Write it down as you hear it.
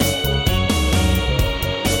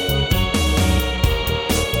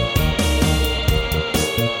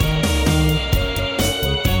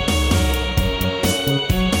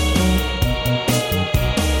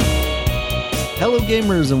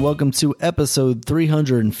gamers, and welcome to episode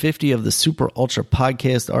 350 of the Super Ultra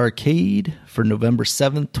Podcast Arcade for November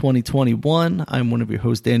 7th, 2021. I'm one of your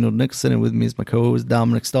hosts, Daniel Nixon, and with me is my co-host,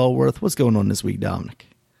 Dominic Stallworth. What's going on this week, Dominic?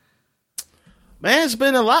 Man, it's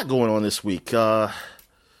been a lot going on this week. Well,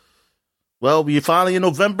 we're finally in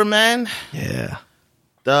November, man. Yeah.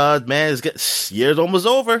 Man, year's almost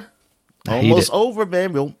over. Almost over,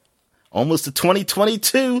 man. We're almost to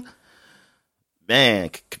 2022. Man,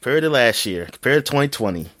 compared to last year, compared to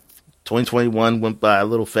 2020, 2021 went by a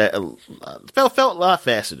little fast. Felt a lot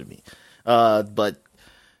faster to me. But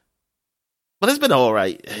it's been all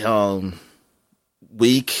right.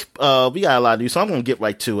 Week. We got a lot to do, so I'm gonna get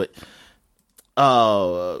right to it.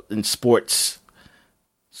 In sports.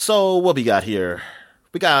 So what we got here?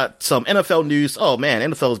 We got some NFL news. Oh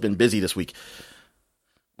man, NFL has been busy this week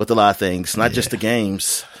with a lot of things, not just the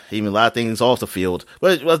games, even a lot of things off the field.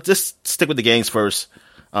 But well, just stick with the games first.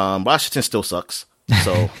 Washington still sucks.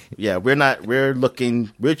 So yeah, we're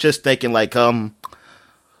just thinking like,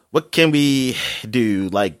 what can we do?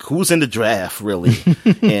 Like, who's in the draft really?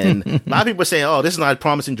 And a lot of people are saying, oh, this is not a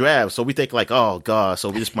promising draft. So we think like, oh god, so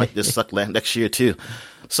we just might just suck next year too.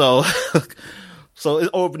 So,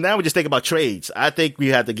 or now we just think about trades. I think we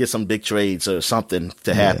have to get some big trades or something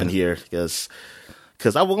to happen here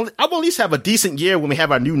because I will at least have a decent year when we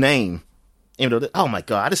have our new name. Even though, oh my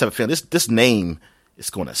god, I just have a feeling this name is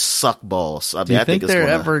going to suck balls. I mean, Do you think they're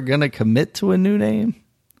ever going to commit to a new name?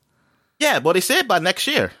 Yeah, well, they said by next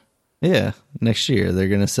year. Yeah, next year they're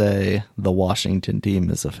going to say the Washington team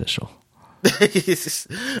is official. You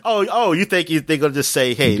think they're going to just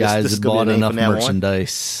say, hey, you guys this have bought enough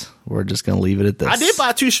merchandise. We're just going to leave it at this. I did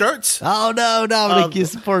buy 2 shirts. Oh, no, Dominic, you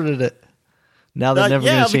supported it. Now they're never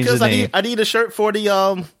going to change the name. I need a shirt for the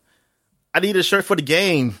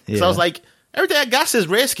game. Yeah. So I was like, everything I got says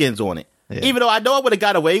Redskins on it. Yeah. Even though I know I would have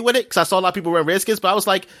got away with it because I saw a lot of people wearing Redskins, but I was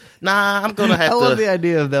like, nah, I'm going to have to. I love the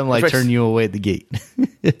idea of them like turning you away at the gate.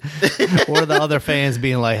 Or the other fans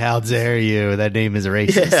being like, how dare you? That name is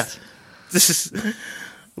racist. Yeah.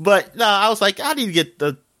 But no, I was like, I need to get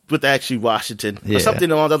with actually Washington or something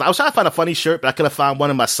along those. I was trying to find a funny shirt, but I couldn't find one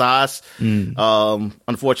in my size,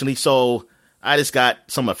 unfortunately. So I just got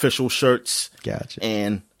some official shirts. Gotcha.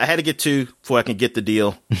 And I had to get 2 before I can get the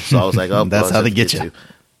deal. So I was like, oh, that's how they get you. 2.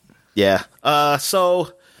 Yeah.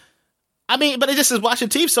 So, I mean, but it just is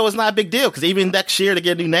Washington team, so it's not a big deal because even next year to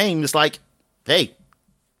get a new name, it's like, hey,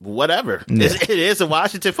 whatever. Yeah. It is a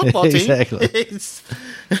Washington football team. Exactly.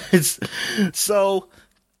 So,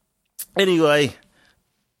 anyway,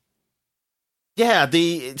 yeah,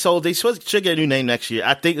 so they should get a new name next year.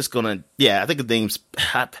 I think it's gonna. Yeah, I think the name's.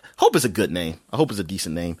 I hope it's a good name. I hope it's a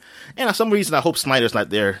decent name. And for some reason, I hope Snyder's not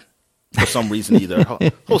there. For some reason either.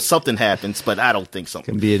 Hope something happens, but I don't think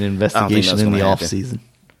something. Can be an investigation in the off season.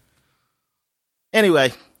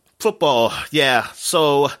 Anyway, football. Yeah.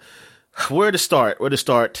 So where to start?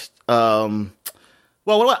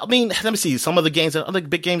 Well, I mean, let me see. Some of the games, other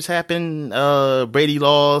big games happen. Brady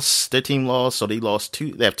lost. Their team lost, so they lost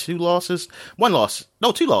 2. They have 2 losses. 1 loss.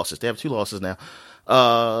 No, 2 losses. They have 2 losses now.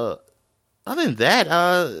 Other than that,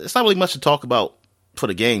 it's not really much to talk about for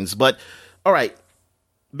the games. But all right.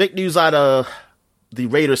 Big news out of the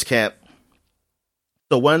Raiders camp.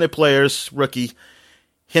 So one of their players, rookie,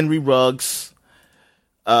 Henry Ruggs,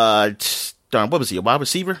 what was he, a wide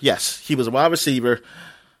receiver? Yes, he was a wide receiver,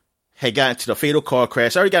 had gotten into the fatal car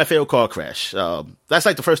crash. I already got a fatal car crash. That's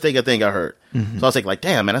like the first thing I heard. Mm-hmm. So I was like,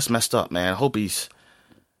 damn, man, that's messed up, man. I hope he's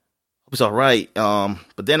all right. But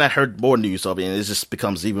then I heard more news of it, and it just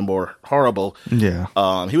becomes even more horrible. Yeah.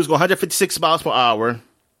 He was going 156 miles per hour.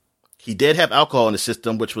 He did have alcohol in the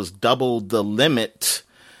system, which was double the limit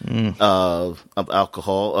of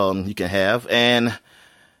alcohol you can have. And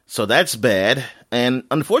so that's bad. And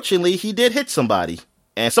unfortunately, he did hit somebody.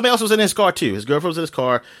 And somebody else was in his car, too. His girlfriend was in his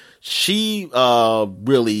car. She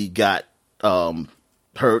really got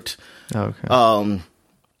hurt. Okay.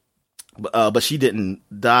 But she didn't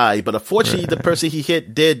die. But unfortunately, the person he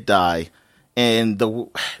hit did die. And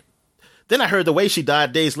then I heard the way she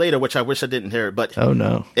died days later, which I wish I didn't hear, but oh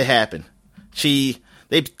no, it happened. They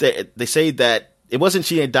say that it wasn't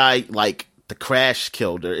she had died like the crash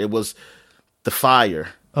killed her; it was the fire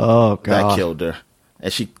that killed her,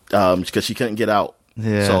 and she because she couldn't get out.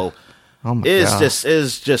 Yeah. So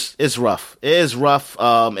it's rough. It is rough.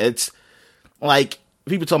 It's like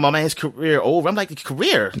people talking about, man, his career over. I'm like,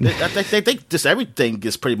 career. They think just everything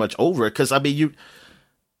is pretty much over because I mean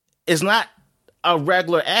it's not a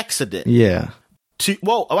regular accident. Yeah.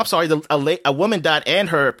 I'm sorry. A woman died and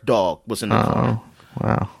her dog was in the car.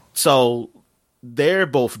 Wow. So they're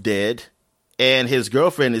both dead, and his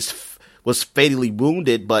girlfriend was fatally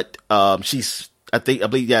wounded, but she's I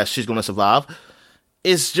believe, yeah, she's going to survive.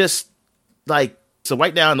 It's just like, so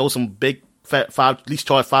right now I know some big fat at least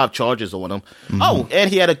 5 charges on him. Mm-hmm. Oh, and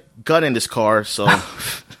he had a gun in his car, so.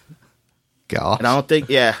 God. And I don't think,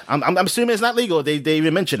 yeah, I'm assuming it's not legal. They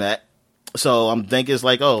even mentioned that. So I'm thinking it's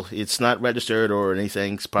like, oh, it's not registered or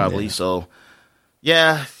anything, probably. Yeah. So,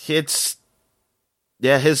 yeah, his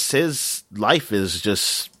life is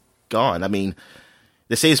just gone. I mean,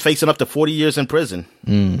 they say he's facing up to 40 years in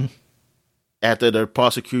prison after the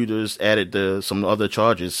prosecutors added some other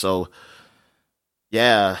charges. So,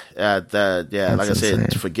 yeah, like I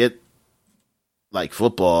said, forget like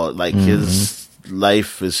football. Like his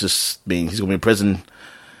life is just. I mean, he's gonna be in prison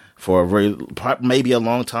for maybe a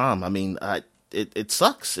long time. I mean, it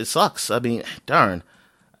sucks. It sucks. I mean, darn.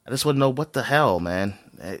 I just want to know what the hell, man.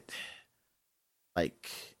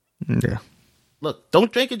 Yeah. Look,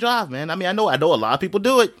 don't drink and drive, man. I mean, I know a lot of people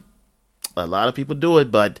do it.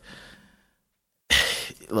 But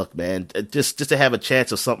look, man, just to have a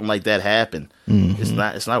chance of something like that happen, it's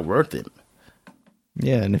not worth it.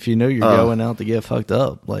 Yeah, and if you know you're going out to get fucked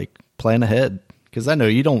up, like plan ahead, because I know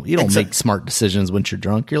you don't make smart decisions when you're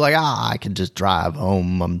drunk. You're like, I can just drive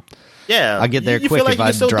home. I get there quick if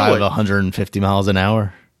I drive 150 miles an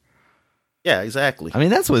hour. Yeah, exactly. I mean,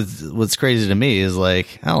 that's what's crazy to me is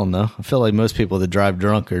like, I don't know. I feel like most people that drive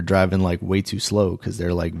drunk are driving like way too slow because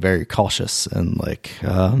they're like very cautious and like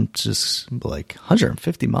just like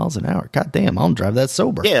 150 miles an hour. God damn, I don't drive that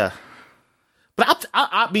sober. Yeah, but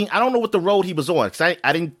I mean, I don't know what the road he was on because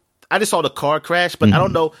I just saw the car crash, but I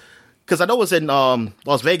don't know because I know it was in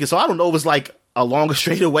Las Vegas, so I don't know if it was like a longer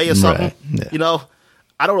straightaway or something. Right. Yeah. You know,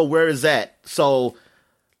 I don't know where it's at. So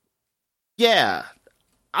yeah.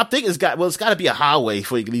 I think it's got to be a highway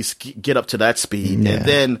for you to at least get up to that speed. Yeah. And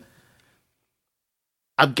then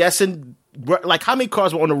I'm guessing, like, how many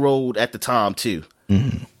cars were on the road at the time, too?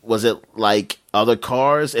 Mm-hmm. Was it, like, other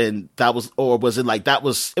cars and that was, or was it like it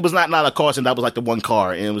was not a car and that was like the one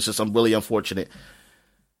car and it was just really unfortunate.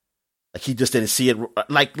 Like, he just didn't see it.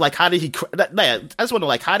 Like how did he, I just wonder,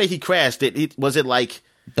 like, how did he crash? Was it like,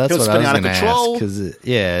 that's what I was going to ask. Because,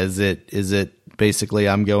 is it basically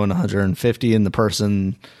I'm going 150 and the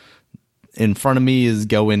person in front of me is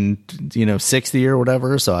going, 60 or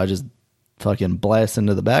whatever. So I just fucking blast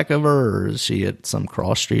into the back of her, or is she at some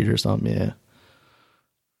cross street or something? Yeah.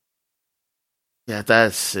 Yeah,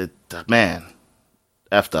 that's it, man.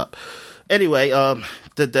 Effed up. Anyway,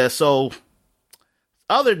 so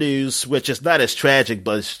other news, which is not as tragic,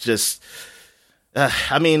 but it's just,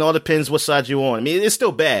 I mean, all depends what side you're on. I mean, it's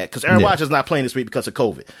still bad because Aaron Rodgers is not playing this week because of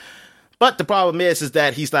COVID. But the problem is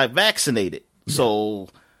that he's not vaccinated. So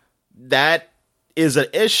that is an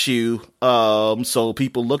issue. So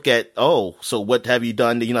people look at, so what have you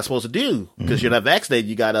done that you're not supposed to do? Because you're not vaccinated.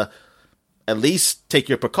 You got to at least take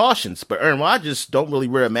your precautions. But Aaron Rodgers don't really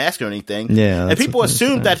wear a mask or anything. Yeah, and people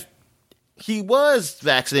assume that he was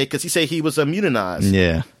vaccinated because he said he was immunized.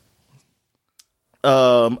 Yeah.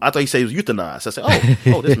 I thought he said he was euthanized. I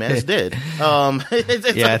said, this man's dead.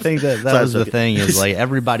 Yeah, I think that was the thing is like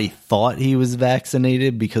everybody thought he was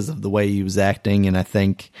vaccinated because of the way he was acting, and I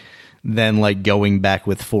think then like going back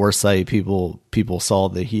with foresight, people saw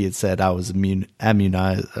that he had said I was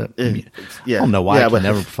immunized. I don't know why I can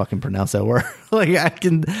never fucking pronounce that word. Like I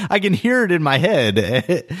can hear it in my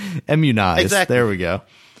head. Immunized. Exactly. There we go.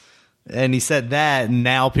 And he said that, and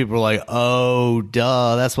now people are like, oh,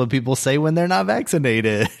 duh, that's what people say when they're not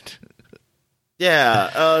vaccinated.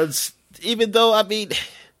 Yeah, even though, I mean,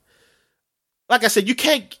 like I said, you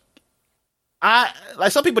can't,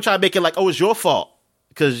 like some people try to make it like, oh, it's your fault,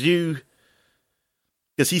 because he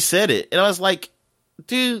said it. And I was like,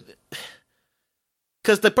 dude,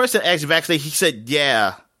 because the person actually vaccinated, he said,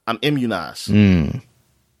 yeah, I'm immunized.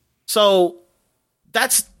 So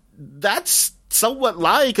that's somewhat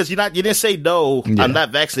lying because you didn't say no. Yeah. I'm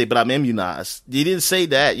not vaccinated, but I'm immunized. You didn't say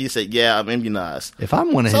that. You said, yeah, I'm immunized. If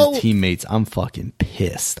I'm one of his teammates, I'm fucking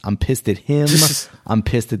pissed. I'm pissed at him. I'm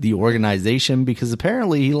pissed at the organization because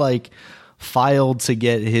apparently he like filed to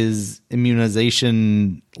get his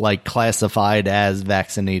immunization like classified as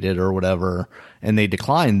vaccinated or whatever, and they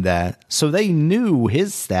declined that. So they knew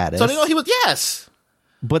his status. So they know he was yes.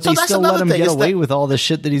 But they still let him get away with all the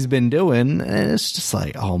shit that he's been doing, and it's just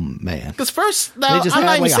like, oh man. Because first, they just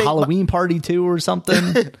had like a Halloween party too or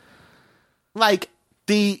something. Like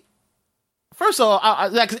first of all, I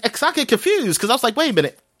get confused because I was like, wait a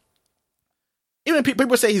minute. Even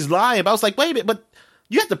people say he's lying, but I was like, wait a minute, but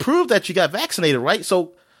you have to prove that you got vaccinated, right?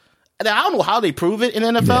 So, and I don't know how they prove it in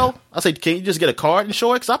NFL. Yeah. I say, can you just get a card and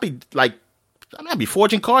show it? Because I'd be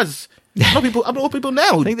forging cards I know people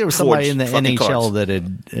now. I think there was somebody in the NHL that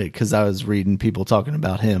had, because I was reading people talking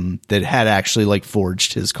about him that had actually like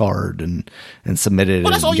forged his card and submitted it.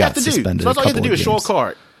 Well, that's all you have to do. So that's all you have to do is show a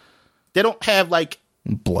card. They don't have like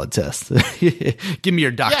blood test. Give me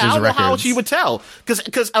your doctor's records. I don't know how else you would tell,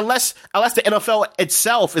 because unless the NFL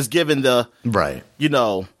itself is given the right,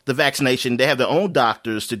 the vaccination, they have their own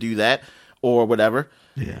doctors to do that or whatever.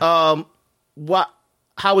 Yeah. What?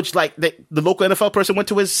 How would you like the local NFL person went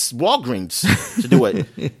to his Walgreens to do it?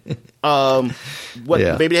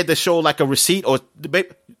 Maybe they had to show like a receipt, or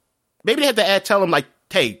maybe they had to tell them like,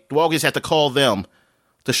 hey, the Walgreens had to call them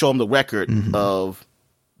to show them the record of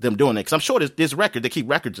them doing it. Because I'm sure there's record. They keep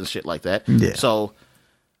records and shit like that. Yeah. So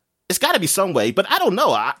it's got to be some way. But I don't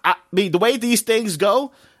know. I mean, the way these things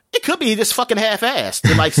go, it could be just fucking half-assed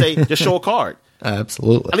to like say just show a card.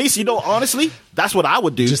 Absolutely. At least, honestly, that's what I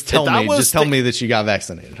would do. Just tell me that you got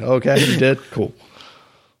vaccinated. Okay, you did? Cool.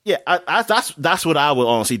 Yeah, that's what I would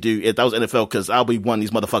honestly do if that was NFL, because I'll be one of these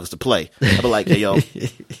motherfuckers to play. I'll be like, hey, yo,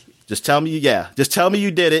 just tell me you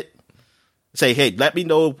did it. Say, hey, let me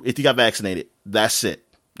know if you got vaccinated. That's it.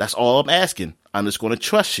 That's all I'm asking. I'm just going to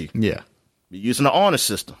trust you. Yeah. You're using the honor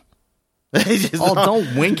system.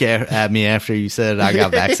 Don't wink at me after you said I got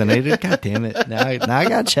vaccinated. God damn it. Now I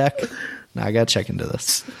got to check. Now I got to check into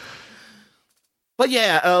this. But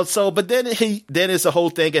yeah, but then it's the whole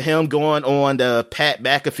thing of him going on the Pat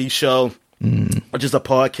McAfee show, which is a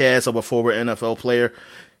podcast of a former NFL player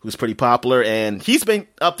who's pretty popular, and he's been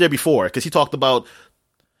up there before because he talked about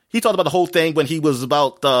the whole thing when he was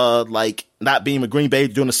about like not being with Green Bay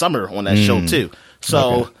during the summer on that show too.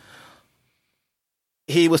 So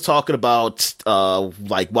he was talking about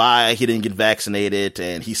like why he didn't get vaccinated,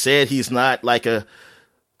 and he said he's not like a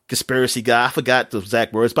conspiracy guy. I forgot the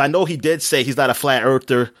exact words, but I know he did say he's not a flat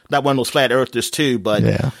earther, not one of those flat earthers too. But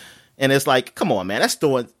and it's like, come on, man,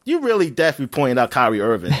 you really definitely pointed out Kyrie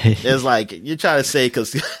Irving. It's like you're trying to say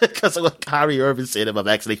because of what Kyrie Irving said about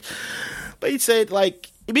vaccination, but he said like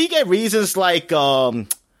he gave reasons like for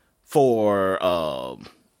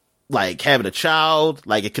like having a child,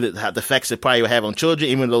 like it could have the effects it probably would have on children,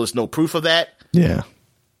 even though there's no proof of that. Yeah,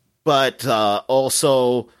 but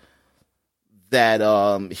also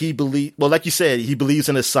that he believes, well, like you said, he believes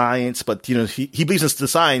in the science, but he believes in the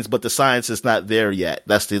science, but the science is not there yet.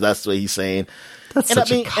 That's what he's saying. That's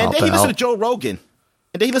such a cop-out. And then he listened to Joe Rogan,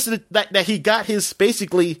 and then he listened to that he got his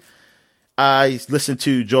basically. I listened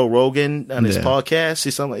to Joe Rogan on his podcast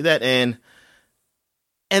or something like that, and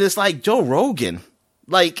it's like Joe Rogan,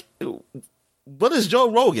 like what is Joe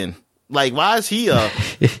Rogan like? Why is he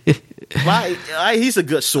why he's a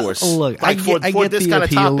good source? Look, like I get this the kind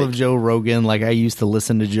appeal of Joe Rogan. Like I used to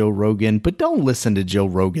listen to Joe Rogan, but don't listen to Joe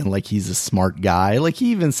Rogan like he's a smart guy. Like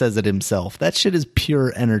he even says it himself. That shit is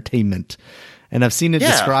pure entertainment. And I've seen it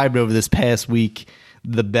described over this past week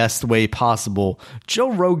the best way possible.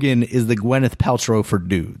 Joe Rogan is the Gwyneth Paltrow for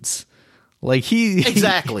dudes. Like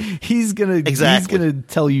he's gonna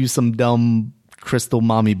tell you some dumb crystal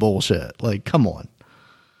mommy bullshit. Like, come on.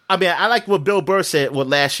 I mean, I like what Bill Burr said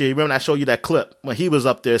last year. Remember when I showed you that clip when he was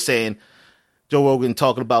up there saying Joe Rogan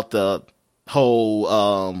talking about the whole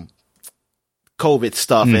COVID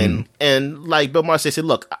stuff and like Bill Maher said,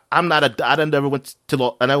 look, I never went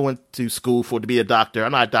to school to be a doctor.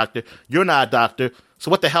 I'm not a doctor. You're not a doctor. So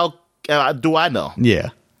what the hell do I know? Yeah,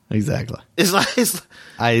 exactly.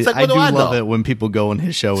 I do love it when people go on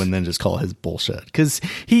his show and then just call his bullshit, because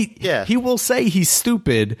he will say he's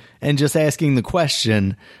stupid and just asking the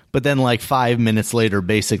question, but then like 5 minutes later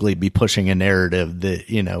basically be pushing a narrative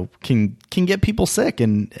that can get people sick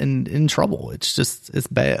and in trouble. It's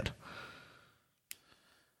bad.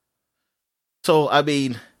 So I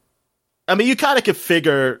mean you kind of can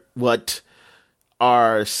figure what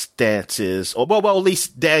our stance is, or well, at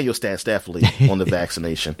least Daniel's stance definitely on the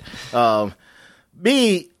vaccination.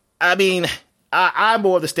 Me, I mean, I'm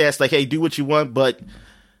more of the stance like, hey, do what you want, but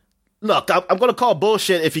look, I'm going to call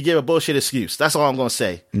bullshit if you give a bullshit excuse. That's all I'm going to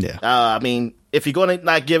say. Yeah. I mean, if you're going to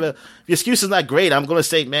not if your excuse is not great, I'm going to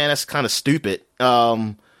say, man, that's kind of stupid.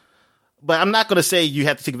 But I'm not going to say you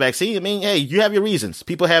have to take a vaccine. I mean, hey, you have your reasons.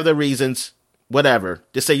 People have their reasons. Whatever.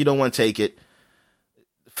 Just say you don't want to take it.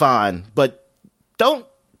 Fine. But I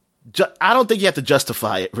don't think you have to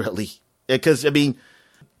justify it, really. Because, I mean,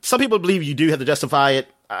 some people believe you do have to justify it.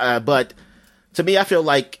 But to me, I feel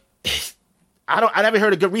like I never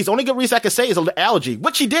heard a good reason. The only good reason I could say is an allergy,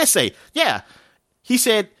 which he did say. Yeah. He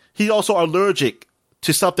said he's also allergic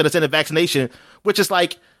to something that's in a vaccination, which is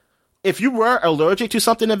like, if you were allergic to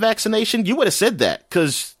something in vaccination, you would have said that,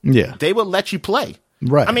 because they would let you play.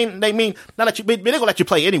 Right. I mean, they're going to let you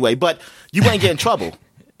play anyway, but you wouldn't get in trouble.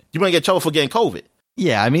 You wouldn't get in trouble for getting COVID.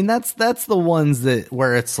 Yeah, I mean that's the ones that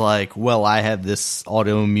where it's like, well, I have this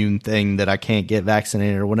autoimmune thing that I can't get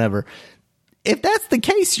vaccinated or whatever. If that's the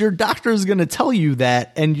case, your doctor is going to tell you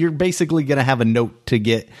that, and you're basically going to have a note to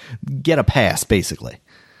get a pass, basically.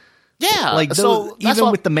 Yeah, like those,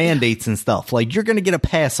 even with the mandates and stuff, like you're going to get a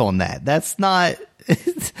pass on that. That's not.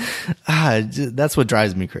 That's what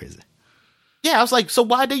drives me crazy. Yeah, I was like, so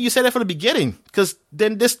why didn't you say that from the beginning? Because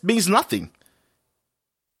then this means nothing.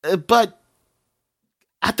 But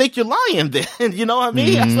I think you're lying. Then you know what I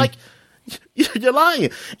mean? I was like, you're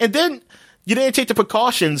lying, and then. You didn't take the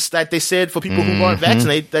precautions that they said for people who aren't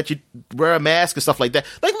vaccinated, that you wear a mask and stuff like that.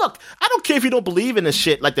 Like, look, I don't care if you don't believe in this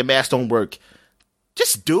shit, like the masks don't work.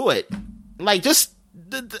 Just do it. Like,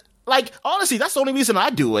 honestly, that's the only reason I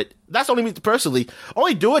do it. That's the only reason, personally. I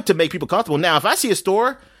only do it to make people comfortable. Now, if I see a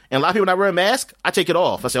store and a lot of people not wearing a mask, I take it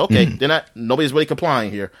off. I say, okay, nobody's really complying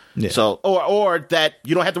here. Yeah. So, or that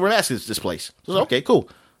you don't have to wear masks at this place. So, okay, cool.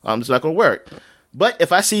 I'm just not going to wear it. But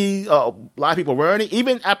if I see a lot of people wearing it,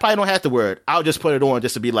 even I probably don't have to wear it. I'll just put it on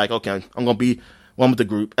just to be like, okay, I'm going to be one with the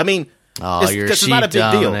group. I mean, it's not a big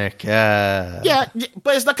Dominic. Deal. Yeah,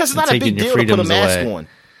 but it's not because it's not a big deal to put a mask on.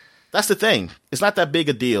 That's the thing. It's not that big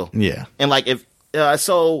a deal. Yeah, and like if I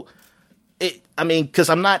mean, because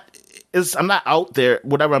I'm not out there.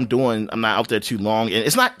 Whatever I'm doing, I'm not out there too long, and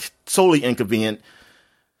it's not solely inconvenient.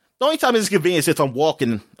 The only time it's inconvenient is if I'm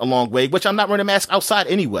walking a long way, which I'm not wearing a mask outside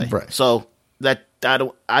anyway. Right. So. That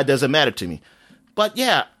doesn't matter to me. But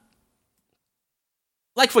yeah,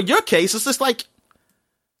 like for your case, it's just like,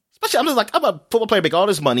 especially I'm just like, I'm a football player, make all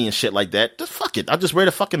this money and shit like that. Just fuck it. I'll just wear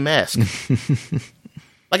the fucking mask.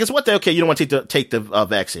 Like it's what okay, you don't want to take the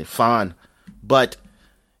vaccine. Fine. But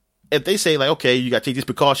if they say like, okay, you got to take these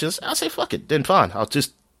precautions, I'll say, fuck it. Then fine. I'll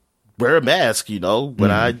just wear a mask,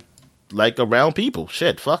 when I like around people.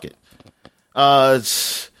 Shit, fuck it.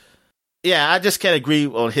 Yeah, I just can't agree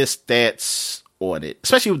on his stance on it,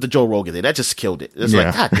 especially with the Joe Rogan thing. That just killed it. It's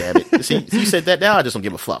like, God damn it. See, you said that now, I just don't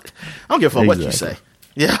give a fuck. I don't give a fuck what you say.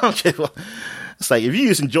 Yeah, I don't give a fuck. It's like, if you're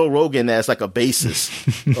using Joe Rogan as like a basis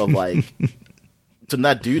of like, to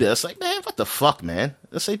not do this, like, man, what the fuck, man?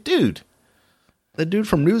 Let's say, dude. The dude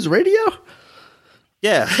from News Radio?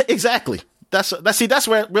 Yeah, exactly. That's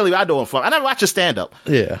where really I know him from. And I watch his stand-up.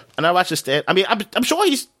 Yeah. And I watch his stand. I mean, I'm sure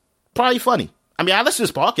he's probably funny. I mean, I listen to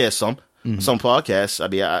his podcast some podcasts. I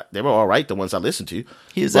mean, they were all right, the ones I listened to.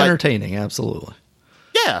 He is entertaining, absolutely.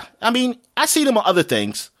 Yeah. I mean, I see him on other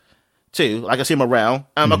things, too. Like, I see him around.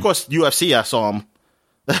 Of course, UFC, I saw him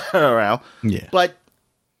around. Yeah. But,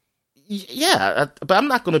 yeah. But I'm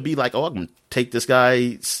not going to be like, oh, I'm going to take this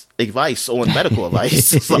guy's advice on medical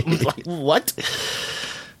advice. Something like, what?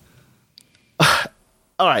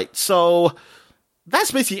 All right. So,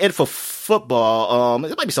 that's basically it for football.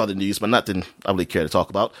 It might be some of the news, but nothing I really care to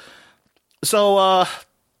talk about. So,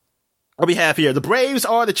 what we have here, the Braves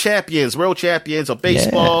are the champions, world champions of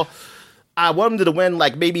baseball. Yeah. I want them to win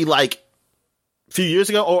maybe a few years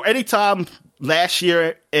ago or anytime last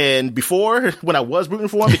year and before when I was rooting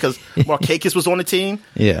for them because Markakis was on the team.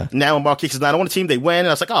 Yeah. Now when Markakis is not on the team, they win. And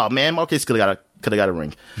I was like, oh man, Markakis could have got a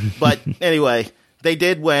ring. But anyway, they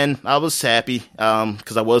did win. I was happy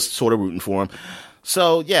because I was sort of rooting for them.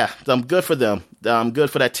 So, yeah, I'm good for them. I'm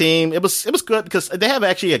good for that team. It was good because they have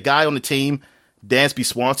actually a guy on the team, Dansby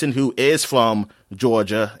Swanson, who is from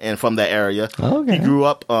Georgia and from that area. Okay. He grew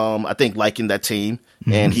up, I think, liking that team,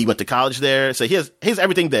 and he went to college there. So he has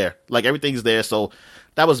everything there. Like, everything's there. So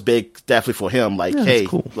that was big, definitely for him. Like, hey,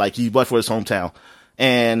 cool. Like, he went for his hometown.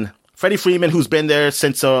 And Freddie Freeman, who's been there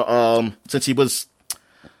since he was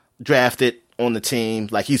drafted on the team,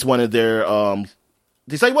 like, he's one of their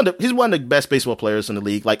he's one of the best baseball players in the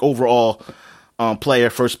league, like overall player,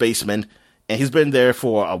 first baseman, and he's been there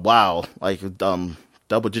for a while, like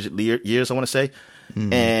double-digit years, I want to say.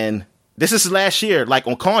 And this is his last year, like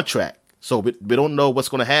on contract, so we don't know what's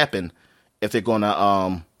going to happen if they're going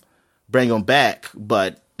to bring him back.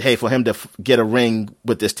 But hey, for him to get a ring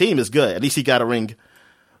with this team is good. At least he got a ring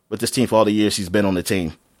with this team for all the years he's been on the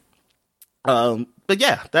team. But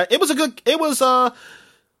yeah, the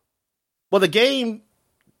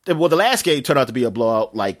last game turned out to be a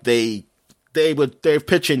blowout. Like their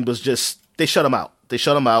pitching was just, they shut them out. They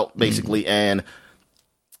shut them out basically. And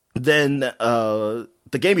then,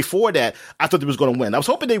 the game before that, I thought they was going to win. I was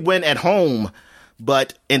hoping they win at home,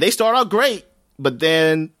 and they start out great, but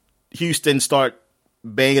then Houston start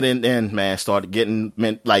banging it in, man, started getting,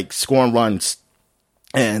 scoring runs.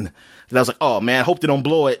 And I was like, oh, man, I hope they don't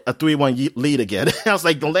blow it a 3-1 lead again. I was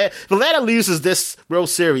like, if Atlanta loses this World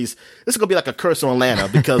Series, this is going to be like a curse on Atlanta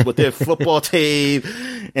because with their football team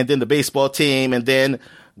and then the baseball team and then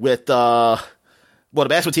with, the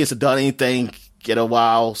basketball team hasn't done anything in a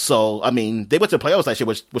while. So, I mean, they went to the playoffs last year,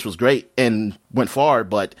 which was great and went far,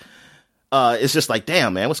 but it's just like,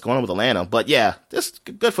 damn, man, what's going on with Atlanta? But yeah, this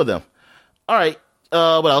good for them. All right.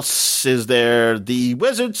 What else is there? The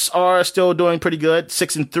Wizards are still doing pretty good,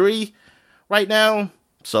 6-3 right now.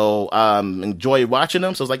 So enjoy watching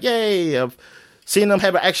them. So it's like, yay! I've seen them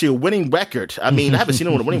have actually a winning record. I mean, I haven't seen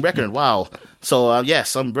them with a winning record in a while. So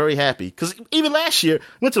yes, I'm very happy because even last year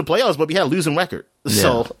we went to the playoffs, but we had a losing record. Yeah.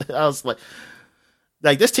 So I was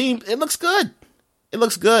like this team, it looks good. It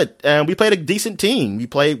looks good, and we played a decent team. We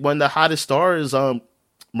played one of the hottest stars,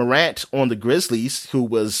 Morant, on the Grizzlies, who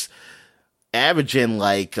was averaging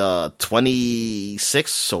like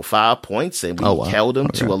 26, so 5 points, and we held him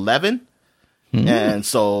to 11. Mm-hmm. And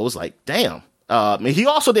so it was like, damn. I mean, he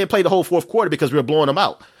also didn't play the whole fourth quarter because we were blowing him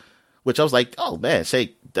out, which I was like, oh man,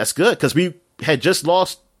 that's good, because we had just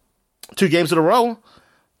lost 2 games in a row,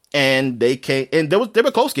 and they came, and they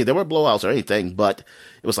were close games, they weren't blowouts or anything, but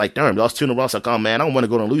it was like, darn, we lost 2 in a row. It's like, oh man, I don't want to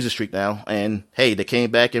go on a losing streak now. And hey, they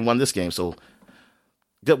came back and won this game, so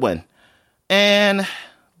good win. And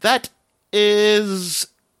that is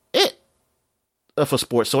it for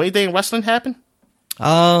sports. So anything in wrestling happen?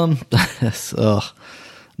 More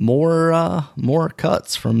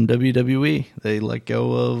cuts from WWE. They let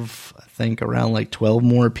go of, I think, around like 12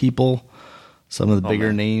 more people. Some of the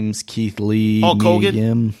bigger names: Keith Lee, Hulk Hogan.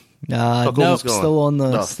 Jim. Nope, still on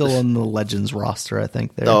the Legends roster, I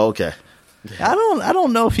think. There. Oh, okay. I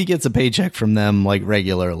don't know if he gets a paycheck from them like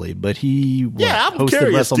regularly, but he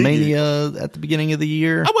hosted WrestleMania at the beginning of the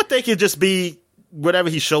year. I would think it'd just be whatever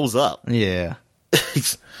he shows up. Yeah.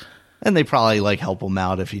 And they probably like help him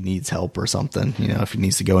out if he needs help or something, if he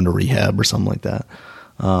needs to go into rehab or something like that.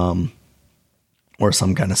 Or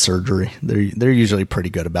some kind of surgery. They're usually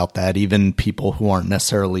pretty good about that. Even people who aren't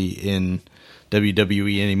necessarily in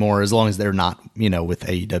WWE anymore, as long as they're not, with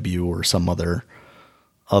AEW or some other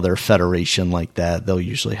federation like that, they'll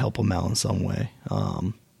usually help them out in some way.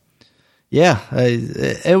 I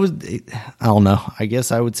don't know. I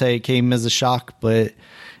guess I would say it came as a shock, but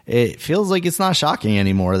it feels like it's not shocking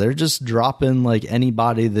anymore. They're just dropping like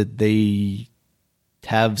anybody that they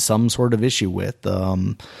have some sort of issue with.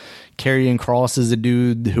 Karrion Kross is a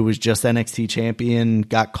dude who was just NXT champion,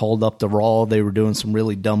 got called up to Raw. They were doing some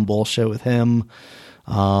really dumb bullshit with him.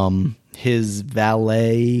 His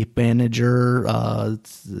valet manager,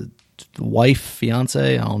 wife,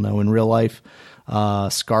 fiance, I don't know, in real life,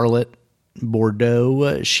 Scarlett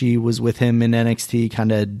Bordeaux, she was with him in NXT,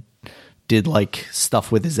 kind of did like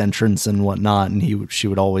stuff with his entrance and whatnot, and she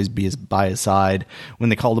would always be by his side. When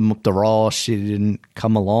they called him up to Raw, she didn't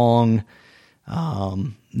come along.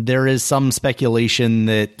 There is some speculation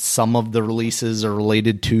that some of the releases are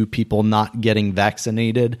related to people not getting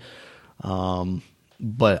vaccinated.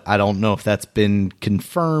 But I don't know if that's been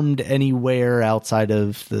confirmed anywhere outside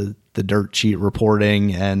of the dirt sheet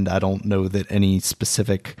reporting. And I don't know that any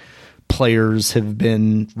specific players have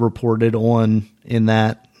been reported on in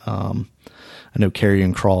that. I know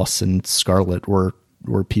Karrion Kross and Scarlett were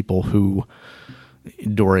people who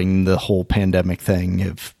during the whole pandemic thing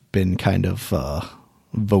have been kind of,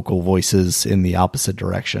 vocal voices in the opposite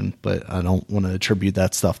direction, but I don't want to attribute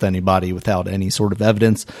that stuff to anybody without any sort of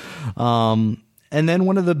evidence. And then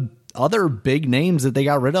one of the other big names that they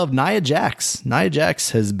got rid of, Nia Jax. Nia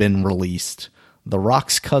Jax has been released. The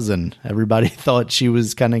Rock's cousin. Everybody thought she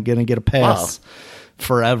was kind of going to get a pass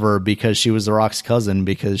forever because she was The Rock's cousin,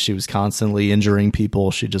 because she was constantly injuring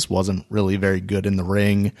people. She just wasn't really very good in the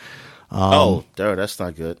ring. That's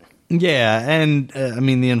not good. Yeah, and I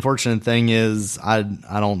mean, the unfortunate thing is I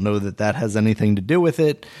don't know that has anything to do with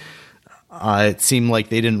it. It seemed like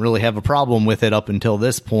they didn't really have a problem with it up until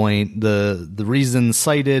this point. The reason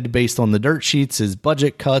cited based on the dirt sheets is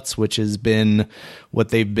budget cuts, which has been what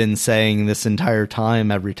they've been saying this entire time,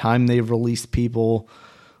 every time they've released people.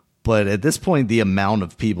 But at this point, the amount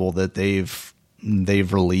of people that they've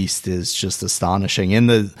released is just astonishing. And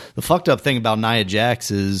the fucked up thing about Nia Jax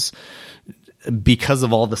is, because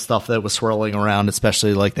of all the stuff that was swirling around,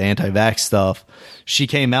 especially like the anti-vax stuff, she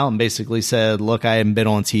came out and basically said, look, I haven't been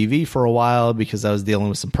on TV for a while because I was dealing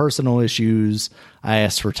with some personal issues. I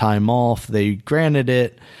asked for time off. They granted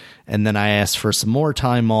it. And then I asked for some more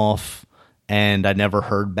time off and I never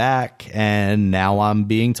heard back. And now I'm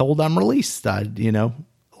being told I'm released. Like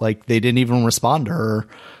they didn't even respond to her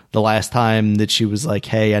the last time that she was like,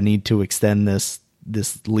 hey, I need to extend this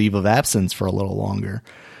leave of absence for a little longer.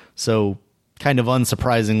 So, kind of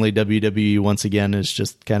unsurprisingly, WWE once again is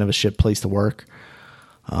just kind of a shit place to work.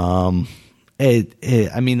 And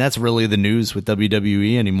I mean, that's really the news with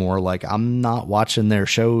WWE anymore. Like, I'm not watching their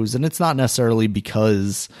shows, and it's not necessarily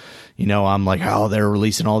because, you know, I'm like, oh, they're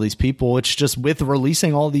releasing all these people. It's just with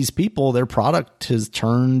releasing all these people, their product has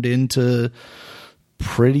turned into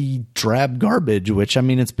pretty drab garbage, which, I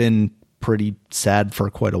mean, it's been pretty sad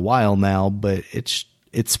for quite a while now, but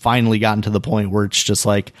it's finally gotten to the point where it's just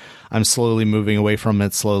like, I'm slowly moving away from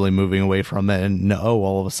it, and no,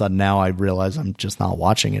 all of a sudden now I realize I'm just not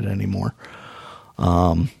watching it anymore.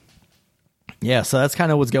 Yeah, so that's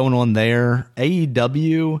kind of what's going on there.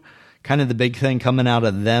 AEW, kind of the big thing coming out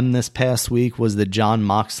of them this past week was that Jon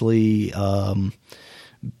Moxley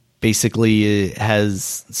basically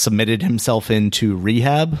has submitted himself into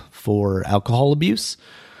rehab for alcohol abuse.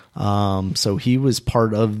 So he was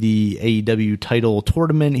part of the AEW title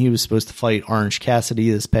tournament. He was supposed to fight Orange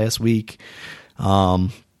Cassidy this past week,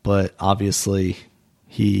 but obviously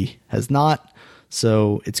he has not.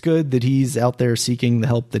 So it's good that he's out there seeking the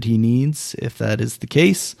help that he needs, if that is the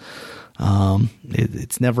case.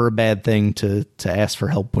 It's never a bad thing to ask for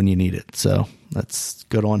help when you need it. So that's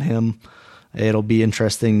good on him. It'll be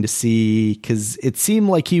interesting to see, because it seemed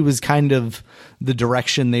like he was kind of the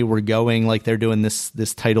direction they were going. Like, they're doing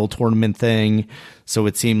this title tournament thing. So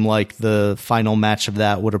it seemed like the final match of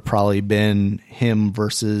that would have probably been him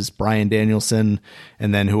versus Bryan Danielson.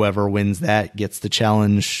 And then whoever wins that gets to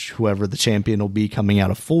challenge whoever the champion will be coming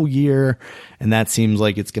out of Full Gear. And that seems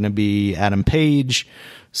like it's going to be Adam Page.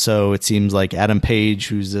 So it seems like Adam Page,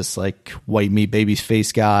 who's this like white meat baby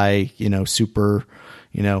face guy, you know, super,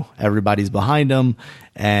 you know, everybody's behind him.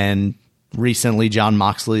 And recently Jon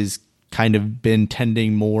Moxley's kind of been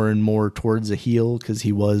tending more and more towards a heel, because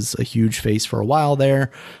he was a huge face for a while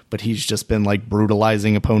there, but he's just been like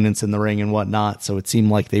brutalizing opponents in the ring and whatnot. So it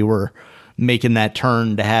seemed like they were making that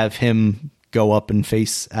turn to have him go up and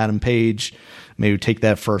face Adam Page, maybe take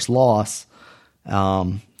that first loss.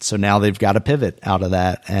 So now they've got to pivot out of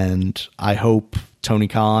that. And I hope Tony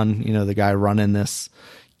Khan, you know, the guy running this,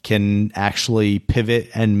 can actually pivot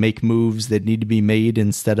and make moves that need to be made,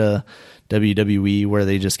 instead of WWE, where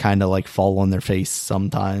they just kind of like fall on their face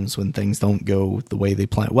sometimes when things don't go the way they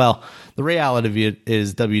plan. Well, the reality of it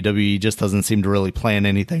is WWE just doesn't seem to really plan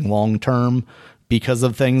anything long term because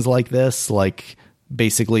of things like this. Like,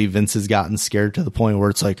 basically Vince has gotten scared to the point where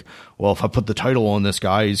it's like, well, if I put the title on this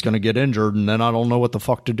guy, he's going to get injured, and then I don't know what the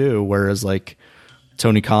fuck to do. Whereas like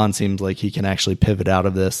Tony Khan seems like he can actually pivot out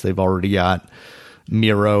of this. They've already got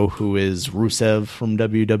Miro, who is Rusev from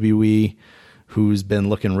WWE, who's been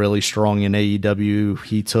looking really strong in AEW.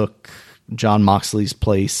 He took Jon Moxley's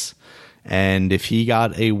place. And if he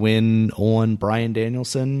got a win on Bryan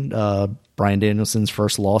Danielson's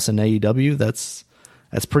first loss in AEW, that's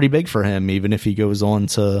pretty big for him, even if he goes on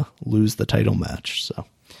to lose the title match. So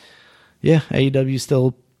yeah, AEW is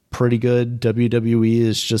still pretty good. WWE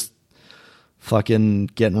is just fucking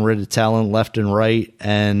getting rid of talent left and right.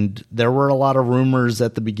 And there were a lot of rumors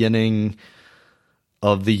at the beginning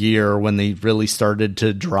of the year, when they really started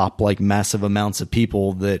to drop like massive amounts of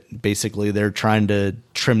people, that basically they're trying to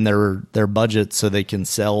trim their budget so they can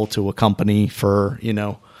sell to a company for, you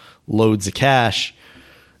know, loads of cash.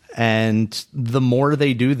 And the more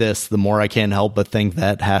they do this, the more I can't help but think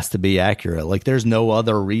that has to be accurate. Like, there's no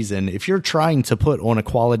other reason. If you're trying to put on a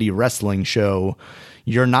quality wrestling show,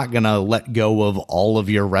 you're not going to let go of all of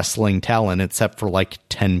your wrestling talent except for like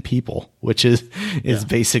 10 people, which is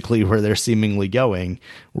basically where they're seemingly going.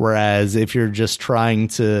 Whereas if you're just trying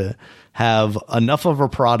to have enough of a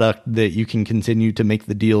product that you can continue to make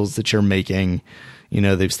the deals that you're making, you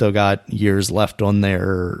know, they've still got years left on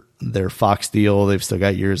their Fox deal. They've still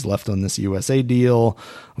got years left on this USA deal.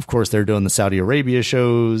 Of course, they're doing the Saudi Arabia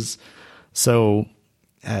shows. So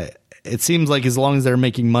it seems like as long as they're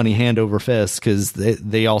making money hand over fist, because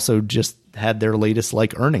they also just had their latest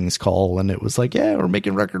like earnings call, and it was like, yeah, we're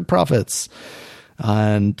making record profits.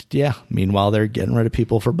 And yeah, meanwhile, they're getting rid of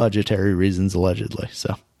people for budgetary reasons, allegedly.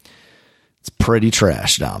 So it's pretty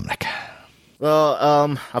trash, Dominic.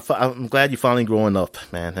 Well, I'm glad you're finally growing up,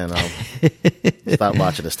 man, and stop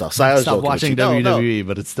watching this stuff. So stop watching WWE,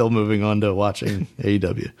 but it's still moving on to watching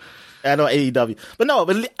AEW. I know AEW,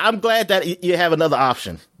 but I'm glad that you have another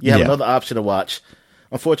option. You have another option to watch.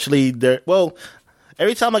 Unfortunately,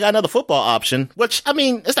 every time I got another football option, which, I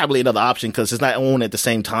mean, it's not really another option because it's not on at the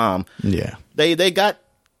same time. Yeah, they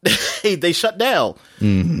shut down.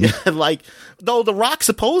 Mm-hmm. Like, though The Rock's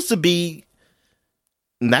supposed to be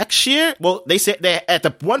next year. Well, they said that at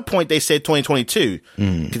the one point they said 2022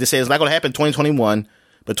 because they said it's not going to happen 2021.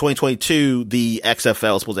 But 2022, the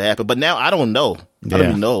XFL is supposed to happen. But now I don't know. I don't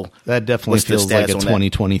even know. That definitely feels like a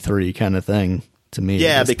 2023 kind of thing to me.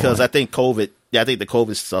 Yeah, because point. I think COVID I think the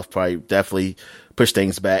COVID stuff probably definitely pushed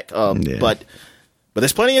things back. But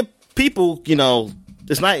there's plenty of people,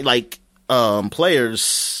 it's not like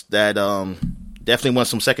players that definitely want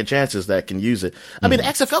some second chances that can use it. I mean, the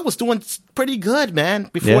XFL was doing pretty good, man,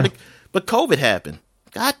 before but COVID happened.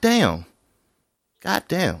 God damn.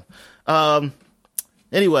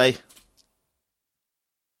 Anyway,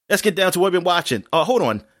 let's get down to what we've been watching. Hold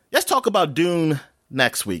on. Let's talk about Dune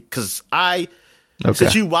next week, because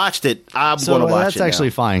since you watched it, I'm going to watch it. That's actually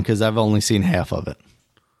fine, because I've only seen half of it.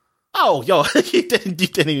 Oh, yo, you didn't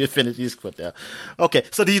even finish. You just put that. Okay,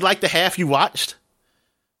 so do you like the half you watched?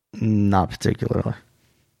 Not particularly.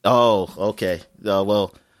 Oh, okay.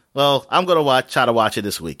 Well, I'm gonna try to watch it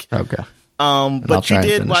this week. Okay. But you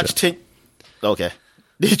did watch Okay.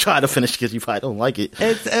 Did you try to finish because you probably don't like it?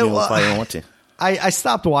 You probably don't want to. I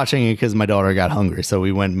stopped watching it because my daughter got hungry, so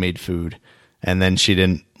we went and made food, and then she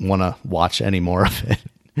didn't want to watch any more of it.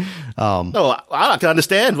 No, I can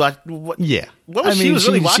understand. Yeah, she was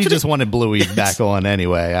really watching. She just wanted Bluey back on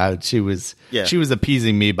anyway. She was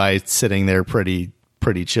appeasing me by sitting there pretty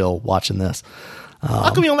chill watching this.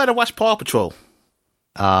 How come you don't let her watch Paw Patrol?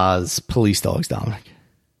 It's Police Dogs, Dominic.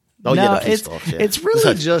 Oh no, yeah, the Police Dogs. Yeah. It's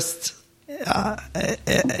really just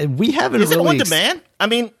we haven't. Is it on demand? I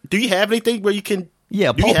mean, do you have anything where you can?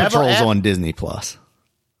 Yeah, Paw Patrol's on Disney Plus.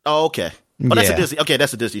 Oh, okay. Oh, that's a Disney. Okay,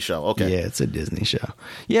 that's a Disney show. Okay. Yeah, it's a Disney show.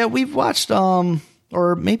 Yeah, we've watched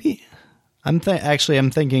or maybe I'm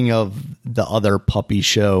thinking of the other puppy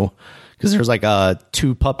show, because there's like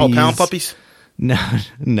 2 puppies. Oh, Pound Puppies?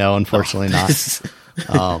 No, unfortunately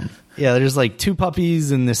not. Yeah, there's like 2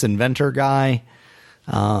 puppies and this inventor guy.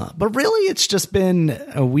 But really it's just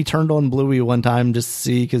been we turned on Bluey one time just to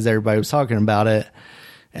see, because everybody was talking about it.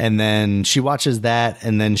 And then she watches that,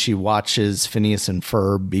 and then she watches Phineas and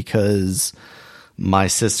Ferb, because my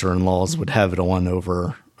sister-in-laws would have it on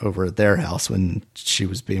over at their house when she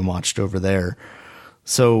was being watched over there.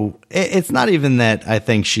 So it's not even that I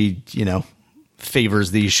think she,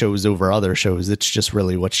 favors these shows over other shows. It's just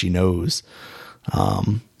really what she knows.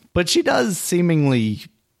 But she does seemingly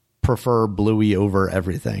prefer Bluey over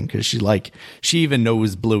everything, because she even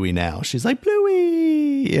knows Bluey now. She's like,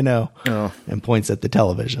 Bluey, and points at the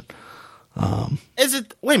television. Is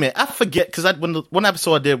it? Wait a minute, I forget, because one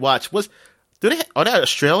episode I did watch are they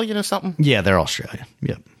Australian or something? Yeah, they're Australian.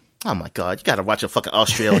 Yep. Oh my God, you got to watch the fucking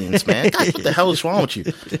Australians, man. God, what the hell is wrong with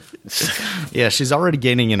you? Yeah, she's already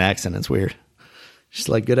gaining an accent. It's weird. She's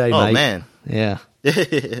like, good day, mate. Oh man. Yeah.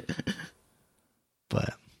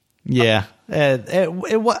 But yeah,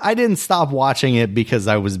 I didn't stop watching it because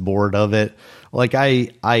I was bored of it. Like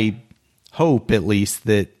I hope at least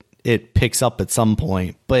that it picks up at some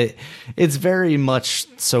point, but it's very much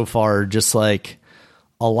so far just like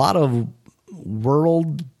a lot of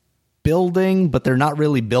world building, but they're not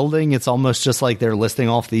really building. It's almost just like they're listing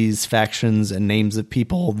off these factions and names of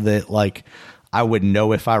people that like I would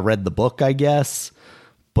know if I read the book, I guess,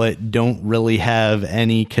 but don't really have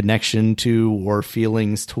any connection to or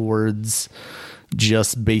feelings towards,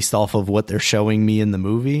 just based off of what they're showing me in the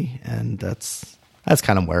movie. And that's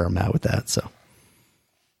kind of where I'm at with that. So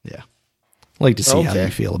yeah, I'd like to see how you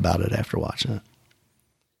feel about it after watching it.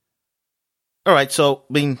 All right. So,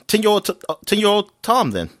 I mean, 10-year-old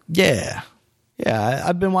Tom then. Yeah.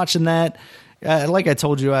 I've been watching that. Like I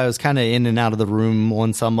told you, I was kind of in and out of the room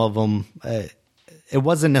on some of them. It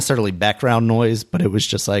wasn't necessarily background noise, but it was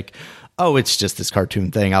just like, oh, it's just this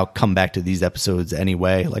cartoon thing. I'll come back to these episodes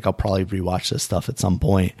anyway. Like, I'll probably rewatch this stuff at some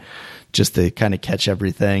point just to kind of catch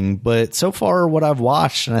everything. But so far, what I've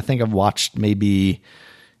watched, and I think I've watched maybe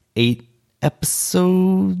 8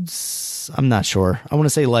 episodes. I'm not sure. I want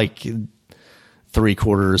to say like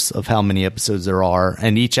 3/4 of how many episodes there are.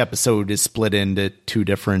 And each episode is split into 2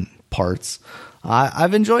 different parts.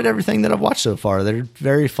 I've enjoyed everything that I've watched so far. They're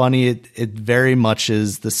very funny. It very much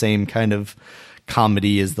is the same kind of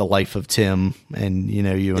comedy as The Life of Tim. And,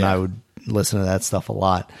 you and I would listen to that stuff a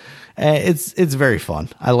lot. It's very fun.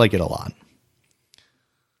 I like it a lot.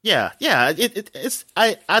 Yeah. It's.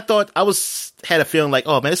 I thought had a feeling like,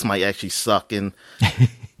 oh man, this might actually suck. And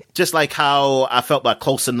just like how I felt about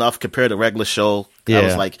Close Enough compared to regular show, I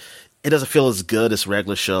was like, it doesn't feel as good as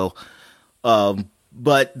regular show.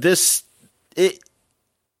 But this.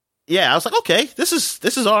 I was like, okay, this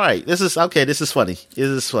is all right. This is okay. This is funny.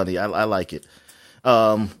 I like it.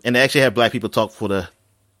 And they actually have black people talk for the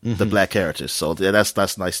black characters, so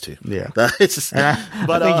that's nice too. Yeah, but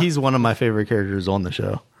I think he's one of my favorite characters on the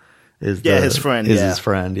show. His friend. His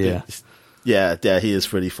friend. Yeah, he is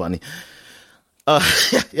pretty funny.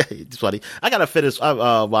 It's funny. I gotta finish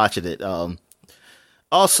watching it.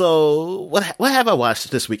 Also, what have I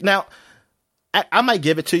watched this week? Now, I might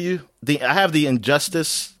give it to you. I have the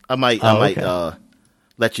Injustice. I might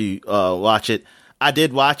let you watch it. I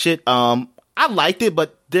did watch it. I liked it,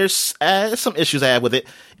 but there's some issues I have with it.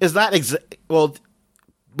 It's not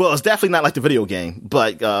well, it's definitely not like the video game,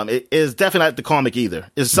 but it is definitely not the comic either.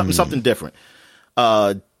 It's something different.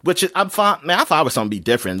 Which I'm fine. Man, I thought it was something to be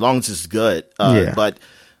different as long as it's good. But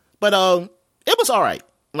it was all right.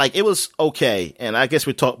 Like, it was okay, and I guess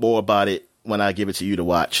we'll talk more about it when I give it to you to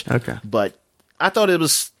watch. Okay. But I thought it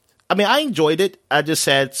was. I mean, I enjoyed it. I just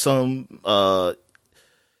had some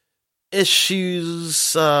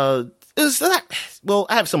issues. It's not. Well,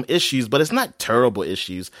 I have some issues, but it's not terrible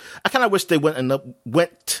issues. I kind of wish they went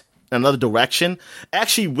another direction. I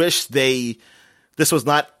actually wish this was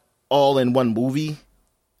not all in one movie.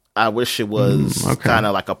 I wish it was kind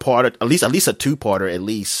of like a part of, at least a two-parter at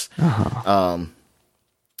least.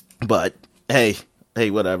 But hey,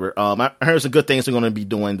 whatever. I heard some good things they're going to be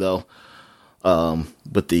doing though,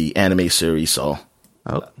 with the anime series. So,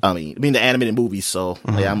 I mean the animated movies. So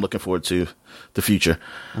yeah, I'm looking forward to the future.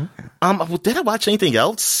 Okay. Did I watch anything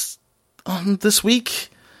else this week?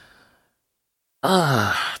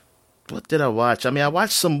 What did I watch? I mean, I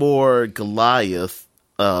watched some more Goliath,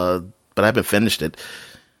 but I haven't finished it.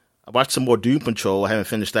 I watched some more Doom Patrol. I haven't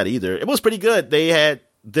finished that either. It was pretty good. They had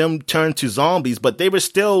them turn to zombies, but they were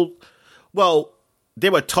still, they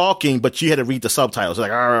were talking, but you had to read the subtitles.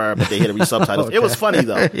 Like, but they had to read subtitles. Okay. It was funny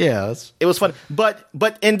though. Yeah, it was funny. But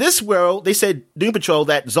in this world, they said Doom Patrol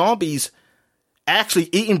that zombies actually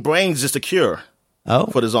eating brains is the cure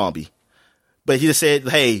for the zombie. But he just said,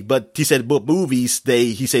 but movies,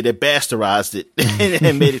 he said they bastardized it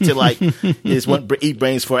and made it to like, you just want to eat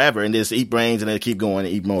brains forever and just eat brains and then keep going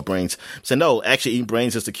and eat more brains. So no, actually eating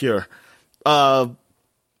brains is the cure. But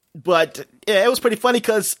yeah, it was pretty funny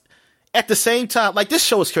because at the same time, like, this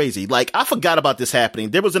show is crazy. Like, I forgot about this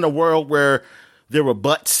happening. There was in a world where there were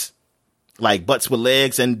butts with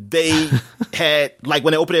legs, and they had, like,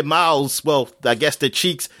 when they opened their mouths, I guess their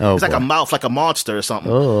cheeks, it's like a mouth, like a monster or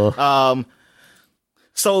something.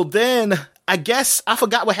 So then, I guess, I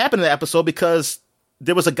forgot what happened in the episode because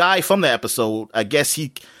there was a guy from the episode. I guess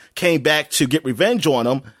he came back to get revenge on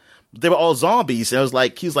them. They were all zombies. And he was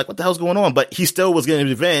like, what the hell's going on? But he still was getting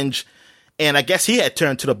revenge. And I guess he had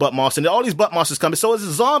turned to the butt monster. And all these butt monsters coming. So it's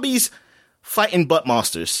zombies fighting butt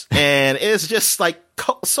monsters. And it's just like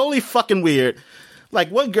solely fucking weird.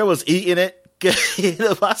 Like, one girl was eating it. I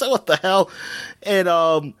said, what the hell? And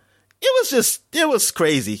it was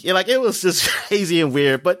crazy. It was just crazy and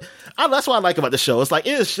weird. But that's what I like about the show. It's like,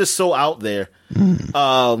 it's just so out there.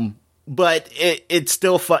 But it's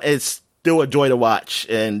still fun. It's still a joy to watch.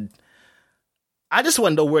 And I just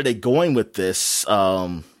want to know where they're going with this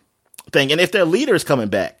thing. And if their leader is coming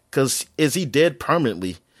back, because is he dead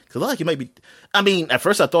permanently? Because he might be. I mean, at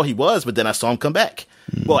first I thought he was, but then I saw him come back.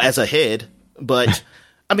 Well, as a head. But,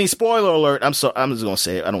 I mean, spoiler alert. I'm just going to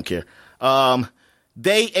say it. I don't care.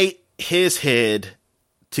 They ate his head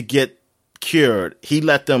to get cured. He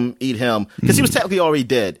let them eat him because he was technically already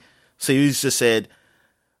dead. So he just said,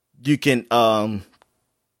 you can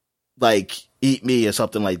eat me or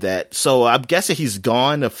something like that. So I'm guessing he's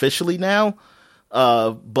gone officially now.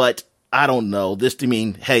 But I don't know.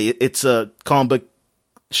 It's a comic book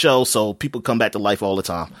show, so people come back to life all the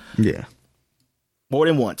time. Yeah. More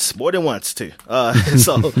than once too.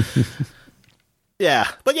 So yeah,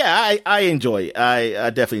 but yeah, I enjoy it. I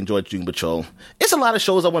definitely enjoyed Doom Patrol. It's a lot of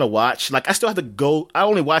shows I want to watch. Like, I still have to go. I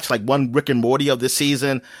only watched like one Rick and Morty of this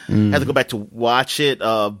season. I have to go back to watch it.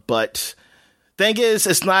 But thing is,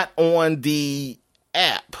 it's not on the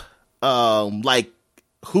app. Like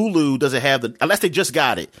Hulu doesn't have unless they just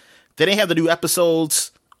got it. They didn't have the new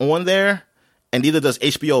episodes on there, and neither does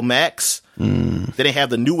HBO Max. They didn't have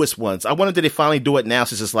the newest ones. I wonder, did they finally do it now?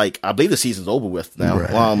 Since it's like, I believe the season's over with now. Right.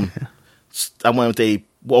 I wonder if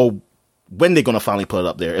when they're going to finally put it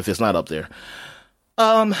up there, if it's not up there.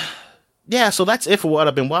 Yeah, so that's it for what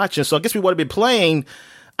I've been watching. So I guess we would have been playing.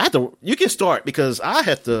 You can start because I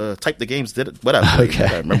had to type the games I played. Okay.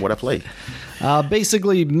 I remember what I played.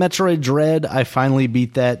 Basically, Metroid Dread, I finally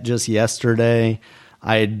beat that just yesterday.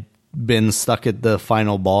 I'd been stuck at the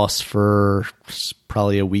final boss for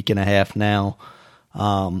probably a week and a half now.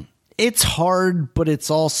 It's hard, but it's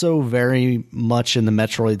also very much in the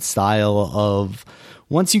Metroid style of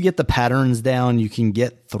once you get the patterns down, you can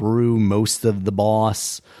get through most of the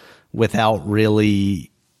boss without really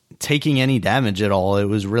taking any damage at all. It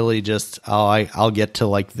was really just, I'll get to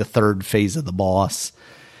like the third phase of the boss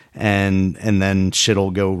and then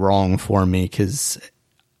shit'll go wrong for me, because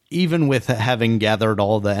even with having gathered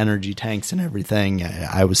all the energy tanks and everything,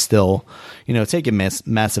 I was still, taking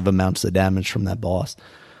massive amounts of damage from that boss.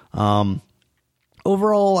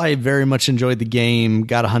 overall, I very much enjoyed the game.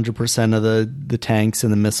 Got 100% of the tanks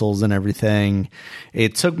and the missiles and everything.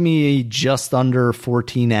 It took me just under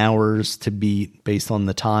 14 hours to beat based on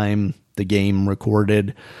the time the game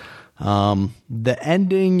recorded. The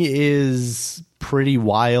ending is pretty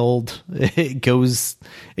wild. It goes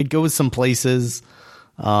some places.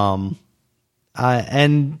 I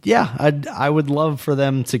would love for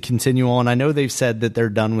them to continue on. I know they've said that they're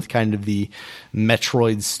done with kind of the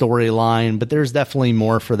Metroid storyline, but there's definitely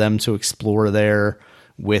more for them to explore there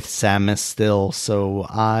with Samus still. So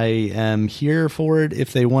I am here for it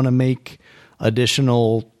if they want to make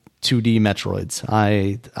additional 2D Metroids.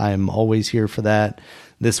 I'm always here for that.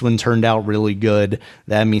 This one turned out really good.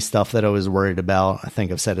 The enemy stuff that I was worried about, I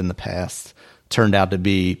think I've said in the past, turned out to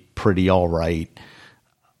be pretty all right.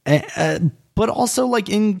 But also like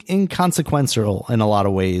inconsequential in a lot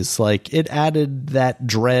of ways. Like it added that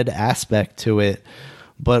dread aspect to it,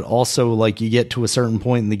 but also like you get to a certain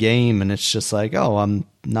point in the game and it's just like, oh, I'm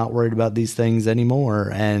not worried about these things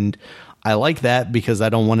anymore. And I like that because I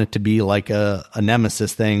don't want it to be like a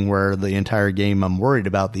Nemesis thing where the entire game I'm worried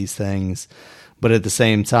about these things. But at the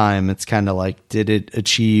same time, it's kind of like, did it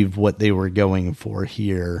achieve what they were going for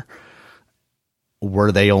here?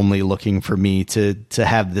 Were they only looking for me to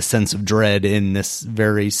have the sense of dread in this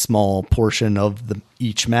very small portion of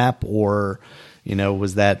each map? Or,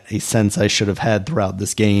 was that a sense I should have had throughout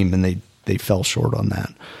this game? And they fell short on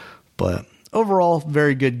that. But overall,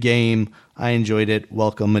 very good game. I enjoyed it.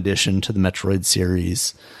 Welcome addition to the Metroid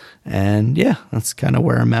series. And yeah, that's kind of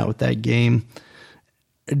where I'm at with that game.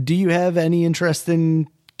 Do you have any interest in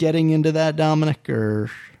getting into that, Dominic, or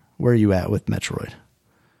where are you at with Metroid?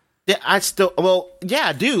 Yeah, I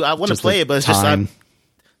do. I want to play it, but it's time.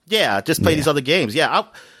 Just play these other games. Yeah,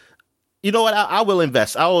 you know what? I will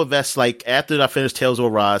invest. I will invest like after I finish Tales of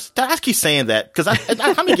Arise. I keep saying that because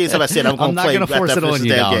how many games have I said I'm going to play? I'm not going to force it on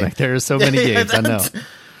you, Dominic. There are so many games. I know.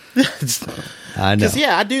 I know. Because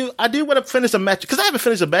I do want to finish a Metroid because I haven't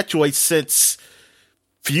finished a Metroid since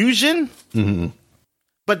Fusion. Mm-hmm.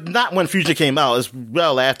 But not when Fusion came out. It was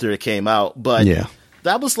well after it came out. But yeah.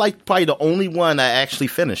 That was like probably the only one I actually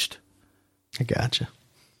finished. I gotcha.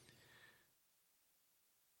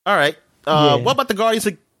 All right. What about the Guardians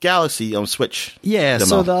of the Galaxy on Switch? Yeah,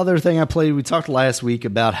 so the other thing I played, we talked last week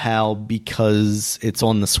about how because it's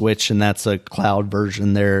on the Switch and that's a cloud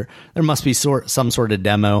version, there must be some sort of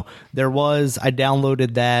demo. I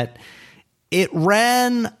downloaded that. It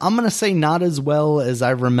ran, I'm going to say not as well as I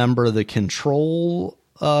remember the Control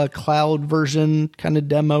cloud version kind of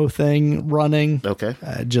demo thing running. Okay.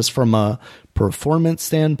 Just from a performance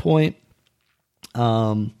standpoint.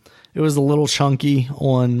 It was a little chunky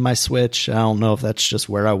on my Switch. I don't know if that's just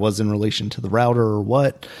where I was in relation to the router or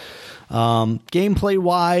what. Gameplay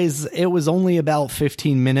wise, it was only about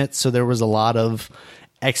 15 minutes. So there was a lot of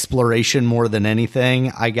exploration more than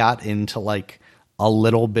anything. I got into like a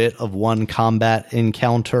little bit of one combat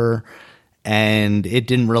encounter, and it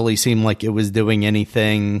didn't really seem like it was doing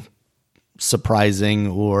anything surprising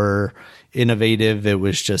or innovative. It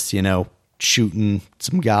was just, shooting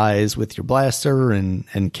some guys with your blaster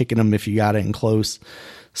and kicking them if you got it in close,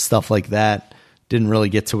 stuff like that. Didn't really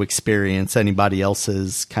get to experience anybody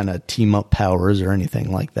else's kind of team up powers or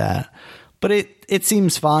anything like that. But it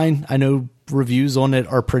seems fine. I know reviews on it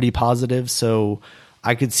are pretty positive, so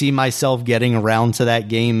I could see myself getting around to that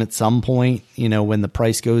game at some point, when the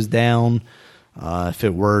price goes down. If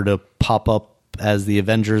it were to pop up as the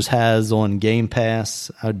Avengers has on Game Pass,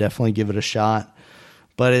 I would definitely give it a shot.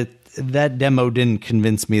 But that demo didn't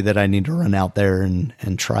convince me that I need to run out there and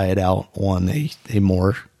try it out on a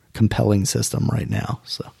more compelling system right now.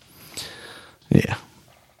 So, yeah.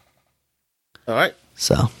 All right.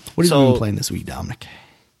 So, what have you been playing this week, Dominic?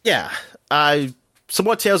 Yeah. Some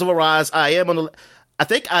more Tales of Arise. I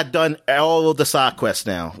think I've done all of the side quests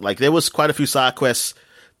now. Like, there was quite a few side quests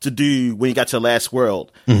to do when you got to the last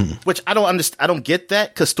world, which I don't understand. I don't get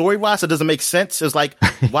that because story-wise, it doesn't make sense. It's like,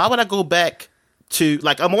 why would I go back to,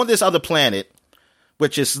 like, I'm on this other planet,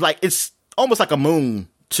 which is like, it's almost like a moon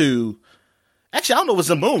to, actually, I don't know if it's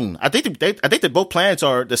a moon. I think that both planets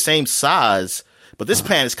are the same size, but this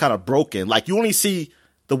planet is kind of broken. Like, you only see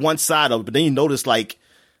the one side of it, but then you notice, like,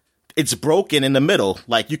 it's broken in the middle.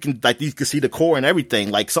 Like, you can see the core and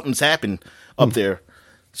everything. Like, something's happened up there.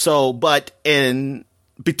 So, but in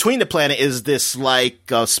between the planet is this,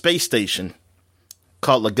 like, space station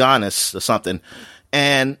called Leganis or something.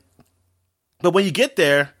 But when you get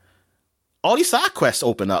there, all these side quests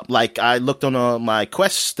open up. Like, I looked on my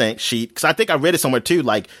quest sheet, because I think I read it somewhere too.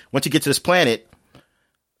 Like, once you get to this planet,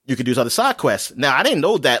 you can do other side quests. Now, I didn't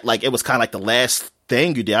know that, like, it was kind of like the last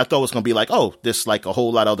thing you did. I thought it was going to be like, oh, there's like a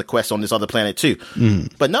whole lot of other quests on this other planet too.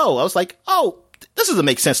 But no, I was like, oh, this doesn't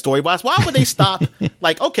make sense story-wise. Why would they stop?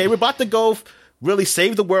 Like, okay, we're about to go really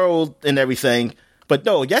save the world and everything. But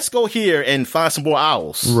no, let's go here and find some more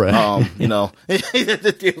owls. Right. And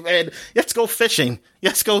let's go fishing.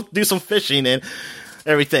 Let's go do some fishing and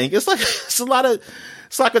everything. It's like it's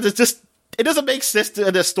just, it doesn't make sense to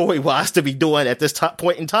the story-wise to be doing at this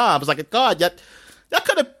point in time. It's like, God, y'all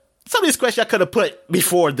could have, some of these questions I could have put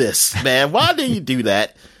before this, man. Why did you do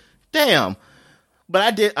that? Damn.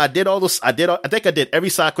 But I did all this. I think I did every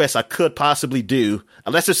side quest I could possibly do,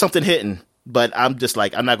 unless there's something hidden. But I'm just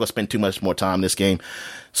like, I'm not going to spend too much more time in this game.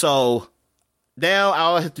 So now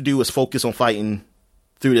all I have to do is focus on fighting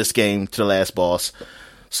through this game to the last boss.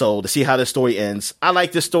 So to see how the story ends. I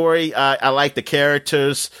like the story. I like the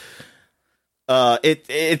characters.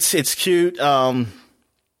 It's cute. I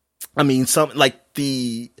mean,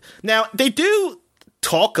 now they do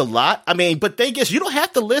talk a lot. I mean, but they guess you don't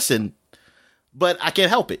have to listen, but I can't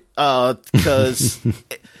help it. Cause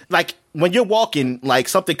like when you're walking, like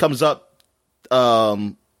something comes up,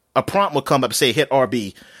 a prompt will come up and say, hit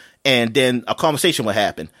RB, and then a conversation will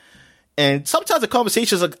happen. And sometimes the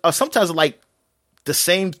conversations are sometimes like the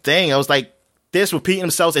same thing. I was like, they're repeating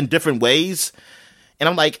themselves in different ways. And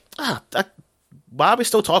I'm like, why are we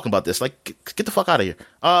still talking about this? Like, get the fuck out of here.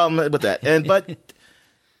 With that. And,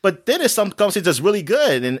 but then there's some conversations that's really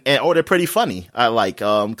good or they're pretty funny. I like,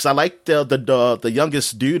 cause I like the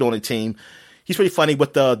youngest dude on the team. He's pretty funny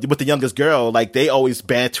with the youngest girl. Like they always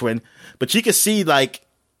bantering, but you can see like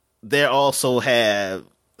they also have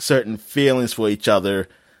certain feelings for each other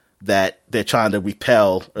that they're trying to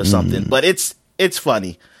repel or something. But it's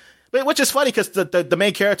funny, which is funny because the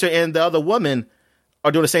main character and the other woman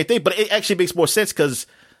are doing the same thing. But it actually makes more sense because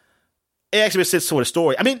it actually makes sense for the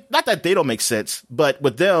story. I mean, not that they don't make sense, but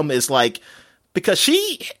with them it's like because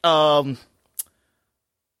she has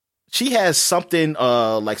something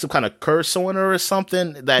like some kind of curse on her or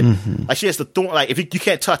something that like she has the thorn. Like if you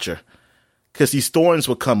can't touch her because these thorns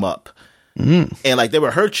will come up and like they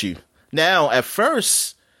will hurt you. Now at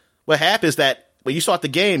first, what happens that when you start the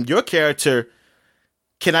game, your character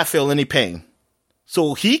cannot feel any pain,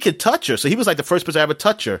 so he could touch her. So he was like the first person to ever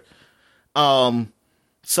touch her.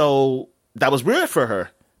 So that was weird for her,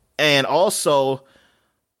 and also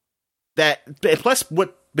that plus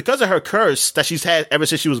because of her curse that she's had ever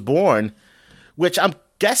since she was born, which I'm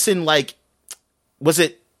guessing, like, was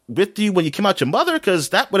it with you when you came out your mother? Because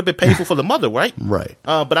that would have been painful for the mother, right? Right.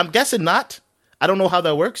 But I'm guessing not. I don't know how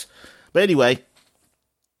that works. But anyway,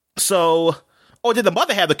 so, or did the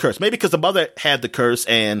mother have the curse? Maybe because the mother had the curse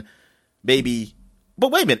and maybe,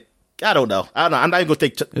 but wait a minute. I don't know. I'm not even going to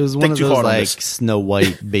think. It was one of those like Snow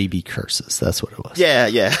White baby curses. That's what it was.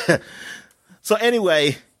 Yeah. So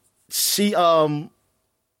anyway, she,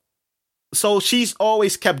 so she's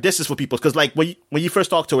always kept distance with people because, like, when you first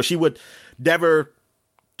talk to her, she would never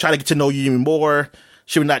try to get to know you even more.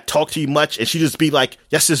 She would not talk to you much, and she'd just be like,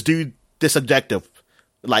 "Yes, this dude, this objective."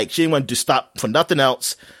 Like she didn't want to stop for nothing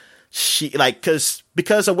else. She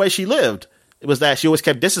because of where she lived, it was that she always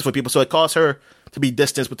kept distance with people, so it caused her to be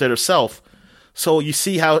distant with herself. So you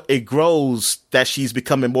see how it grows that she's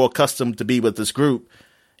becoming more accustomed to be with this group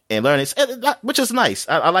and learning, which is nice.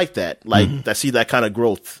 I like that. Like I see that kind of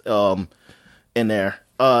growth in there,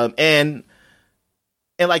 and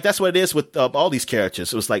like that's what it is with all these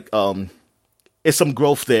characters. It was like it's some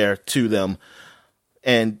growth there to them,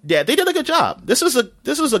 and yeah, they did a good job. This was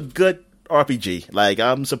a good RPG. Like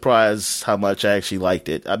I'm surprised how much I actually liked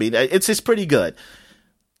it. I mean, it's pretty good.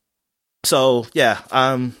 So yeah,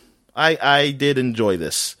 I did enjoy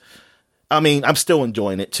this. I mean, I'm still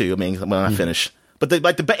enjoying it too. I mean, when I finish, but they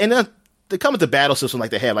come with the battle system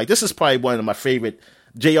like they have. Like this is probably one of my favorite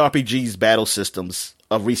JRPGs battle systems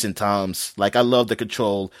of recent times. Like I love the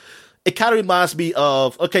control. It kind of reminds me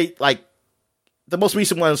of like the most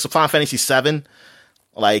recent one is Final Fantasy VII.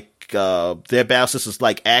 Like their battle system is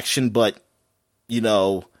like action, but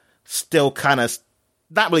still kind of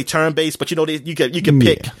not really turn based. But you can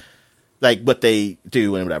pick like what they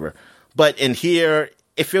do and whatever. But in here,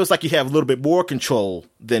 it feels like you have a little bit more control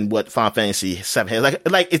than what Final Fantasy VII has.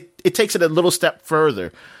 Like it takes it a little step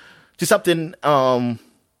further to something just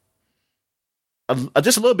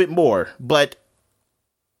a little bit more. But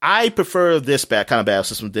I prefer this kind of battle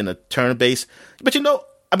system than a turn based. But I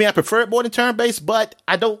mean, I prefer it more than turn based, but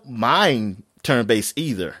I don't mind turn based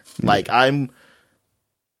either. Like I'm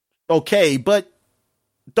okay, but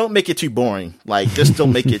don't make it too boring. Like just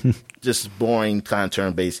don't make it just boring kind of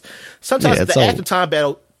turn based. Sometimes the active time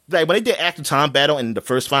battle, like when they did active time battle in the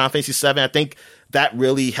first Final Fantasy VII, I think that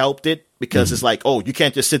really helped it because it's like, oh, you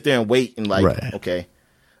can't just sit there and wait and like, okay,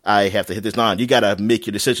 I have to hit this 9. You got to make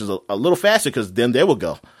your decisions a little faster because then they will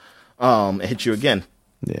go and hit you again.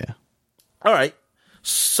 Yeah. All right.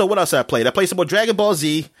 So what else I played? I played some more Dragon Ball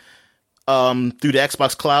Z through the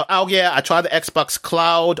Xbox Cloud. Oh, yeah. I tried the Xbox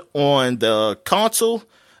Cloud on the console.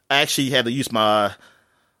 I actually had to use my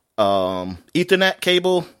Ethernet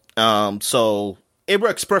cable. So it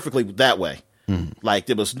works perfectly that way. Like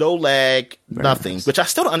there was no lag, nothing, which I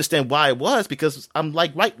still don't understand why it was because I'm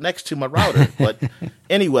like right next to my router. But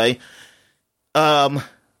anyway,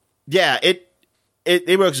 yeah,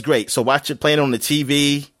 it works great. So playing it on the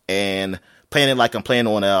TV and playing it like I'm playing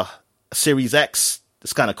on a Series X.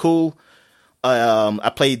 It's kind of cool. I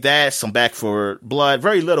played that, some Back 4 Blood,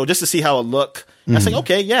 very little, just to see how it looked. I was like,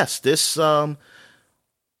 okay, yes, this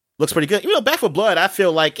looks pretty good. You know, Back 4 Blood, I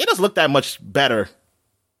feel like it doesn't look that much better.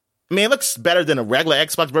 I mean, it looks better than a regular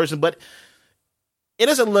Xbox version, but it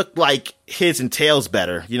doesn't look like Heads and Tails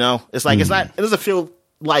better, you know? It's like, it doesn't feel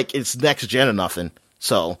like it's next gen or nothing.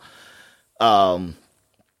 So, yeah,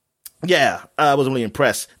 I was really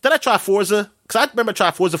impressed. Then I tried Forza, because I remember I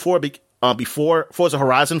tried Forza 4 before Forza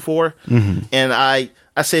Horizon 4, and I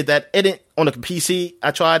said that it didn't, on the PC,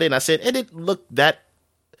 I tried it, and I said it didn't look that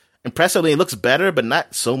impressive. It looks better, but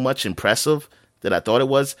not so much impressive that I thought it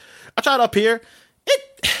was. I tried up here.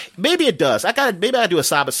 Maybe it does. Maybe I do a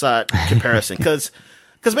side-by-side comparison, because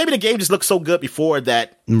maybe the game just looked so good before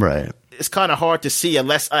that it's kind of hard to see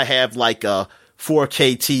unless I have like a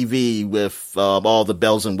 4K TV with all the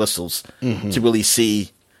bells and whistles to really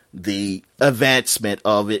see the advancement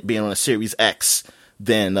of it being on a Series X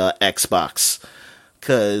than Xbox.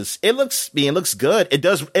 Because it looks good.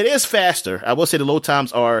 It is faster. I will say the load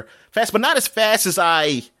times are fast, but not as fast as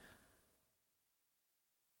I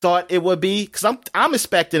thought it would be. Because I'm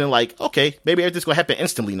expecting like, okay, maybe everything's gonna happen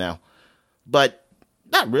instantly now, but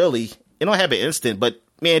not really. It don't happen instant, but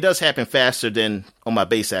man, it does happen faster than on my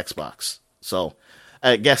base Xbox. So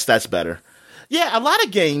I guess that's better. Yeah, a lot of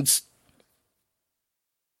games.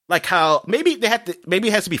 Like how maybe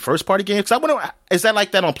it has to be first party games. I wonder, is that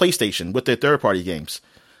like that on PlayStation with their third party games?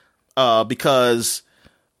 Because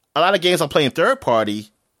a lot of games I'm playing third party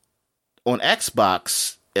on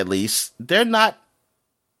Xbox, at least,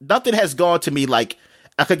 nothing has gone to me like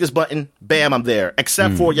I click this button, bam, I'm there.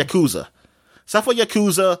 Except for Yakuza.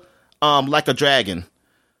 Like a Dragon.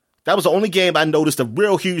 That was the only game I noticed a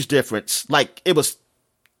real huge difference. Like it was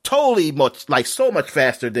totally so much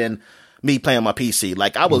faster than me playing on my PC.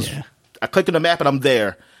 Like I clicked on the map and I'm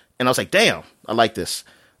there, and I was like, damn, I like this.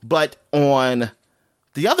 But on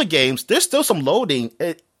the other games, there's still some loading.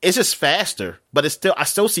 It's just faster, but I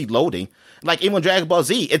still see loading. Like even Dragon Ball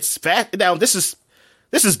Z, it's fast. Now this is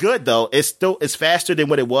good though. It's faster than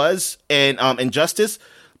what it was in Injustice,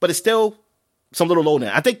 but it's still some little loading.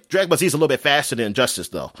 I think Dragon Ball Z is a little bit faster than Injustice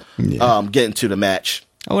though. Getting to the match.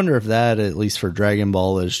 I wonder if that, at least for Dragon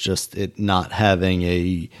Ball, is just it not having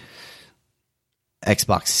a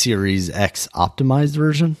Xbox Series X optimized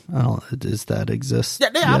version. Does that exist?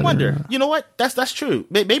 Yeah, I wonder. You know what? That's true.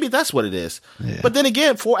 Maybe that's what it is. Yeah. But then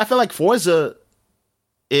again, I feel like Forza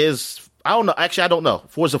is. I don't know. Actually, I don't know.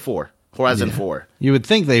 Forza 4, Horizon 4. You would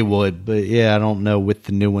think they would, but yeah, I don't know with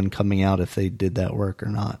the new one coming out if they did that work or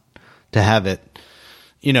not. To have it,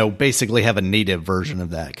 basically have a native version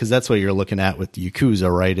of that, because that's what you're looking at with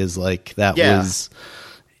Yakuza, right? Is like that was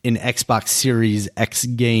an Xbox Series X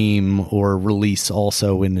game or release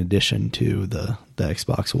also in addition to the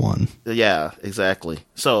Xbox One. Yeah, exactly.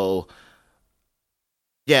 So,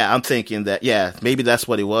 yeah, I'm thinking that, maybe that's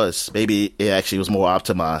what it was. Maybe it actually was more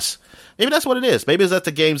optimized. Maybe that's what it is. Maybe it's that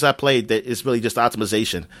the games I played that it's really just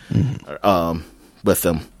optimization with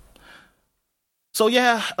them. So,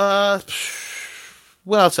 yeah,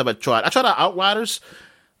 what else have I tried? I tried out Outriders,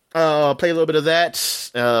 play a little bit of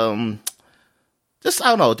that. I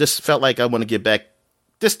don't know, just felt like I want to get back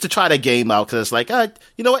just to try that game out, because it's like,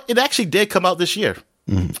 you know what? It actually did come out this year.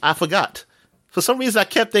 I forgot. For some reason, I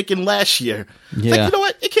kept thinking last year. Yeah. Like, you know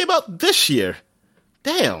what? It came out this year.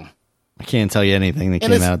 Damn. I can't tell you anything that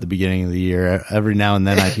came out at the beginning of the year. Every now and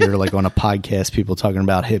then I hear like on a podcast people talking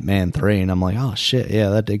about Hitman 3, and I'm like, oh shit, yeah,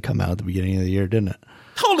 that did come out at the beginning of the year, didn't it?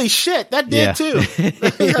 Holy shit, that did too.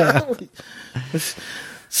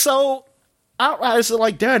 So Outriders are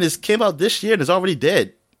like, darn, this came out this year and it's already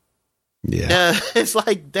dead. Yeah. It's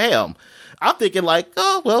like, damn. I'm thinking like,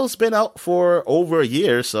 oh, well, it's been out for over a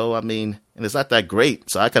year, so I mean, and it's not that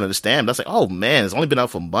great, so I can understand. But I was like, oh man, it's only been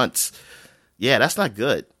out for months. Yeah, that's not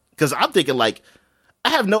good. Because I'm thinking like,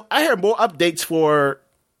 I heard more updates for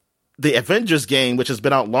the Avengers game, which has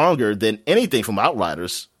been out longer than anything from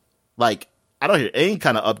Outriders. Like, I don't hear any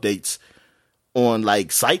kind of updates on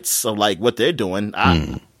like sites of like what they're doing.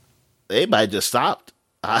 They might just stopped.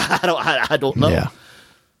 I don't know. Yeah.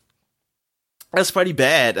 That's pretty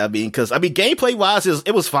bad. I mean, because gameplay wise,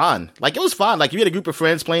 it was fun. Like it was fun. Like if you had a group of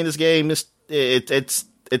friends playing this game, it's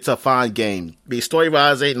a fun game. I mean, story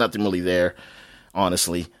wise, ain't nothing really there,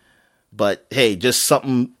 honestly. But hey, just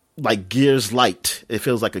something like Gears Light. It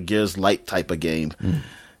feels like a Gears Light type of game.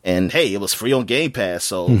 And hey, it was free on Game Pass,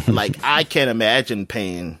 so like I can't imagine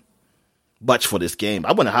paying much for this game.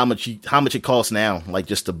 I wonder how much it costs now, like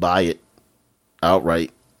just to buy it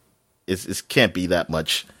outright. It can't be that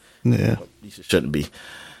much. Yeah, it shouldn't be.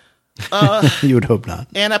 You would hope not.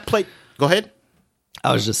 And I played. Go ahead.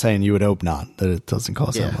 I was just saying you would hope not, that it doesn't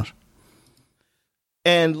cost that much.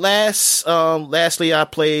 And lastly, I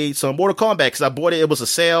played some Mortal Kombat because I bought it. It was a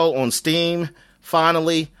sale on Steam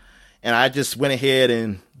finally, and I just went ahead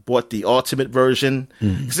and bought the Ultimate version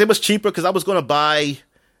because it was cheaper. Because I was going to buy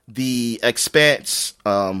the Expanse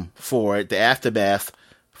for it, the Aftermath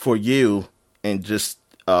for you, and just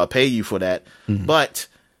pay you for that. But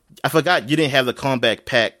I forgot you didn't have the Combat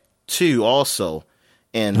Pack 2 also,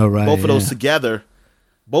 and both of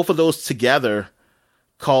those together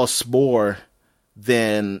cost more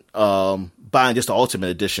than buying just the Ultimate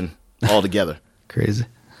Edition altogether. Crazy.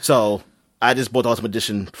 So I just bought the Ultimate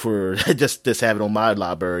Edition for just have it on my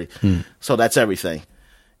library. So that's everything.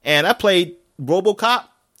 And I played RoboCop.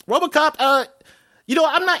 RoboCop,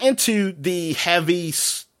 I'm not into the heavy,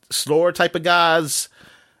 slower type of guys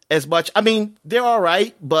as much. I mean, they're all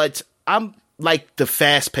right, but I'm like the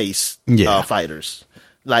fast-paced fighters.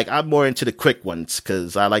 Like, I'm more into the quick ones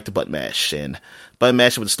because I like the button mash, and button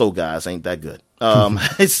mash with the slow guys ain't that good. But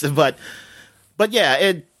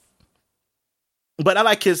I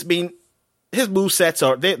like his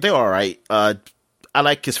movesets they're all right. I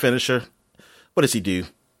like his finisher. What does he do?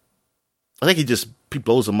 I think he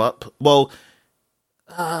blows them up. Well,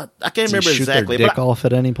 I can't remember shoot exactly. Their dick off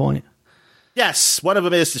at any point? Yes, one of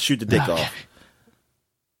them is to shoot the dick off.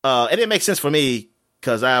 And it makes sense for me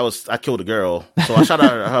because I killed a girl, so I shot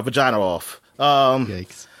her vagina off.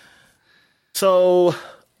 Yikes. So,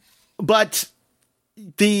 but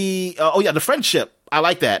the friendship, I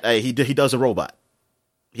like that. He does a robot.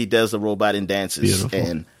 He does the robot and dances. Beautiful.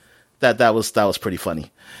 And that was pretty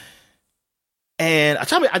funny. And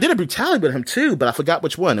I did a brutality with him too, but I forgot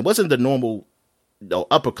which one. It wasn't the normal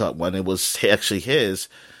uppercut one. It was actually his.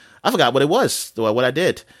 I forgot what it was, what I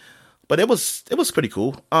did. But it was pretty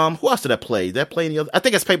cool. Who else did I play? Did I play any other? I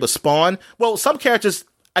think I played with Spawn. Well, some characters,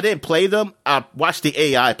 I didn't play them. I watched the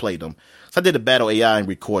AI play them. So I did a battle AI and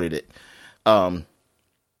recorded it.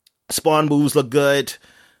 Spawn moves look good.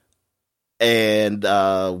 And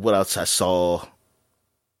what else I saw?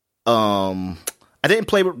 I didn't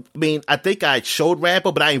play. I think I showed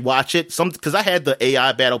Rambo, but I didn't watch it. Because I had the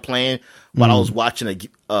AI battle playing while I was watching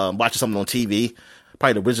something on TV,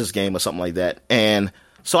 probably the Wizards game or something like that. And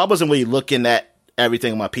so I wasn't really looking at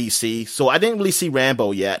everything on my PC, so I didn't really see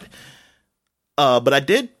Rambo yet. But I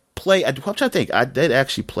did play. I'm trying to think. I did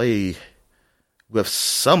actually play with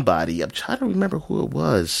somebody. I'm trying to remember who it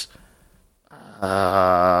was.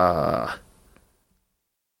 Damn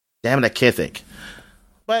it, I can't think.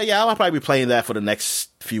 But yeah, I'll probably be playing that for the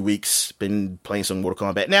next few weeks. Been playing some Mortal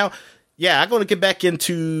Kombat. Now, yeah, I'm going to get back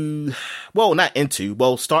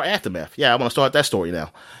start Aftermath. Yeah, I want to start that story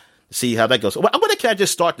now. See how that goes. Well, I wonder can I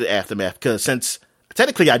just start the Aftermath? Because since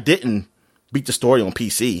technically I didn't beat the story on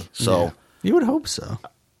PC, so. Yeah, you would hope so.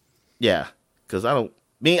 Yeah, because I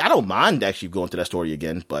don't mind actually going through that story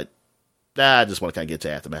again, but I just want to kind of get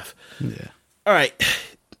to Aftermath. Yeah. All right.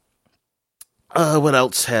 What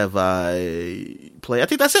else have I played? I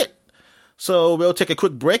think that's it. So we'll take a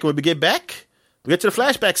quick break, and when we get back, we get to the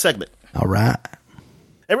flashback segment. All right.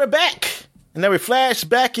 And we're back. And then we flash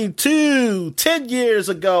back into 10 years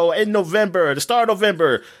ago in November, the start of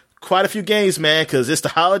November. Quite a few games, man, because it's the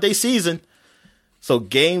holiday season. So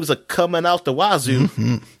games are coming out the wazoo.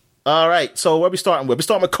 Mm-hmm. All right, so where are we starting with? We're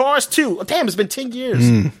starting with Cars 2. Oh, damn, it's been 10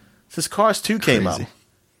 years since Cars 2 came out.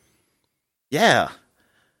 Yeah.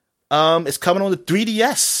 It's coming on the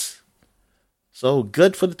 3DS. So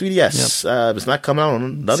good for the 3DS. Yep. It's not coming out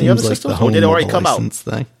on none of the other systems. Or did it already come out?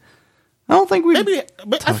 Thing. I don't think we I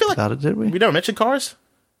feel like about it, did we? We never mentioned Cars?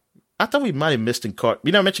 I thought we might have missed in Cars.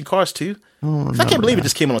 We never mentioned Cars 2? Oh, I can't believe it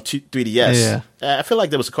just came on 3DS. Yeah. I feel like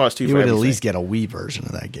there was a Cars 2 you for would everything. at least get a Wii version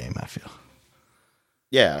of that game, I feel.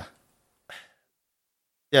 Yeah.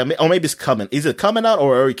 Yeah, or maybe it's coming. Is it coming out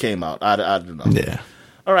or already came out? I don't know. Yeah.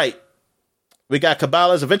 All right. We got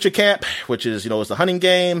Cabela's Adventure Camp, which is, it's the hunting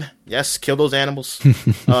game. Yes, kill those animals. We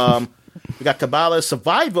got Cabela's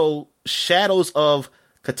Survival Shadows of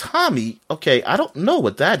Katami. Okay, I don't know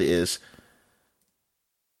what that is.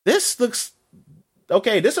 This looks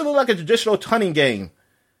okay. This looks like a traditional hunting game.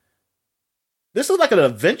 This looks like an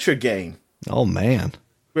adventure game. Oh man,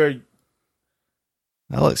 where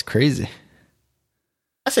that looks crazy.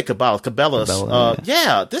 I say Cabela's.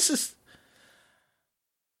 Yeah, this is.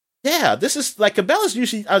 Yeah, this is like Cabela's.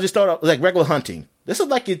 Usually, I just start out like regular hunting. This is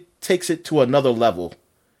like it takes it to another level,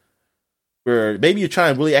 where maybe you're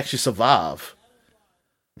trying to really actually survive.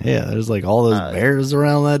 Yeah, there's like all those bears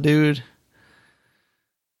around that dude.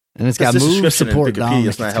 And it's got move support, Dominic.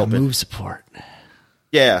 It's got move support.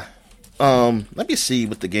 Yeah. Let me see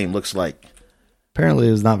what the game looks like. Apparently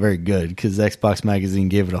it was not very good because Xbox Magazine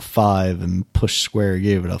gave it a 5 and Push Square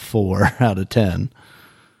gave it a 4 out of 10.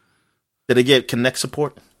 Did it get Kinect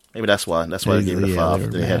support? Maybe that's why. That's why they gave it a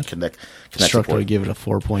 5. They had Kinect support. Gave it a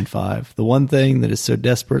 4.5. The one thing that it so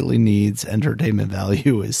desperately needs entertainment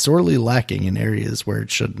value is sorely lacking in areas where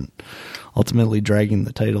it shouldn't, ultimately dragging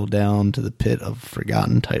the title down to the pit of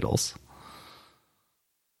forgotten titles.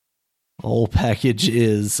 The whole package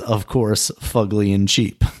is, of course, fugly and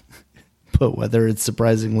cheap. But whether it's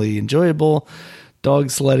surprisingly enjoyable, dog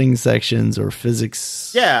sledding sections, or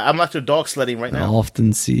physics... Yeah, I'm like the dog sledding right now. I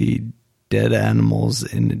often see dead animals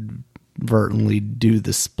inadvertently do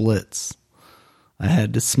the splits. I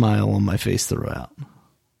had to smile on my face throughout.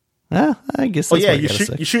 I guess that's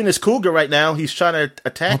you're shooting this cougar right now. He's trying to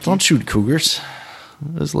attack you. Don't shoot cougars.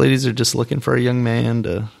 Those ladies are just looking for a young man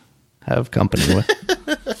to have company with.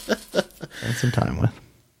 Spend some time with.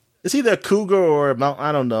 It's either a cougar or a mountain.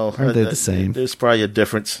 I don't know. Are they the same? There's probably a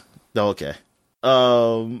difference. Oh, okay.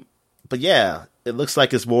 But yeah, it looks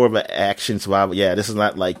like it's more of an action survival. Yeah, this is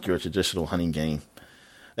not like your traditional hunting game.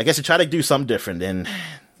 I guess they try to do something different, and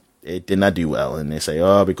it did not do well. And they say,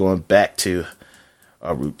 "Oh, we're going back to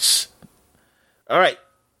our roots." All right.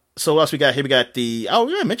 So what else we got here? We got we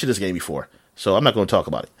already mentioned this game before, so I'm not going to talk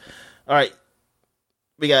about it. All right.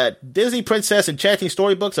 We got Disney Princess Enchanting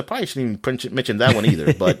Storybooks. I probably shouldn't even mention that one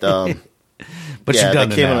either, but but yeah,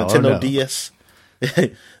 that came on Nintendo DS,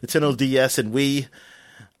 Nintendo DS and Wii.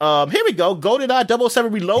 Here we go, GoldenEye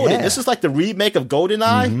 007 Reloaded. Yeah. This is like the remake of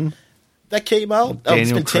GoldenEye that came out.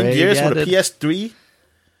 It's been 10 years for the PS3,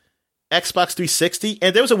 Xbox 360,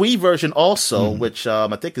 and there was a Wii version also, which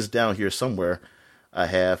I think is down here somewhere. I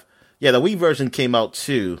have, the Wii version came out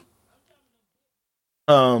too.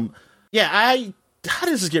 How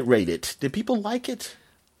does this get rated? Did people like it?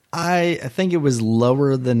 I think it was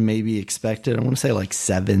lower than maybe expected. I want to say like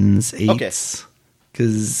 7s, 8s.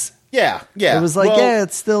 Because yeah. It was like,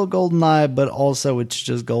 it's still GoldenEye, but also it's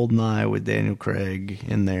just GoldenEye with Daniel Craig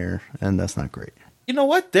in there, and that's not great. You know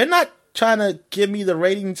what? They're not trying to give me the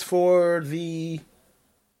ratings for here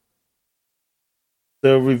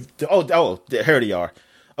they are.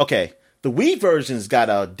 Okay. The Wii version's got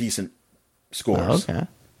a decent scores. Oh, okay.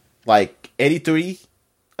 Like 83,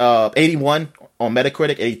 81 on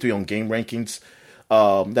Metacritic, 83 on Game Rankings.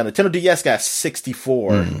 Now Nintendo DS got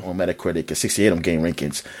 64 on Metacritic and 68 on Game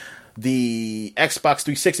Rankings. The Xbox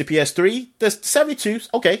 360 PS3, there's 72.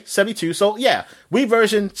 Okay, 72. So yeah, Wii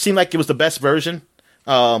version seemed like it was the best version.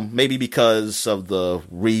 Maybe because of the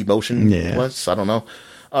re-motion was. I don't know.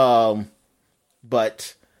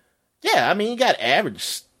 But yeah, I mean, you got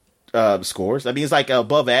average scores. I mean, it's like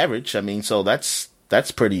above average. I mean, so that's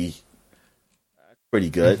pretty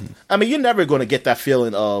good. I mean, you're never going to get that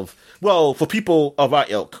feeling of, for people of our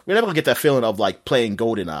ilk, we're never going to get that feeling of like playing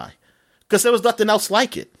GoldenEye, because there was nothing else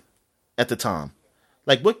like it at the time.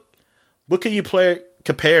 Like what can you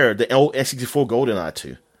compare the old N64 GoldenEye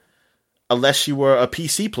to? Unless you were a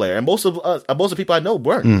PC player, and most of the people I know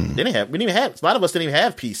weren't. We didn't even have. A lot of us didn't even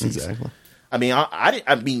have PCs. Exactly. I mean,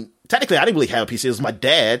 I mean, technically, I didn't really have a PC. It was my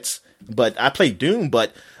dad's, but I played Doom.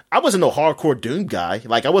 But I wasn't no hardcore Doom guy.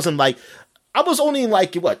 Like I was only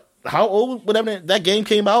like what? How old? Whenever that game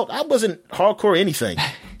came out, I wasn't hardcore anything.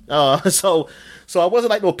 So I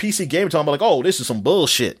wasn't like no PC gamer talking about like, oh, this is some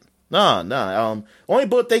bullshit. Nah.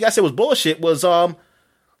 Only thing I said was bullshit was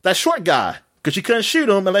that short guy, because you couldn't shoot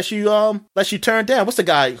him unless you turned down. What's the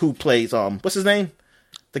guy who plays what's his name?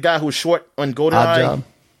 The guy who was short on GoldenEye.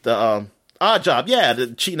 The Oddjob. Yeah, the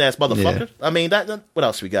cheating ass motherfucker. Yeah. I mean that. What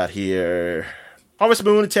else we got here? Harvest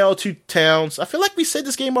Moon, A Tale of Two Towns. I feel like we said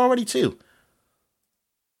this game already too.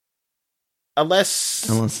 Unless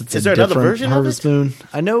it's is there another version Harvest of it? Moon?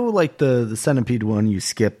 I know, like the Centipede one, you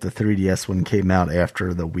skipped. The 3DS one came out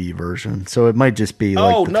after the Wii version, so it might just be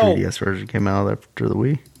like 3DS version came out after the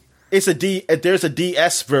Wii. It's there's a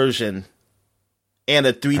DS version and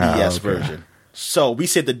a 3DS version. So we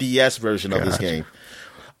said the DS version of this game.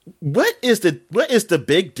 What is the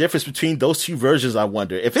big difference between those two versions, I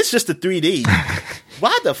wonder? If it's just the 3D,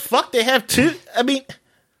 why the fuck they have two? I mean,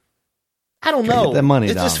 I don't know. Get that money,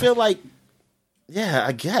 it just feel like, yeah,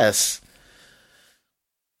 I guess.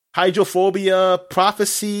 Hydrophobia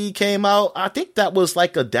Prophecy came out. I think that was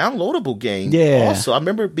like a downloadable game. Yeah. Also, I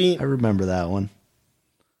remember that one.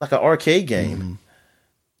 Like an arcade game.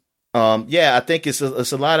 Yeah, I think it's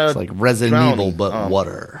a lot of. It's like Resident Evil, but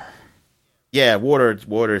water. Yeah, water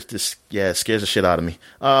just scares the shit out of me.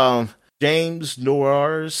 James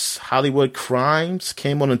Noir's Hollywood Crimes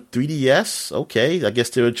came on a 3DS. Okay, I guess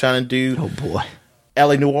they were trying to do. Oh boy,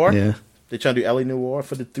 L.A. Noire. Yeah, they're trying to do L.A. Noire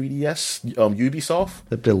for the 3DS. Ubisoft.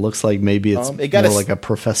 It looks like maybe it's more like a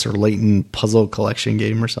Professor Layton puzzle collection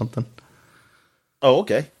game or something. Oh,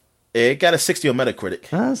 okay. It got a 60 on Metacritic.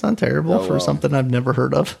 That's not terrible for something I've never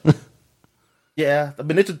heard of. Yeah, I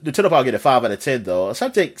mean, Nintendo probably get a 5 out of 10 though.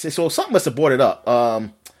 Something must have brought it up.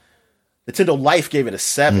 Nintendo Life gave it a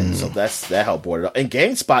 7, so that helped brought it up. And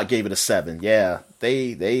GameSpot gave it a 7. Yeah,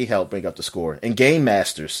 they helped bring up the score. And Game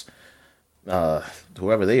Masters,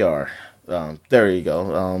 whoever they are, there you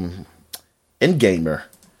go. InGamer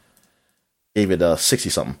gave it a 60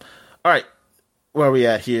 something. All right, where are we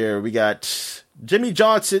at here? We got Jimmy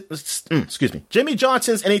Johnson. Excuse me, Jimmy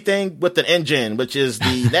Johnson's Anything with an Engine, which is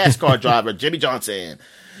the NASCAR driver Jimmy Johnson,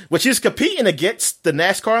 which is competing against the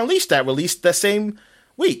NASCAR Unleashed that released that same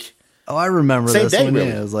week. Oh, I remember same this day, one. really.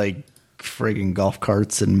 Yeah, it was like friggin' golf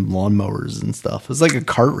carts and lawnmowers and stuff. It was like a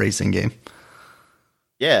kart racing game.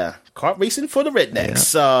 Yeah, kart racing for the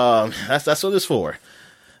rednecks. Yeah. That's what it's for.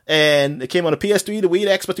 And it came on the PS3, the Wii,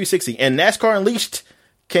 the Xbox 360, and NASCAR Unleashed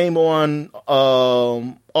came on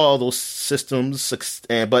all those systems,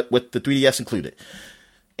 but with the 3DS included.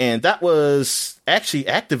 And that was actually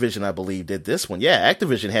Activision, I believe, did this one. Yeah,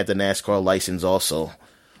 Activision had the NASCAR license also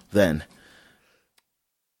then.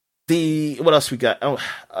 What else we got?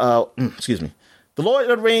 Excuse me. The Lord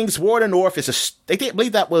of the Rings War of the North I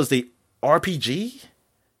believe that was the RPG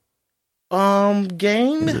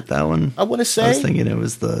game. Was it that one? I want to say. I was thinking it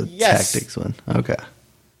was the tactics one.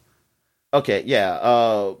 Okay,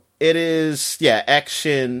 yeah. It is,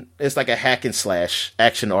 action. It's like a hack and slash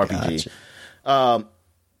action RPG. Gotcha.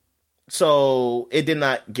 So it did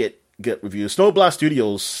not get good reviews. Snowblock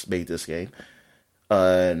Studios made this game.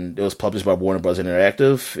 And it was published by Warner Bros.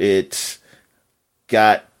 Interactive. It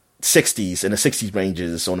got 60s in the 60s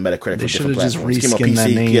ranges on the Metacritic. They should have just reskinned that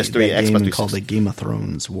name, PS3, that game and called it Game of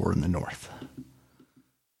Thrones War in the North.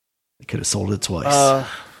 They could have sold it twice.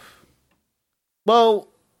 Well,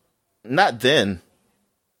 not then.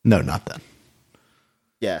 No, not then.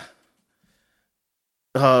 Yeah.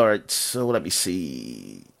 All right, so let me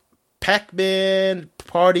see. Pac-Man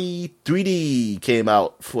Party 3D came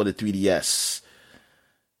out for the 3DS.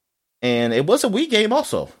 And it was a Wii game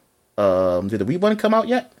also. Did the Wii one come out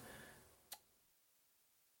yet?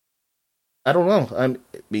 I don't know. I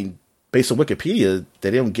mean, based on Wikipedia, they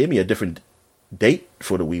didn't give me a different date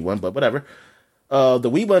for the Wii one, but whatever. The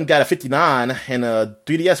Wii one got a 59, and the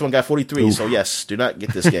 3DS one got 43. Oof. So yes, do not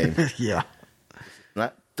get this game. Yeah.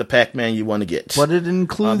 Not the Pac-Man you want to get. But it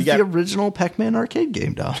includes the original Pac-Man arcade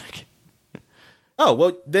game, Dominic. Oh,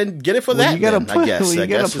 well, then get it for that, you gotta then, I guess. You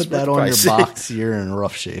got to put that on your box. You're in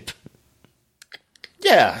rough shape.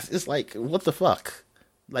 Yeah, it's like, what the fuck?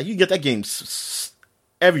 Like, you get that game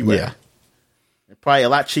everywhere. Yeah. Probably a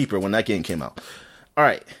lot cheaper when that game came out. All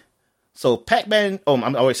right. So, Pac-Man... Oh,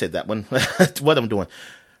 I always said that one. What I'm doing.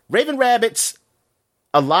 Raven Rabbids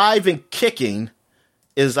Alive and Kicking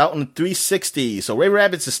is out on the 360. So, Raven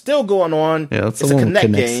Rabbids is still going on. Yeah, it's a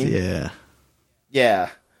Kinect game. Yeah. Yeah.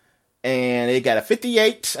 And it got a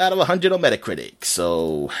 58 out of 100 on Metacritic.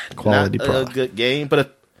 So, quality not product. A good game.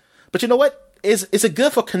 But you know what? It's a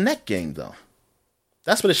good for Kinect game, though.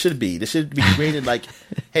 That's what it should be. This should be created like,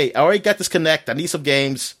 hey, I already got this Kinect. I need some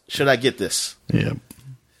games. Should I get this? Yeah.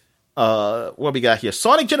 What we got here?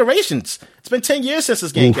 Sonic Generations. It's been 10 years since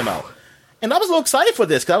this game came out. And I was a little excited for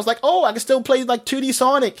this because I was like, oh, I can still play like 2D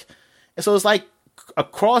Sonic. And so it's like a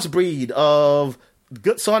crossbreed of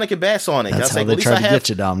good Sonic and bad Sonic. That's I was like, how they at least try I to have get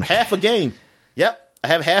you, Dominic. half a game. Yep. I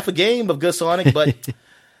have half a game of good Sonic, but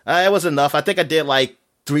it was enough. I think I did like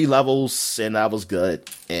 3 levels and I was good.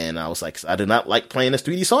 And I was like, I do not like playing this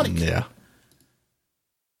 3D Sonic. Yeah.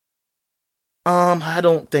 I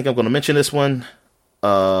don't think I'm going to mention this one.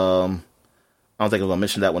 I don't think I'm going to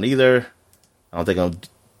mention that one either. I don't think I'm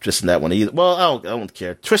just in that one either. Well, I don't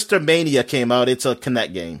care. Twister Mania came out. It's a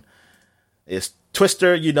Kinect game. It's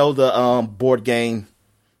Twister, the board game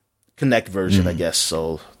Kinect version, I guess.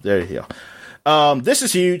 So there you go. This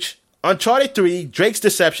is huge. Uncharted 3, Drake's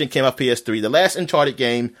Deception came out PS3, the last Uncharted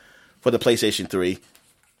game for the PlayStation 3.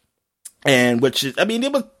 And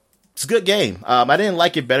it was a good game. I didn't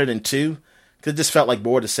like it better than 2 because it just felt like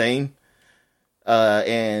more of the same.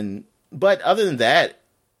 And But other than that,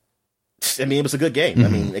 I mean, it was a good game. I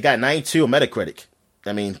mean, it got 92 on Metacritic.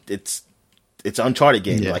 I mean, it's Uncharted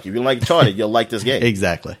game. Yeah. Like, if you like Uncharted, you'll like this game.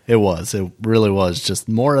 Exactly. It was. It really was. Just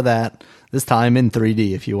more of that. This time in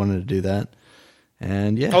 3D if you wanted to do that.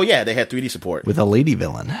 And yeah. Oh, yeah, they had 3D support. With a lady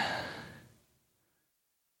villain.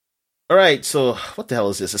 All right, so what the hell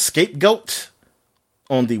is this? A Scapegoat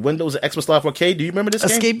on the Windows and Xbox Live Arcade. Do you remember this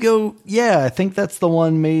game? Scapegoat, yeah, I think that's the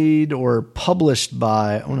one made or published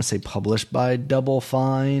by, I want to say published by Double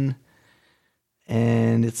Fine.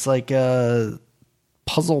 And it's like a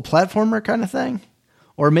puzzle platformer kind of thing.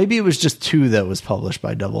 Or maybe it was just 2 that was published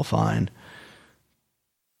by Double Fine.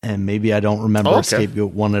 And maybe I don't remember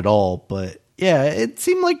Scapegoat 1 at all. But yeah, it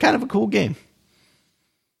seemed like kind of a cool game.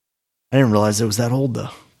 I didn't realize it was that old though.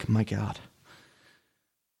 My God.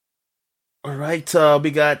 All right, we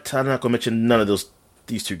got, I'm not going to mention none of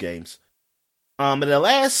these 2 games. And the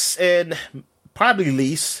last and probably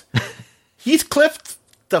least, Heathcliff,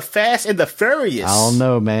 The Fast and the Furious. I don't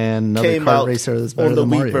know, man. Another kart racer that's better than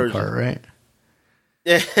Mario version. Kart, right?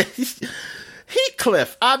 Yeah.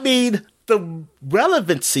 Heathcliff, I mean, the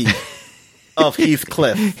relevancy of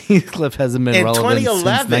Heathcliff. Heathcliff hasn't been relevant since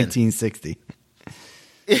 1960.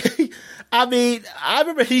 I mean, I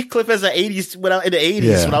remember Heathcliff as in the 80s when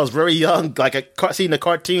I was very young, like seeing the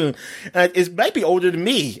cartoon. It might be older than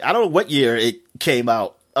me. I don't know what year it came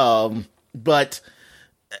out. But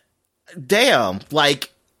damn,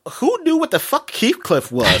 like, who knew what the fuck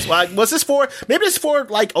Heathcliff was? Like, was this for, maybe it's for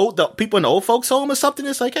like the people in the old folks home or something?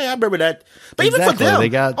 It's like, hey, I remember that. But exactly. Even for them, they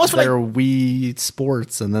got their Wii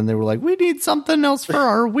Sports, and then they were like, we need something else for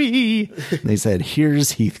our Wii. And they said,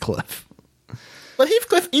 here's Heathcliff. But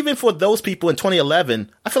Heathcliff, even for those people in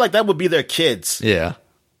 2011, I feel like that would be their kids. Yeah.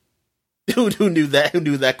 Who knew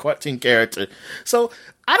that cartoon character. So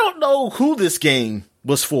I don't know who this game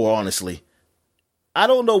was for, honestly. I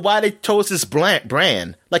don't know why they chose this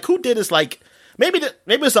brand. Like, who did this? Like, maybe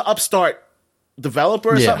it's an upstart developer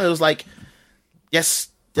or something. It was like, yes,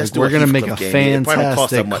 like, we're going to make a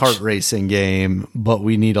fantastic kart racing game, but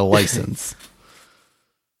we need a license.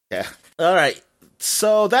 Yeah. All right.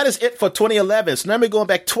 So that is it for 2011. So now we're going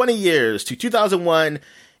back 20 years to 2001,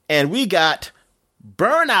 and we got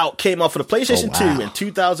Burnout came out for the PlayStation 2 in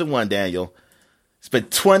 2001, Daniel. It's been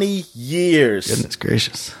 20 years. Goodness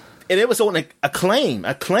gracious. And it was on Acclaim.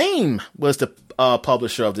 Acclaim was the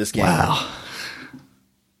publisher of this game. Wow.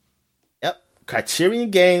 Yep.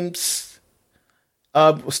 Criterion Games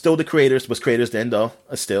was still the creators. Was creators then, though.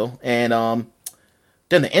 Still. And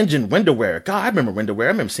then the engine, Wonderware. God, I remember Wonderware. I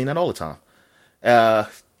remember seeing that all the time.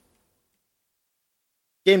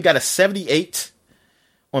 Game got a 78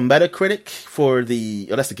 on Metacritic for that's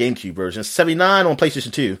the GameCube version. 79 on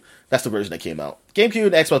PlayStation 2. That's the version that came out. GameCube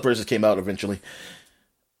and Xbox versions came out eventually.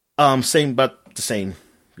 About the same,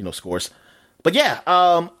 scores. But yeah,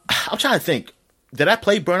 I'm trying to think. Did I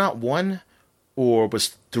play Burnout 1 or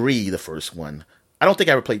was 3 the first one? I don't think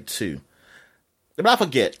I ever played 2. But I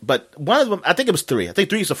forget. But one of them, I think it was 3. I think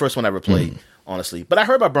 3 is the first one I ever played. Honestly, but I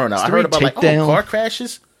heard about Burnout. I heard about car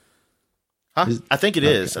crashes. Huh? I think it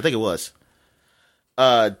is. I think it was.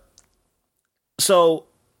 So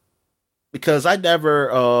because I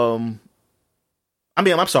never.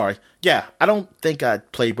 I'm sorry. Yeah, I don't think I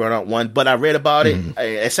played Burnout 1, but I read about it.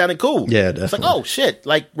 It sounded cool. Yeah, definitely. It's like, oh shit!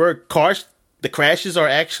 Like where the crashes are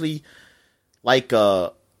actually like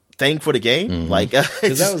thing for the game. Like,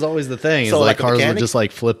 because that was always the thing. So like cars would just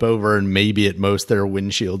like flip over, and maybe at most their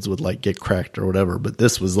windshields would like get cracked or whatever. But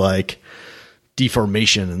this was like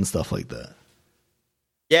deformation and stuff like that.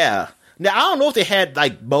 Yeah. Now I don't know if they had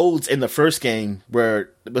like modes in the first game where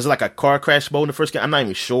it was like a car crash mode in the first game. I'm not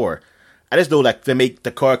even sure. I just know like they make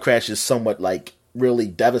the car crashes somewhat like really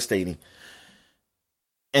devastating.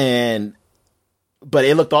 But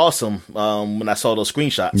it looked awesome when I saw those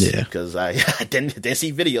screenshots. Yeah, because I didn't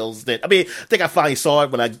see videos. I think I finally saw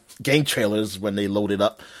it when game trailers when they loaded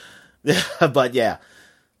up. But yeah,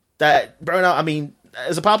 that Burnout. I mean,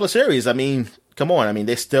 it's a popular series. I mean, come on. I mean,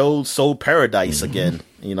 they still sold Paradise again.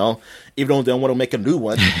 Even though they don't want to make a new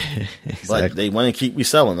one, exactly. But they want to keep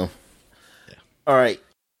reselling them. Yeah. All right.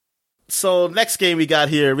 So next game we got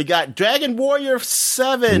Dragon Warrior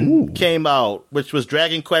 7 came out, which was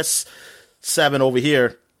Dragon Quest 7 over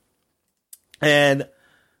here, and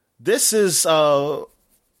this is the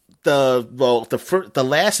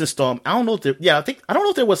last installment. I don't know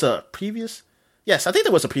if there was a previous. Yes, I think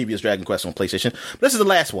there was a previous Dragon Quest on PlayStation, but this is the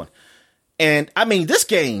last one. And I mean, this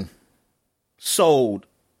game sold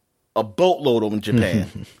a boatload over in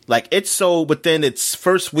Japan. Like it sold within its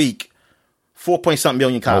first week 4-point-something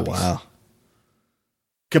million copies. Oh, wow.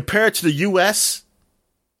 Compared to the US,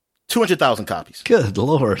 200,000 copies. Good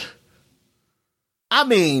Lord. I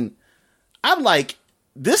mean, I'm like,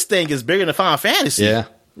 this thing is bigger than Final Fantasy. Yeah.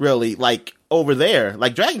 Really, like, over there.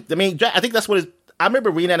 Like, I think that's what it, I remember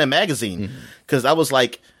reading that in a magazine, because I was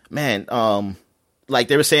like, man, like,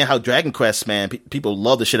 they were saying how Dragon Quest, man, people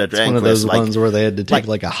love the shit out of Dragon Quest. One of those like, ones where they had to take,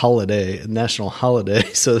 like a holiday, a national holiday,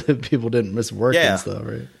 so that people didn't miss work and stuff,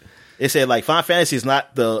 right? It said, like, Final Fantasy is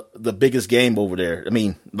not the biggest game over there. I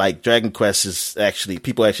mean, like, Dragon Quest is actually,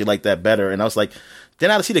 people actually like that better. And I was like, then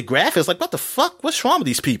I see the graphics, like, what the fuck? What's wrong with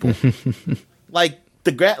these people? Like,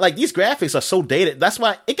 these graphics are so dated. That's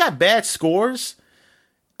why it got bad scores.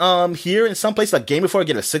 Here in some places, like Game Informer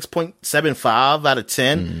get a 6.75 out of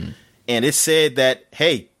 10. And it said that,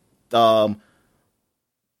 hey, 4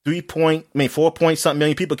 point something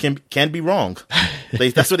million people can be wrong.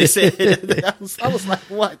 That's what they said. I was like,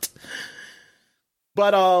 what?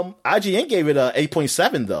 But IGN gave it a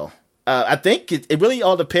 8.7 though. I think it really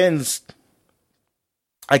all depends,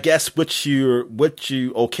 I guess, what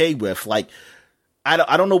you okay with. Like,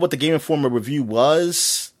 I don't know what the Game Informer review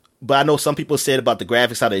was, but I know some people said about the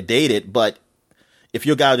graphics how they dated. But if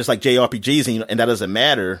you're a guy who just like JRPGs and that doesn't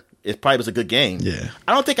matter, it probably was a good game. Yeah,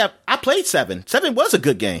 I don't think I played 7. 7 was a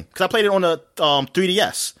good game because I played it on the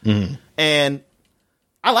 3DS, and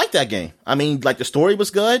I liked that game. I mean, like, the story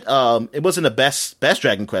was good. It wasn't the best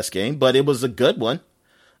Dragon Quest game, but it was a good one.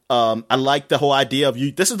 I like the whole idea of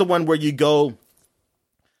you. This is the one where you go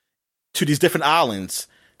to these different islands,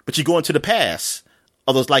 but you go into the past.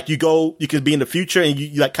 Although, like, you can be in the future and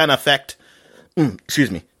you like kind of affect.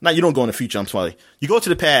 Excuse me. No, you don't go in the future. I'm sorry. You go to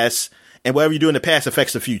the past, and whatever you do in the past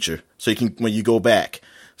affects the future. So you can, when you go back.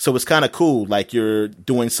 So it's kind of cool. Like, you're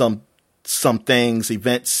doing some things,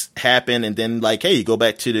 events happen, and then, like, hey, you go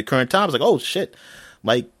back to the current time. It's like, oh shit.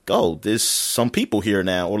 Like, oh, there's some people here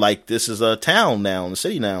now, or like, this is a town now, a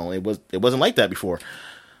city now. It wasn't like that before.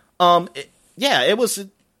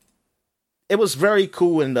 It was very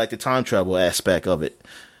cool in, like, the time travel aspect of it.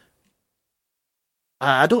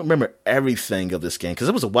 I don't remember everything of this game because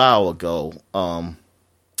it was a while ago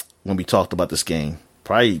when we talked about this game.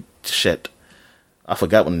 Probably, shit, I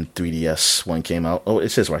forgot when the 3DS one came out. Oh, it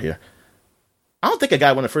says right here. I don't think I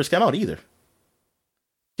got it when it first came out either.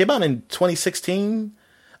 Came out in 2016,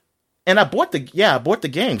 and I bought the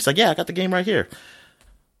game. It's like, yeah, I got the game right here.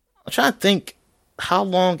 I'm trying to think how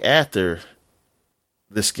long after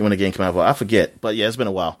this, when the game came out. I forget, but yeah, it's been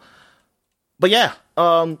a while. But yeah,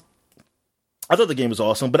 I thought the game was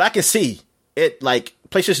awesome. But I can see it. Like,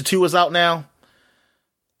 PlayStation 2 is out now.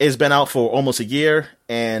 It's been out for almost a year,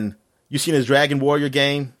 and you've seen this Dragon Warrior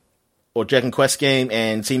game or Dragon Quest game,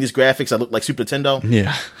 and seeing these graphics that look like Super Nintendo.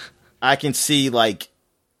 Yeah, I can see like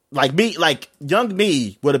me, like young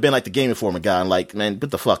me would have been like the Game Informer guy. I'm like, man,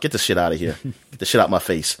 what the fuck? Get the shit out of here. Get the shit out of my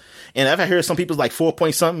face. And if I hear some people's like 4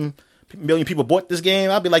 point something million people bought this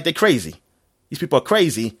game, I'll be like, they're crazy. These people are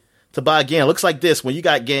crazy to buy a game. It looks like this when you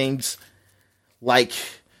got games like,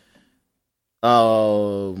 I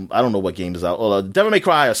don't know what game is out. Or Devil May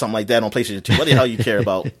Cry or something like that on PlayStation 2. What the hell you care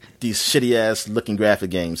about these shitty ass looking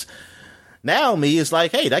graphic games? Now me is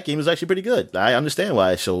like, hey, that game is actually pretty good. I understand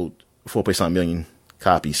why it showed 4 point something million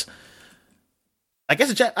copies. I guess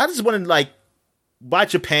I just wanted, like, why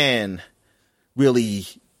Japan really,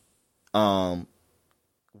 why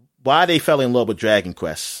they fell in love with Dragon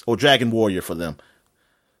Quest or Dragon Warrior for them.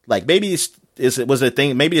 Like, maybe was it a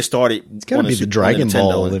thing? Maybe it started. It's gotta be the Dragon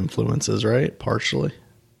Ball influences, right? Partially.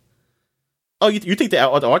 Oh, you think the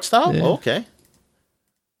art style? Yeah. Oh, okay.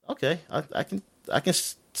 I can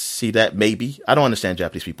see that maybe. I don't understand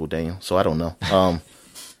Japanese people, Daniel, so I don't know.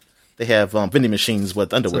 They have vending machines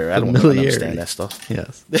with underwear. I don't understand that stuff.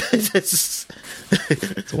 Yes. It's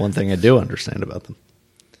one thing I do understand about them.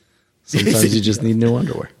 Sometimes you just need new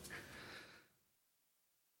underwear.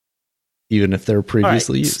 Even if they're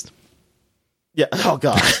previously used. Yeah. Oh,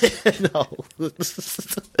 God. No.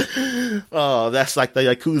 Oh, that's like the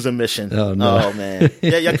Yakuza mission. Oh, no. Oh, man.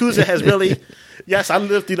 Yeah, Yakuza has really... Yes, I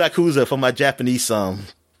lived through Yakuza for my Japanese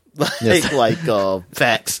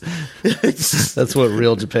facts. That's what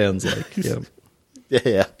real Japan's like. Yeah.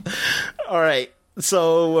 Yeah. All right.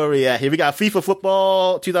 So where are we at here? We got FIFA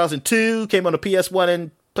Football 2002 came on the PS1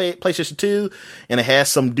 and PlayStation 2, and it has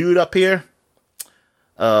some dude up here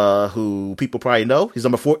who people probably know. He's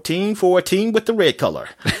number 14 with the red color.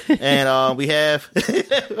 And we have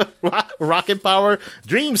Rocket Power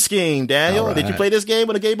Dream Scheme. Daniel, right. Did you play this game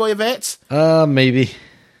on the Game Boy Advance? Maybe.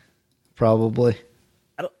 Probably.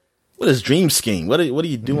 What is Dream Scheme? What are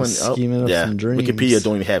you doing? Scheming up some dreams. Wikipedia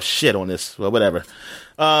don't even have shit on this. Well, whatever.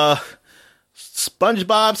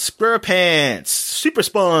 SpongeBob SquarePants Super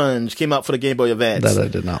Sponge came out for the Game Boy Advance. That I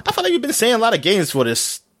did not. I feel like you've been saying a lot of games for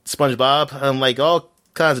this SpongeBob. Like all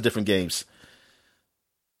kinds of different games.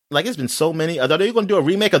 Like, it's been so many. Are they going to do a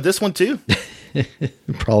remake of this one too?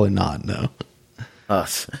 Probably not, no.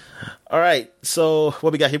 Us. All right, so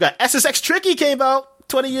what we got here? We got SSX Tricky came out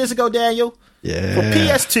 20 years ago, Daniel. Yeah. For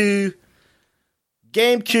PS2,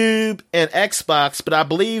 GameCube, and Xbox, but I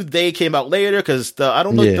believe they came out later because I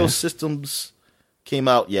don't know if those systems came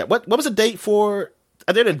out yet. What was the date for?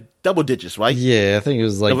 They're in double digits, right? Yeah, I think it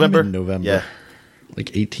was like November. Yeah. Like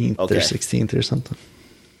 18th or 16th or something.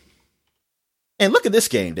 And look at this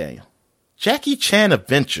game, Daniel. Jackie Chan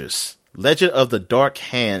Adventures, Legend of the Dark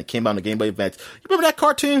Hand came out on the Game Boy Advance. You remember that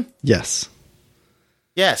cartoon? Yes.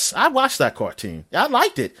 Yes, I watched that cartoon. I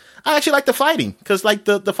liked it. I actually liked the fighting because, like,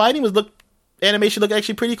 the fighting animation looked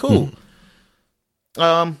actually pretty cool.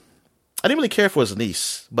 I didn't really care for his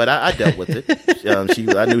niece, but I dealt with it.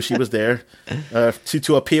 I knew she was there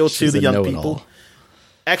to appeal to the young people.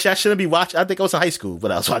 Actually, I shouldn't be watching. I think I was in high school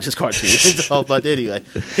when I was watching this cartoon. But anyway,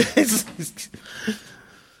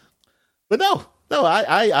 but no,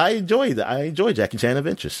 I enjoy that. I enjoy Jackie Chan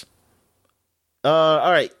Adventures.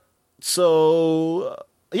 All right, so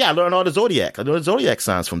I learned all the Zodiac. I know the Zodiac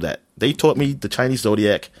signs from that. They taught me the Chinese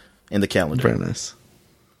Zodiac and the calendar. Very nice.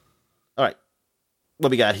 All right,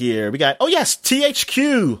 what we got here? We got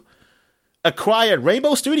THQ acquired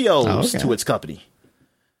Rainbow Studios to its company.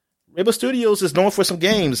 Rainbow Studios is known for some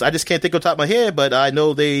games. I just can't think on top of my head, but I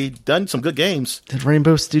know they've done some good games. Did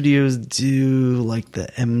Rainbow Studios do like the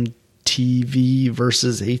MTV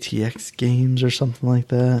versus ATX games or something like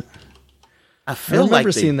that? I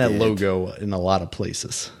remember seeing that logo in a lot of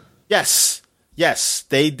places. Yes,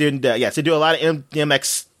 they did. Yes, they do a lot of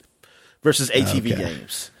MX versus ATV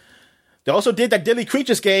games. They also did that Deadly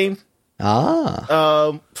Creatures game.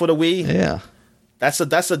 For the Wii. Yeah. That's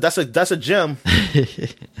a gem.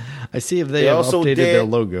 I see if they have also updated their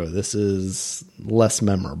logo. This is less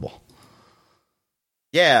memorable.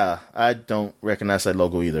 Yeah, I don't recognize that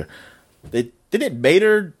logo either. They did it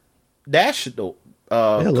Mater National.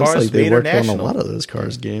 It looks Cars like they Mater worked National. on a lot of those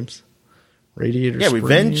Cars games. Radiator Springs.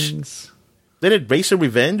 Revenge. They did Racer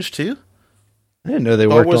Revenge too. I didn't know they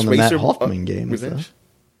worked on the Matt Hoffman games.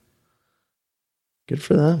 Good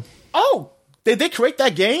for them. Oh, did they create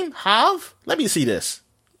that game? Hav? Let me see this.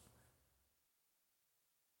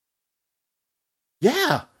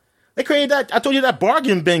 Yeah. They created that. I told you that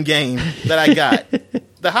bargain bin game that I got.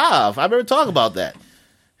 The Hav. I remember talking about that.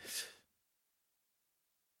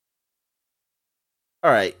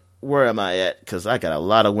 All right. Where am I at? Because I got a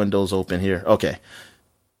lot of windows open here. Okay.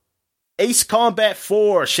 Ace Combat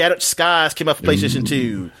 4 Shattered Skies came out for PlayStation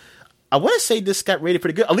 2. I want to say this got rated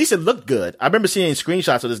pretty good. At least it looked good. I remember seeing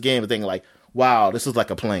screenshots of this game and thinking like, wow, this is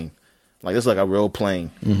like a plane. Like, this is like a real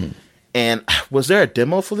plane. Mm-hmm. And was there a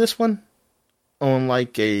demo for this one? On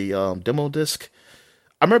like a demo disc?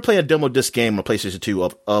 I remember playing a demo disc game on PlayStation 2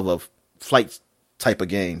 of a flight type of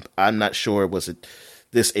game. I'm not sure was it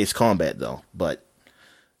this Ace Combat though. But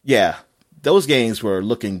yeah, those games were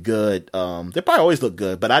looking good. They probably always look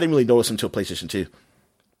good, but I didn't really notice them until PlayStation 2.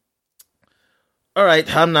 All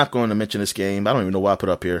right, I'm not going to mention this game. I don't even know why I put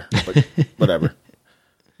it up here, but whatever.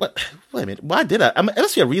 Wait a minute. Why did I? There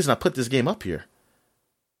must be a reason I put this game up here.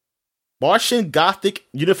 Martian Gothic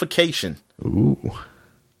Unification. Ooh.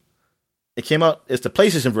 It came out. It's the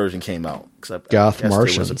PlayStation version came out. Goth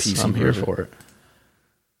Martians. I'm here for it.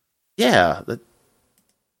 Yeah.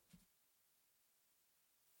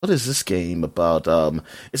 What is this game about?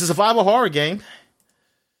 It's a survival horror game.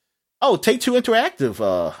 Oh, Take-Two Interactive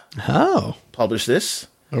published this.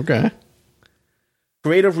 Okay.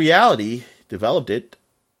 Creative Reality developed it.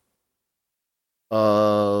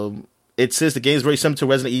 It says the game is very similar to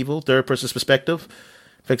Resident Evil, third-person perspective.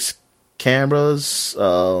 Fixed cameras,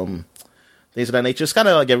 things of that nature. It's kind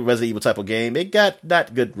of like a Resident Evil type of game. It got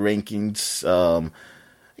not good rankings.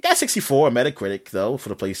 It got 64 Metacritic, though, for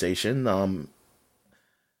the PlayStation.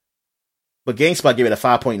 But GameSpot gave it a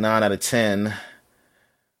 5.9 out of 10.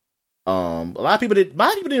 A lot of people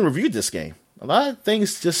didn't review this game. A lot of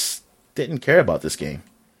things just didn't care about this game.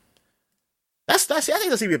 I think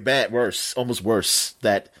that's even almost worse,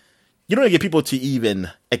 that you don't get people to even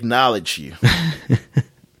acknowledge you.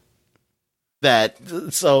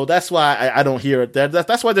 So that's why I don't hear it.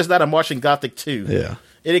 That's why there's not a Martian Gothic 2. Yeah.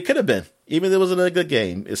 And it could have been, even if it wasn't a good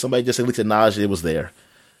game, if somebody just at least acknowledged it was there.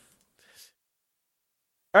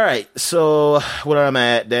 All right, so where am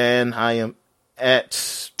I at, Dan? I am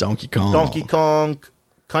at Donkey Kong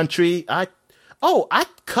Country. I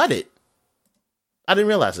cut it. I didn't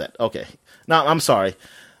realize that. Okay. No, I'm sorry.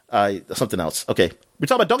 Something else. Okay. We're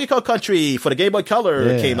talking about Donkey Kong Country for the Game Boy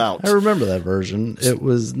Color came out. I remember that version. It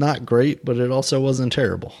was not great, but it also wasn't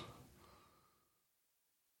terrible.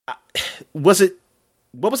 What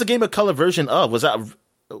was the Game Boy Color version of? Was that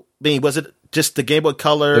mean, was it just the Game Boy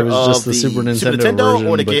Color? It was just the Super Nintendo version,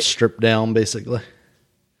 or the but stripped down, basically.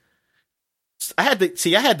 I had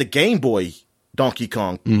the Game Boy Donkey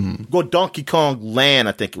Kong. Go Donkey Kong Land,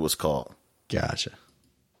 I think it was called. Gotcha.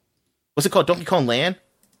 What's it called? Donkey Kong Land?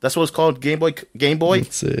 That's what it's called. Game Boy.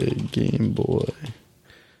 Let's say Game Boy.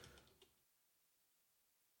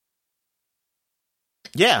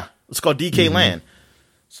 Yeah, it's called DK Land.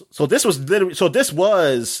 So this was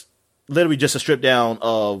literally just a strip down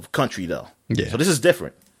of Country, though. Yeah. So this is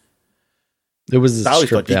different. It was. I always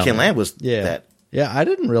thought DK Land was that. Yeah, I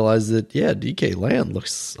didn't realize that. Yeah, DK Land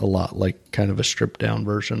looks a lot like kind of a stripped down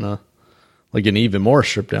version of, like an even more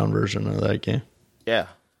stripped down version of that game. Yeah.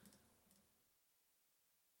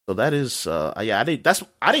 So that is, I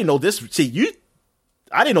didn't know this.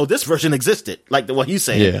 I didn't know this version existed, like the one you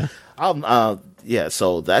saying. Yeah. Yeah.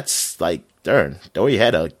 So that's like, darn, they already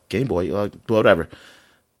had a Game Boy, whatever.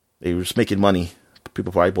 They were just making money.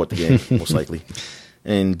 People probably bought the game, most likely.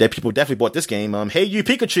 And that people definitely bought this game. Hey You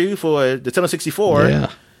Pikachu for the Nintendo 64.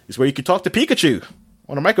 Yeah. Is where you could talk to Pikachu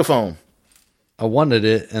on a microphone. I wanted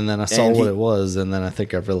it, and then I saw what it was, and then I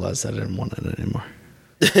think I realized I didn't want it anymore.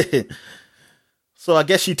 So I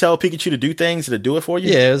guess you tell Pikachu to do things to do it for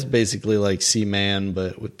you? Yeah, it was basically like Seaman,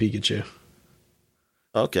 but with Pikachu.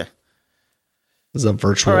 Okay. It was a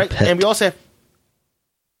virtual pet. And we also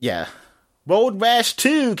have, Road Rash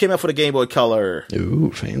 2 came out for the Game Boy Color.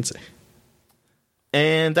 Ooh, fancy.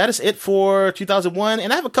 And that is it for 2001.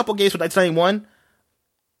 And I have a couple games for 1991.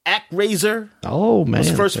 ActRaiser. Oh, man.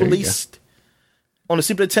 Was first released on the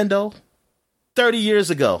Super Nintendo 30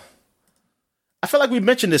 years ago. I feel like we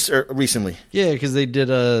mentioned this recently. Yeah, because they did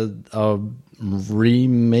a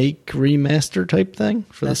remaster type thing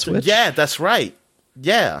for the Switch. Yeah, that's right.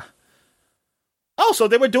 Yeah. Oh, so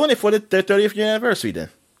they were doing it for their 30th year anniversary then.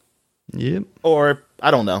 Yep. Or,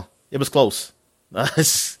 I don't know. It was close.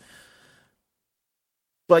 But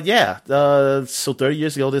yeah, so 30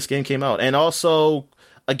 years ago this game came out. And also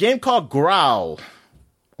a game called Growl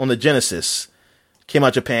on the Genesis came out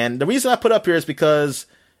in Japan. The reason I put up here is because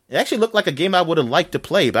it actually looked like a game I would have liked to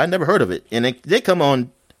play, but I never heard of it. And they come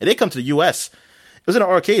to the US. It was in the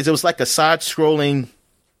arcades. It was like a side-scrolling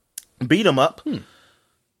beat 'em up.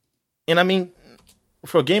 And I mean,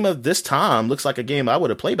 for a game of this time, looks like a game I would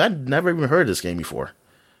have played, but I'd never even heard of this game before.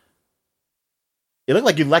 It looked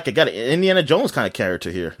like you got an Indiana Jones kind of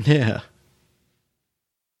character here. Yeah.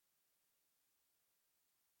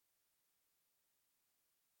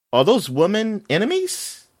 Are those women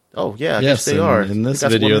enemies? Oh, yeah, I guess they are. In this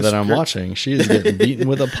video that I'm watching, she is getting beaten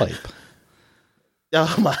with a pipe.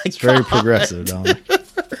 Oh, my God. It's very progressive, Dominic.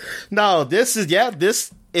 No, this is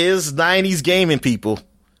 90s gaming, people.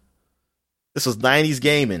 This was 90s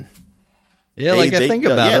gaming. Yeah, I think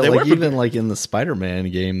about it. Like, even like in the Spider-Man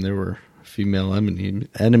game, there were female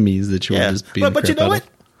enemies that you were just beating but you know what?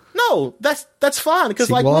 No, that's fine.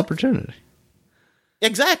 Because equal opportunity.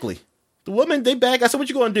 Exactly. The woman, they bag. I said, what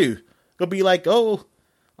you going to do? Gonna be like,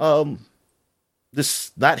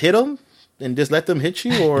 just not hit them and just let them hit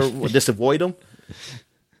you, or just avoid them?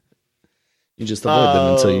 You just avoid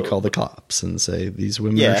them until you call the cops and say, these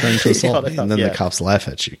women are trying to assault me. And then the cops laugh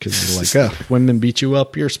at you because they're like, if women beat you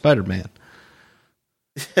up, you're Spider-Man.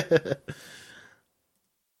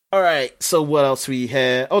 All right. So what else we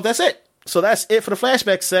had? Oh, that's it. So that's it for the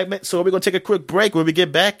flashback segment. So we're going to take a quick break. When we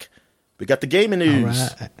get back, we got the gaming news. All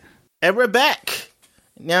right. And we're back.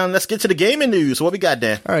 Now let's get to the gaming news. So what we got,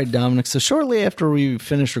 Dan? All right, Dominic. So shortly after we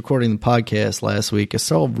finished recording the podcast last week, I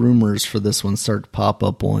saw rumors for this one start to pop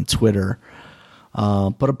up on Twitter.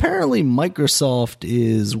 But apparently Microsoft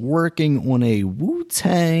is working on a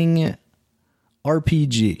Wu-Tang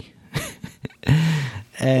RPG.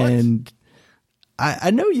 And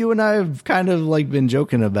I know you and I have kind of like been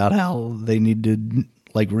joking about how they need to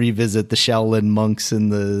like revisit the Shaolin monks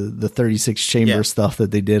and the 36 chamber stuff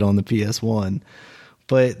that they did on the PS1.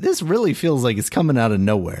 But this really feels like it's coming out of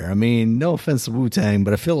nowhere. I mean, no offense to Wu-Tang,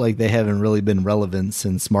 but I feel like they haven't really been relevant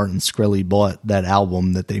since Martin Shkreli bought that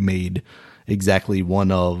album that they made exactly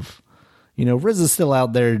one of. You know, Riz is still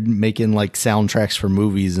out there making like soundtracks for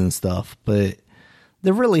movies and stuff, but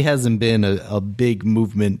there really hasn't been a big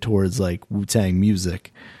movement towards like Wu-Tang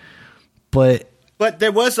music. But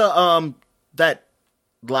there was a that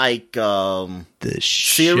like the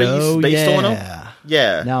series based on them.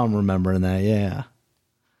 Yeah. Now I'm remembering that. Yeah.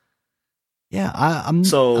 Yeah, I'm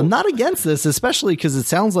not against this, especially because it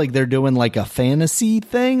sounds like they're doing like a fantasy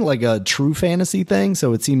thing, like a true fantasy thing.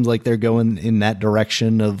 So it seems like they're going in that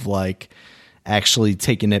direction of like actually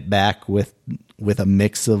taking it back with a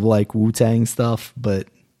mix of like Wu-Tang stuff, but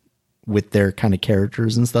with their kind of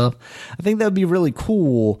characters and stuff. I think that would be really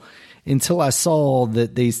cool until I saw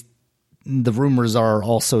that the rumors are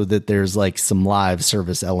also that there's like some live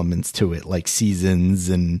service elements to it, like seasons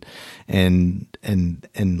and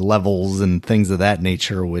levels and things of that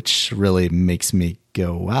nature, which really makes me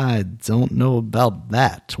go, I don't know about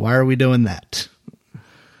that. Why are we doing that?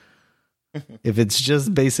 If it's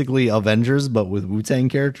just basically Avengers, but with Wu-Tang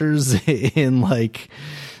characters in like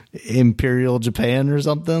Imperial Japan or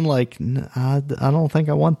something, like, I don't think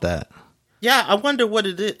I want that. Yeah, I wonder what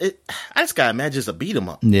it is. I just gotta imagine it's a beat 'em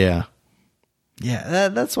up. Yeah. Yeah,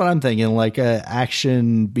 that's what I'm thinking, like a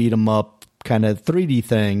action beat 'em up kind of 3D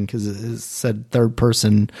thing, because it said third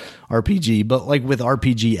person RPG, but like with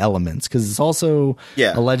RPG elements, because it's also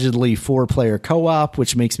allegedly 4-player co-op,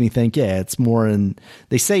 which makes me think, it's more in,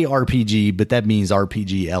 they say RPG, but that means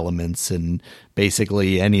RPG elements, and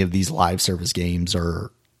basically any of these live service games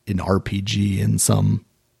are an RPG in some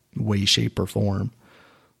way, shape, or form.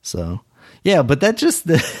 So yeah, but that just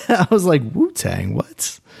I was like, Wu-Tang,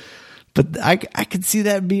 what? But I could see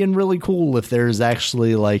that being really cool if there's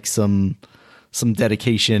actually like some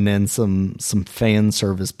dedication and some fan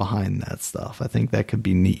service behind that stuff. I think that could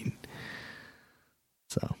be neat.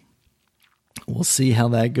 So we'll see how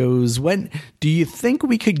that goes. When do you think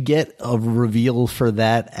we could get a reveal for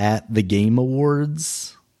that at the Game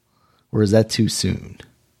Awards, or is that too soon?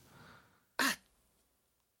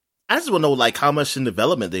 I just want to know like how much in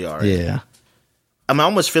development they are. Yeah. I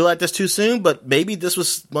almost feel like that's too soon, but maybe this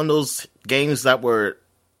was one of those games that were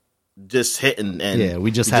just hitting. And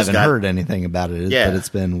we just haven't heard anything about it, but it's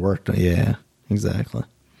been worked on. Yeah, exactly.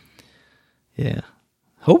 Yeah.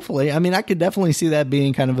 Hopefully. I mean, I could definitely see that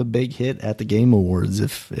being kind of a big hit at the Game Awards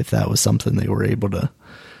if that was something they were able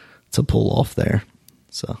to pull off there.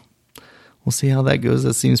 So we'll see how that goes.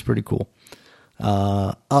 That seems pretty cool.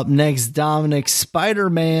 Up next, Dominic,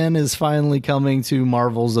 Spider-Man is finally coming to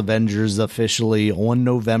Marvel's Avengers officially on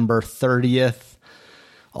November 30th.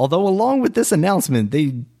 Although along with this announcement, they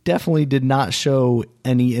definitely did not show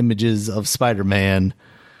any images of Spider-Man.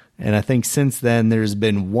 And I think since then there's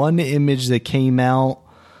been one image that came out,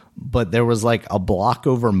 but there was like a block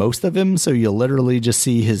over most of him. So you literally just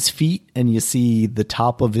see his feet and you see the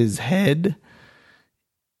top of his head.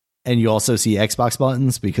 And you also see Xbox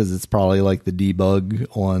buttons because it's probably like the debug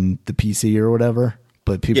on the PC or whatever.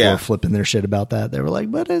 But people are flipping their shit about that. They were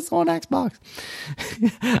like, but it's on Xbox.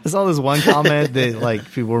 I saw this one comment that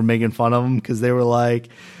like people were making fun of them because they were like,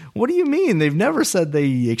 what do you mean? They've never said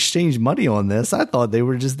they exchanged money on this. I thought they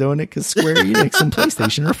were just doing it because Square Enix and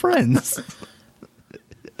PlayStation are friends.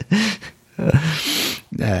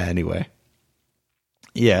 Anyway.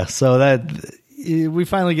 Yeah, so that... we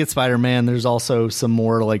finally get Spider-Man. There's also some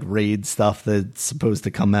more like raid stuff that's supposed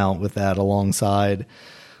to come out with that alongside.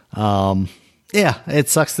 It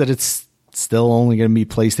sucks that it's still only going to be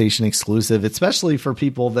PlayStation exclusive, especially for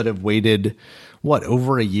people that have waited,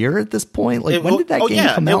 over a year at this point? Like, when did that game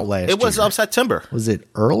come out last year? It was September. Was it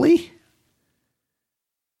early?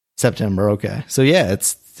 September, okay. So yeah,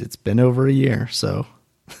 it's been over a year. So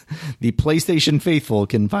the PlayStation faithful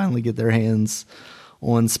can finally get their hands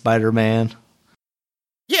on Spider-Man.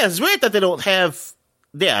 Yeah, it's weird that they don't have,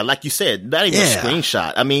 like you said, not even a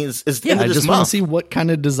screenshot. I mean, it's the end of this month. I just want to see what kind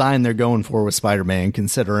of design they're going for with Spider-Man,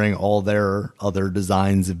 considering all their other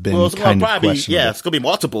designs have been kind of questionable. Yeah, it's going to be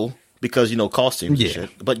multiple because, costumes and shit.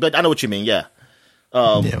 But I know what you mean,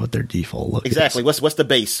 what their default look exactly. is. What's the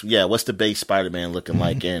base? Yeah, what's the base Spider-Man looking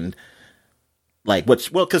like? And, like,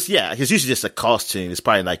 because, it's usually just a costume. It's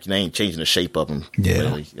probably like, they ain't changing the shape of them. Yeah.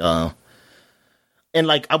 Really. And,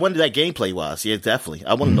 like, I wonder that gameplay-wise. Yeah, definitely.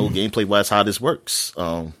 I want to know gameplay-wise how this works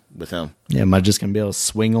with him. Yeah, am I just going to be able to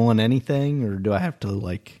swing on anything? Or do I have to,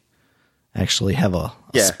 like, actually have a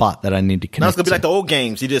spot that I need to connect to? No, it's going to be like the old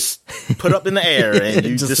games. You just put up in the air and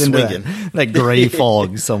you just swinging. That gray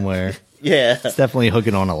fog somewhere. Yeah. It's definitely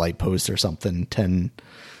hooking on a light post or something 10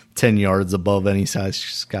 yards above any size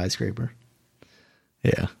skyscraper.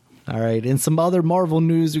 Yeah. All right. In some other Marvel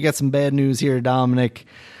news, we got some bad news here, Dominic.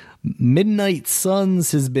 Midnight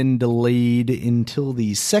Suns has been delayed until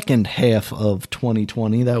the second half of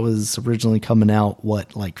 2020. That was originally coming out,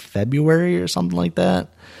 like February or something like that?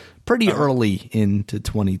 Pretty early into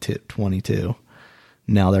 2022.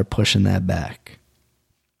 Now they're pushing that back.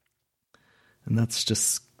 And that's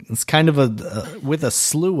just, it's kind of with a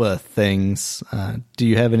slew of things. Do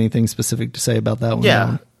you have anything specific to say about that one?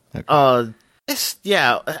 Yeah. Okay. I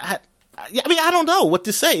mean, I don't know what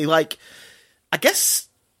to say. Like, I guess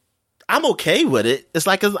I'm okay with it. It's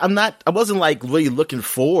like I wasn't like really looking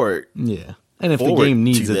forward. Yeah, and if the game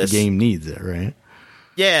needs it, the game needs it, right?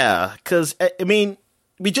 Yeah, because I mean,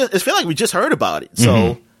 it feel like we just heard about it,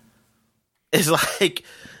 so it's like,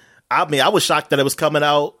 I mean, I was shocked that it was coming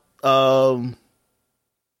out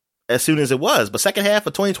as soon as it was. But second half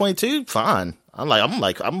of 2022, fine.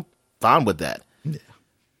 I'm fine with that.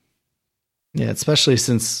 Yeah, especially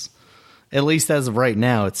since, at least as of right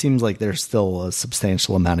now, it seems like there's still a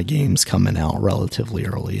substantial amount of games coming out relatively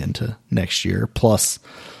early into next year. Plus,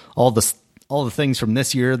 all the things from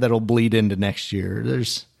this year that'll bleed into next year.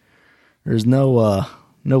 There's no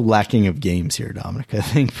lacking of games here, Dominic. I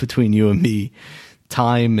think between you and me,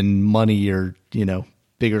 time and money are,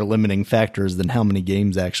 bigger limiting factors than how many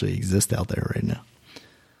games actually exist out there right now.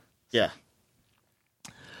 Yeah.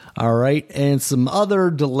 All right, and some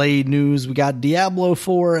other delayed news. We got Diablo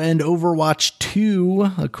 4 and Overwatch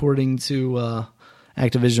 2, according to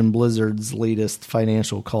Activision Blizzard's latest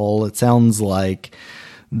financial call. It sounds like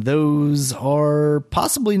those are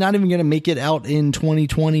possibly not even going to make it out in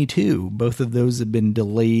 2022. Both of those have been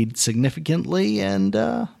delayed significantly, and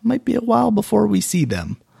might be a while before we see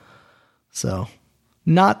them. So,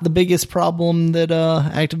 not the biggest problem that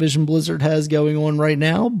Activision Blizzard has going on right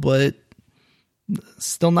now, but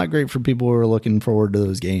still not great for people who are looking forward to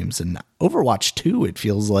those games. And Overwatch 2, it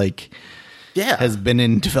feels like, has been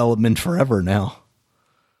in development forever now.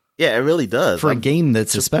 Yeah, it really does. For a game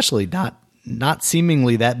that's especially not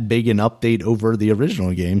seemingly that big an update over the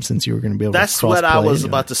original game, since you were going to be able to cross-play. That's what I was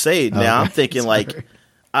about to say. Now I'm thinking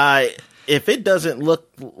if it doesn't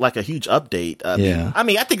look like a huge update,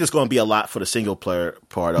 I think it's going to be a lot for the single player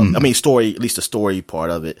part of it. Story, at least the story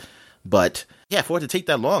part of it. But yeah, for it to take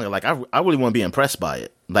that long, like I really want to be impressed by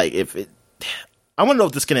it. Like I want to know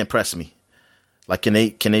if this can impress me. Like, can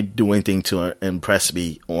they do anything to impress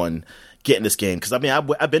me on getting this game? Because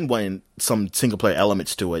I've been wanting some single player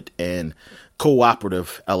elements to it and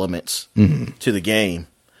cooperative elements to the game.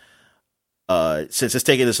 Since it's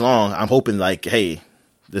taking this long, I'm hoping like, hey,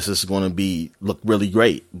 this is going to look really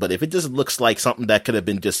great. But if it just looks like something that could have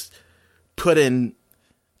been just put in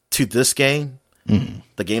to this game,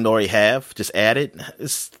 the game they already have, just added,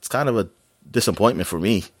 it's kind of a disappointment for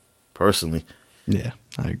me personally. Yeah,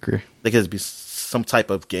 I agree. There could be some type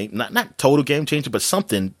of game, not total game changer, but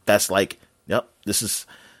something that's like, yep, this is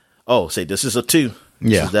a 2. This is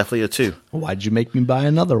definitely a 2. Why'd you make me buy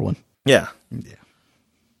another one? Yeah.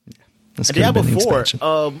 This and Diablo 4,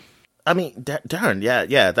 darn,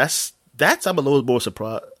 yeah, that's I'm a little more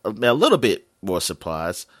surprised, a little bit more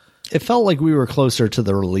surprised. It felt like we were closer to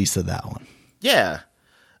the release of that one. Yeah,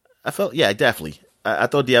 definitely. I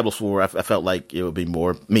thought Diablo 4, I felt like it would be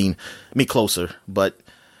more closer, but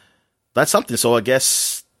that's something. So I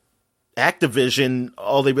guess Activision,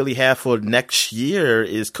 all they really have for next year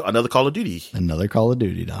is another Call of Duty. Another Call of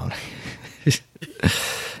Duty, Don.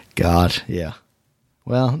 God, yeah.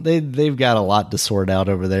 Well, they've got a lot to sort out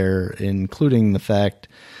over there, including the fact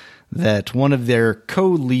that one of their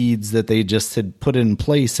co-leads that they just had put in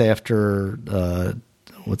place after,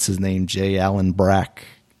 what's his name, J. Allen Brack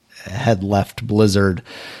had left Blizzard,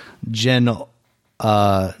 Jen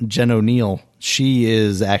O'Neill, she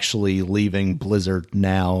is actually leaving Blizzard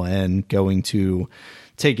now and going to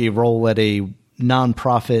take a role at a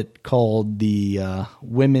nonprofit called the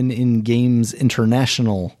Women in Games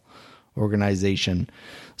International organization.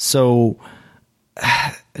 So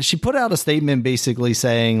she put out a statement basically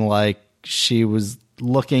saying like she was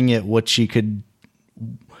looking at where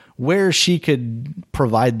she could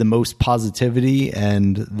provide the most positivity,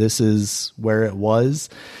 and this is where it was.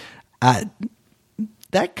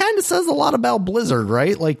 That kind of says a lot about Blizzard,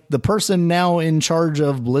 right? Like the person now in charge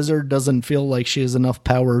of Blizzard doesn't feel like she has enough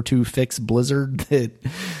power to fix Blizzard, that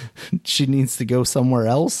she needs to go somewhere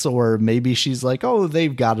else. Or maybe she's like, oh,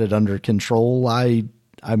 they've got it under control. I'm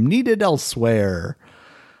needed elsewhere.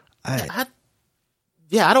 I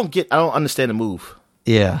don't understand the move.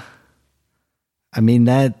 Yeah. I mean,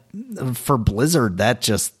 that for Blizzard, that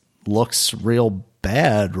just looks real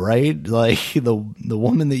bad, right? Like the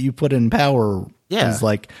woman that you put in power is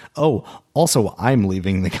like, oh, also I'm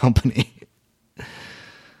leaving the company.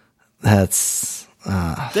 That's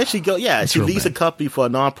there she go. Yeah, she leaves a company for a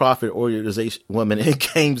nonprofit organization, Women in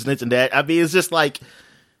Games, and that. I mean, it's just like,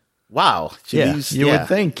 wow. You would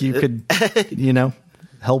think you could,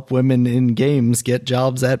 help women in games get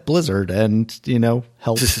jobs at Blizzard and,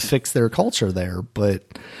 help fix their culture there.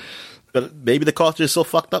 But maybe the culture is so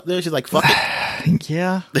fucked up there. She's like, fuck it.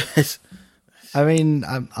 Yeah. I mean,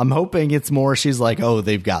 I'm hoping it's more she's like, oh,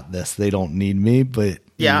 they've got this. They don't need me. But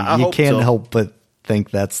you can't help but think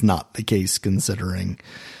that's not the case considering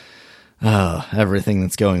everything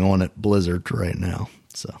that's going on at Blizzard right now.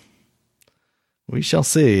 So we shall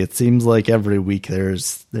see. It seems like every week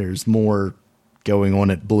there's more going on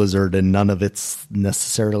at Blizzard, and none of it's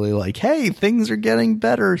necessarily like, hey, things are getting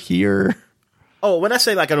better here. Oh, when I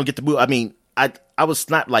say like I don't get the move, I mean I was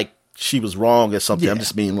not like she was wrong or something. Yeah. I'm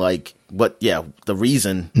just mean like, the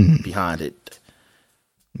reason behind it.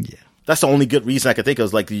 Yeah. That's the only good reason I could think of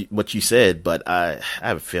is like what you said, but I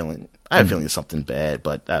have a feeling it's something bad,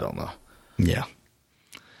 but I don't know. Yeah.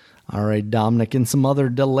 All right, Dominic, in some other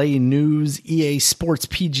delay news, EA Sports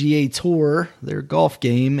PGA Tour, their golf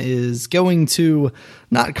game, is going to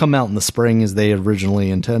not come out in the spring as they had originally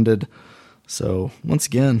intended. So, once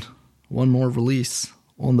again, one more release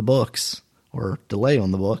on the books, or delay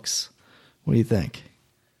on the books. What do you think?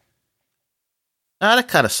 That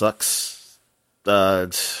kind of sucks.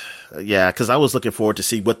 Yeah, because I was looking forward to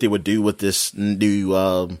see what they would do with this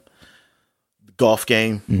new golf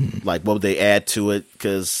game. Like, what would they add to it?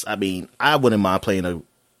 Because I mean, I wouldn't mind playing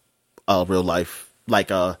a real life, like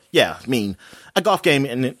a golf game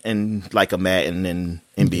in like a Madden and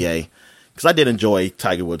NBA. Because I did enjoy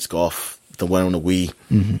Tiger Woods golf, the one on the Wii.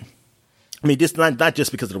 I mean, just not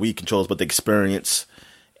just because of the Wii controls, but the experience.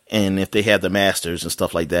 And if they have the Masters and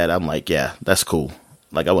stuff like that, I'm like, yeah, that's cool.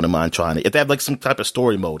 Like, I wouldn't mind trying it. If they have, like, some type of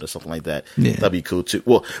story mode or something like that, that'd be cool, too.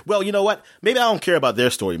 Well, you know what? Maybe I don't care about their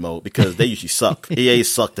story mode because they usually suck. EA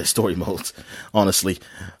suck their story modes, honestly.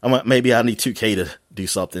 Maybe I need 2K to do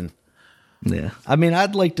something. Yeah. I mean,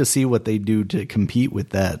 I'd like to see what they do to compete with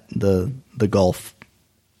that. The golf.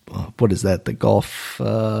 What is that? The golf.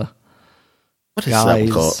 What is that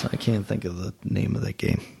called? I can't think of the name of that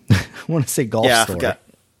game. I want to say Golf Story. I forgot.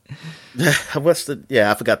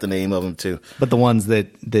 I forgot the name of them too. But the ones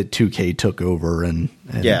that 2K took over and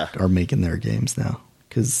are making their games now.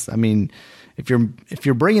 Because I mean, if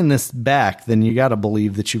you're bringing this back, then you got to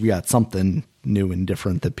believe that you've got something new and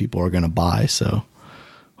different that people are going to buy. So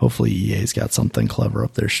hopefully EA's got something clever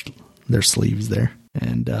up their sleeves there.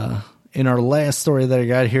 And in our last story that I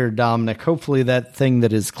got here, Dominic, hopefully that thing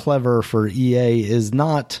that is clever for EA is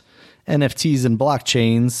not NFTs and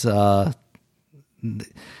blockchains.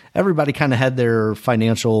 Everybody kind of had their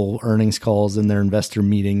financial earnings calls and their investor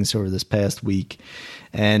meetings over this past week.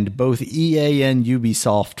 And both EA and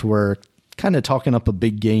Ubisoft were kind of talking up a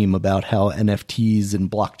big game about how NFTs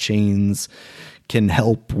and blockchains can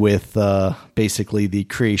help with basically the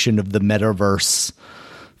creation of the metaverse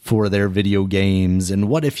for their video games. And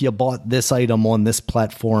what if you bought this item on this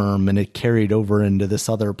platform and it carried over into this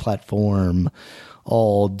other platform,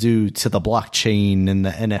 all due to the blockchain and the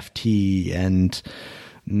NFT? And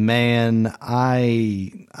man,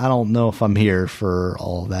 I don't know if I'm here for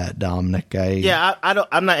all that, Dominic.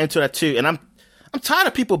 I'm not into that too, and I'm tired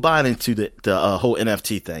of people buying into the whole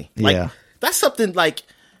NFT thing. Like, that's something like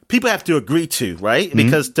people have to agree to, right?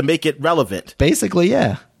 Because to make it relevant, basically,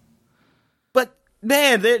 yeah. But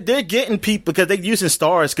man, they're getting people because they're using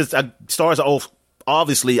stars because stars are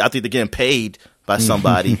obviously, I think they're getting paid by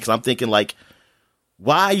somebody. Because I'm thinking like,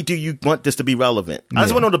 why do you want this to be relevant? I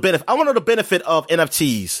just want to know the benefit. I want to know the benefit of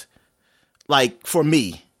NFTs. Like, for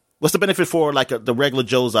me, what's the benefit for like the regular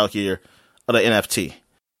Joes out here of the NFT?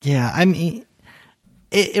 Yeah, I mean,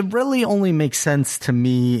 it really only makes sense to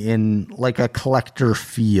me in like a collector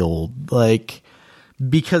field, like,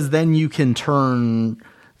 because then you can turn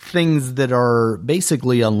things that are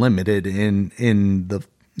basically unlimited in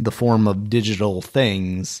the form of digital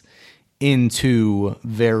things into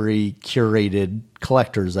very curated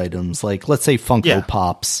collector's items. Like, let's say Funko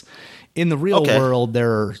Pops. In the real world,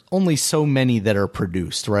 there are only so many that are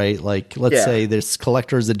produced, right? Like, let's say this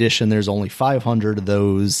collector's edition, there's only 500 of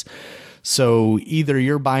those. So either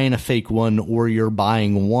you're buying a fake one or you're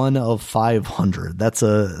buying one of 500. That's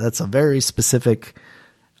a very specific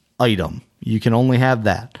item. You can only have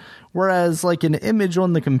that. Whereas like an image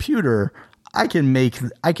on the computer, I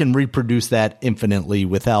can reproduce that infinitely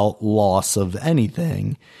without loss of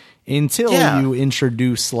anything until you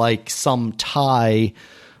introduce like some tie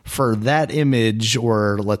for that image,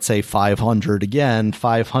 or let's say 500 again,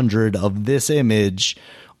 500 of this image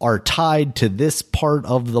are tied to this part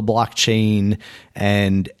of the blockchain,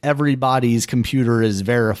 and everybody's computer is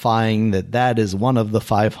verifying that that is one of the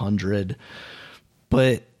 500.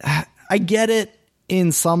 But I get it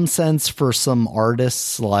in some sense for some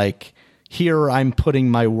artists, like, here I'm putting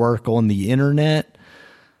my work on the internet.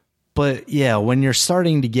 But yeah, when you're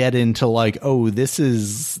starting to get into like, oh, this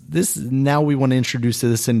now we want to introduce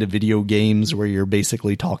this into video games where you're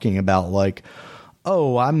basically talking about like,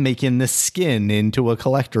 oh, I'm making this skin into a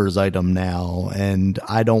collector's item now and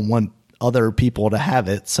I don't want other people to have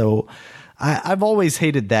it. So I've always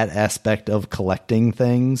hated that aspect of collecting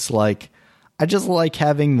things. Like, I just like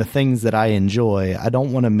having the things that I enjoy. I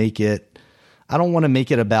don't want to make it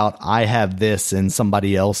about I have this and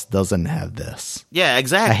somebody else doesn't have this. Yeah,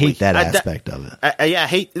 exactly. I hate that aspect of it. I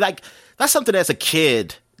hate, like, that's something as a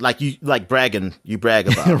kid like you like bragging, you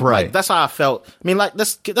brag about it. Right. Like, that's how I felt. I mean, like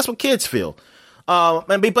that's what kids feel. But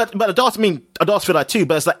adults feel that too.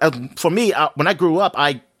 But it's like for me, when I grew up,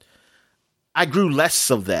 I grew less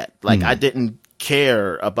of that. Like I didn't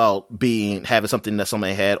care about having something that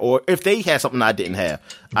somebody had, or if they had something I didn't have.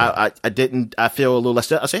 I didn't. I feel a little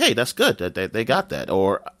less. I say, hey, that's good that they got that,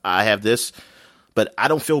 or I have this, but I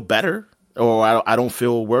don't feel better, or I don't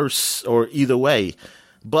feel worse, or either way.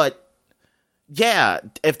 But yeah,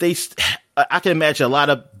 if I can imagine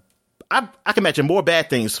I can imagine more bad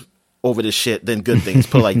things over this shit than good things.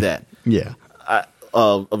 Put it like that. Yeah.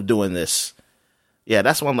 Of doing this. Yeah,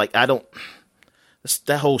 that's why I'm like, that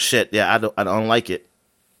whole shit. Yeah, I don't like it.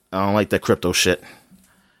 I don't like that crypto shit.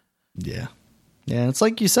 Yeah. Yeah. It's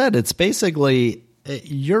like you said, it's basically,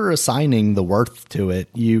 you're assigning the worth to it.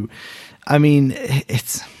 We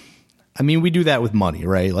do that with money,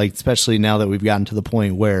 right? Like, especially now that we've gotten to the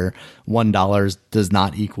point where $1 does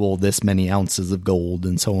not equal this many ounces of gold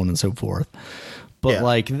and so on and so forth. But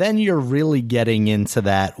like, then you're really getting into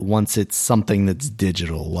that once it's something that's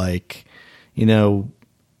digital, like, and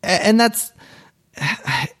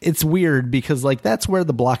it's weird because like, that's where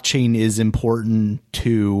the blockchain is important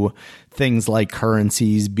to things like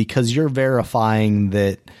currencies, because you're verifying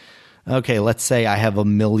that, okay, let's say I have there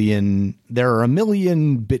are 1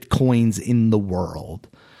 million Bitcoins in the world.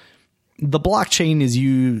 The blockchain is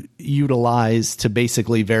utilized to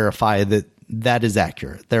basically verify that is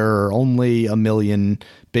accurate. There are only 1 million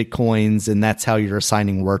Bitcoins, and that's how you're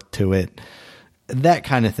assigning worth to it. That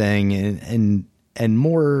kind of thing, and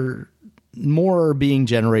more being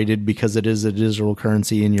generated because it is a digital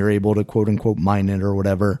currency and you're able to quote unquote mine it or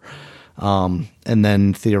whatever. And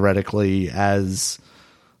then theoretically, as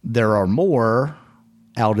there are more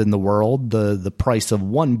out in the world, the price of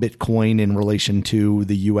 1 Bitcoin in relation to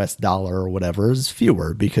the US dollar or whatever is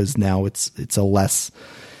fewer, because now it's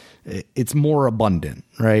more abundant,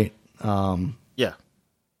 right? Yeah.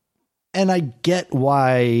 And I get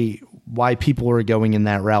why people are going in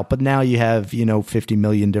that route, but now you have, 50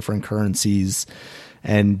 million different currencies,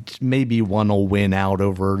 and maybe one will win out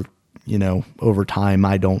over time.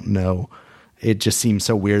 I don't know. It just seems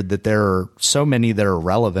so weird that there are so many that are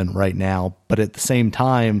relevant right now, but at the same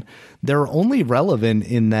time, they're only relevant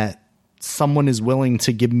in that someone is willing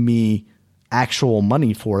to give me actual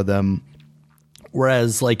money for them.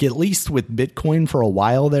 Whereas, like, at least with Bitcoin for a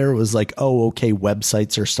while there, it was like, oh, okay,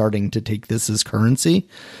 websites are starting to take this as currency.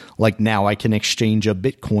 Like, now I can exchange a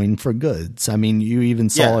Bitcoin for goods. I mean, you even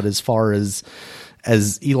saw it as far as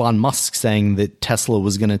Elon Musk saying that Tesla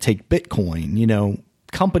was going to take Bitcoin.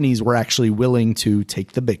 Companies were actually willing to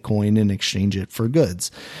take the Bitcoin and exchange it for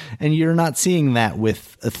goods. And you're not seeing that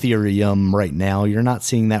with Ethereum right now. You're not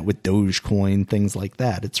seeing that with Dogecoin, things like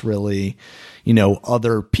that. It's really,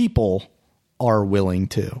 other people are willing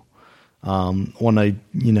to, on a,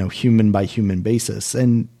 human by human basis.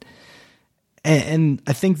 And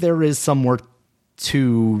I think there is some work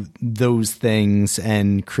to those things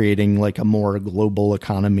and creating like a more global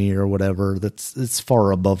economy or whatever. It's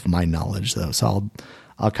far above my knowledge though. So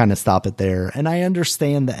I'll kind of stop it there. And I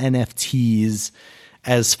understand the NFTs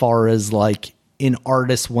as far as like an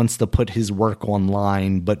artist wants to put his work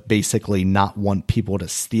online, but basically not want people to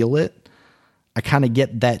steal it. I kind of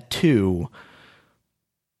get that too.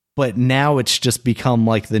 But now it's just become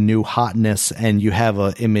like the new hotness, and you have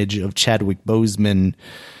an image of Chadwick Boseman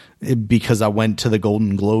because I went to the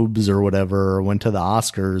Golden Globes or whatever, or went to the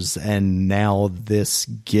Oscars, and now this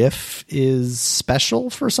GIF is special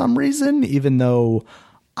for some reason, even though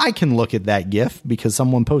I can look at that GIF because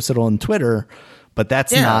someone posted on Twitter, but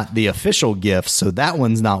that's not the official GIF, so that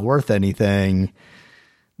one's not worth anything.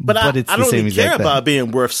 But it's I don't really care about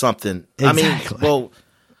being worth something. Exactly. I mean,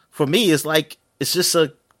 for me, it's like, it's just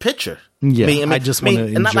a picture. Yeah, I just want to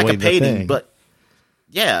enjoy not like a painting, thing. But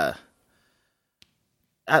yeah,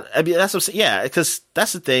 I mean that's what I'm saying. Yeah, because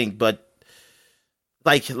that's the thing. But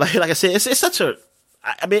like I said, it's such a.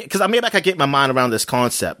 I mean, because maybe I can get my mind around this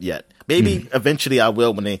concept yet. Maybe eventually I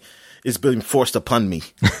will when it's being forced upon me.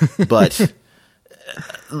 But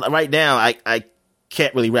right now, I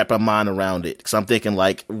can't really wrap my mind around it because I'm thinking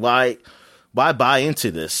like, why buy into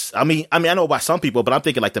this? I mean, I know why some people, but I'm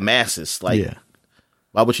thinking like the masses, like. Yeah.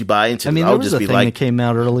 Why would you buy into it? I mean, there was a thing that came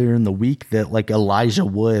out earlier in the week that like Elijah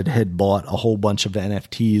Wood had bought a whole bunch of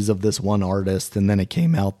NFTs of this one artist, and then it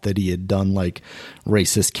came out that he had done like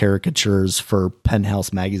racist caricatures for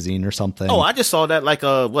Penthouse magazine or something. Oh, I just saw that like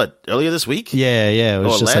earlier this week? Yeah, it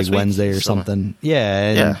was just like Wednesday or something.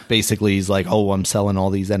 Yeah, and basically he's like, "Oh, I'm selling all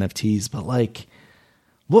these NFTs," but like,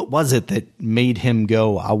 what was it that made him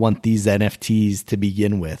go, I want these NFTs to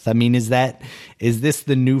begin with? I mean, is this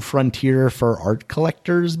the new frontier for art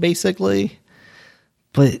collectors, basically?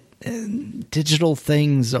 But digital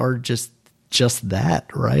things are just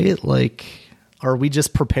that, right? Like, are we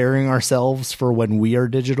just preparing ourselves for when we are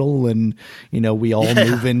digital and, we all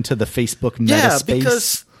move into the Facebook meta space? Yeah,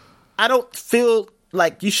 because I don't feel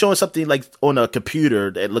like you showing something like on a computer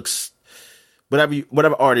that looks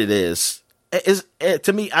whatever art it is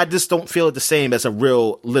to me, I just don't feel it the same as a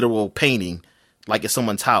real literal painting, like at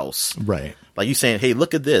someone's house. Right. Like you saying, hey,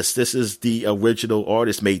 look at this. This is the original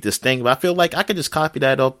artist made this thing. But I feel like I could just copy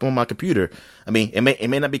that up on my computer. I mean, it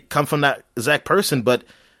may not come from that exact person, but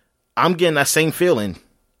I'm getting that same feeling.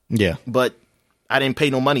 Yeah. But I didn't pay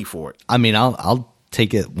no money for it. I mean, I'll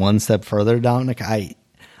take it one step further, Dominic. I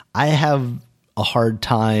have a hard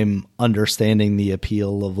time understanding the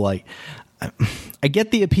appeal of, like, I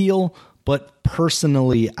get the appeal, but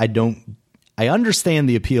personally I understand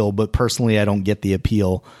the appeal, but personally I don't get the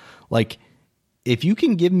appeal. Like, if you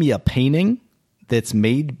can give me a painting that's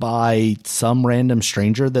made by some random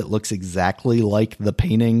stranger that looks exactly like the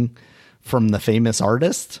painting from the famous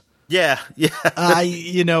artist. Yeah.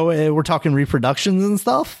 We're talking reproductions and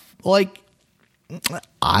stuff. Like,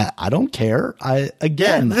 I don't care.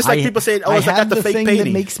 It's like people saying, "Oh, I got the fake thing painting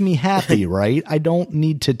that makes me happy." Right? I don't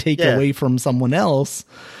need to take away from someone else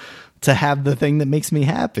to have the thing that makes me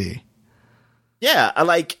happy. Yeah,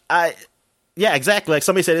 yeah, exactly. Like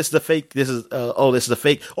somebody said, "This is the fake." This is this is the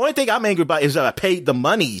fake. Only thing I'm angry about is that I paid the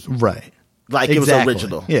money, right? Like it was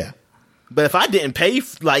original. Yeah. But if I didn't pay,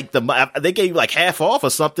 like they gave like half off or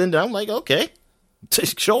something, then I'm like, okay,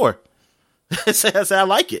 sure. I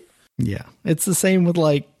like it. Yeah, it's the same with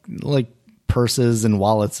like purses and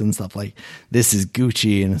wallets and stuff. Like, this is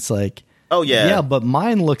Gucci, and it's like, oh yeah, but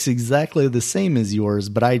mine looks exactly the same as yours,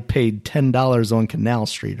 but I paid $10 on Canal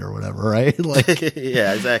Street or whatever, right? Like,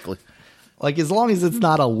 yeah, exactly. Like, as long as it's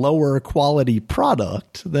not a lower quality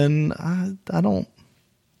product, then I don't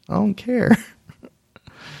care.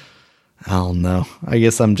 I don't know. I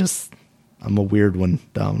guess I'm a weird one,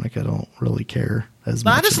 Dominic. I don't really care as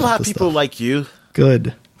much. There's a lot of people like you.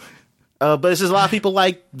 Good. But there's a lot of people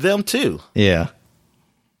like them too. Yeah.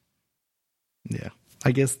 Yeah.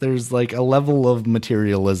 I guess there's like a level of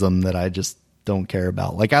materialism that I just don't care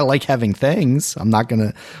about. Like, I like having things. I'm not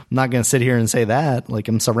gonna sit here and say that. Like,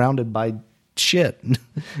 I'm surrounded by shit.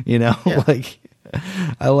 Yeah. Like,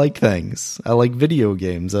 I like things. I like video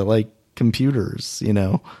games. I like computers,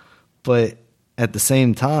 But at the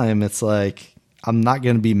same time, it's like, I'm not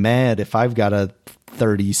going to be mad if I've got a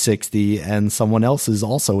 3060 and someone else is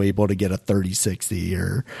also able to get a 3060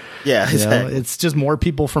 or, exactly. It's just more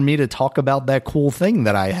people for me to talk about that cool thing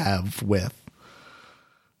that I have with.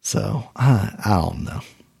 So I don't know.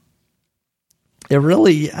 It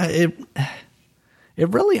really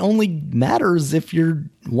only matters if you're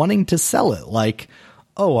wanting to sell it. Like,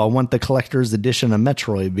 oh, I want the collector's edition of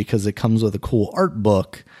Metroid because it comes with a cool art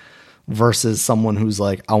book. Versus someone who's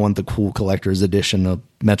like, I want the cool collector's edition of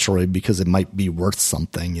Metroid because it might be worth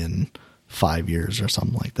something in 5 years or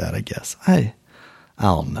something like that, I guess. I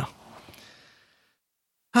don't know.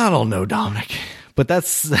 I don't know, Dominic. But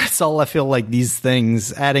that's all I feel like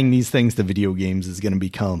adding these things to video games is going to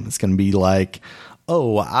become. It's going to be like,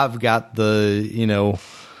 oh, I've got the,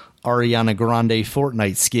 Ariana Grande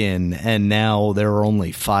Fortnite skin, and now there are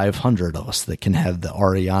only 500 of us that can have the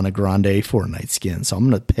Ariana Grande Fortnite skin. So I'm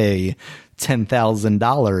going to pay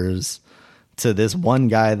 $10,000 to this one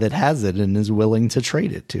guy that has it and is willing to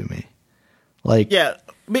trade it to me. Like, yeah,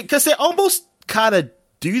 because they almost kind of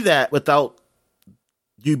do that without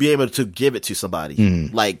you being able to give it to somebody,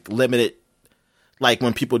 like limited. Like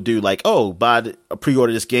when people do, like, oh,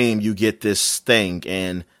 pre-order this game, you get this thing,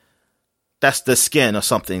 and that's the skin or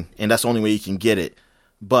something, and that's the only way you can get it.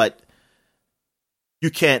 But you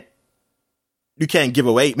can't give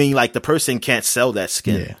away. I mean, like, the person can't sell that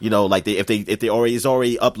skin. Yeah. Like if they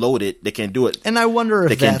already uploaded, they can't do it. And I wonder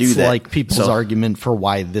if that's like people's argument for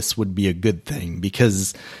why this would be a good thing,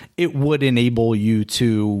 because it would enable you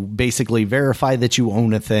to basically verify that you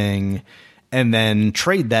own a thing and then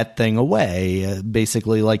trade that thing away,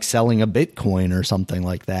 basically like selling a Bitcoin or something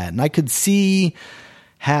like that. And I could see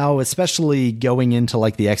how, especially going into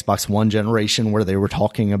like the Xbox One generation where they were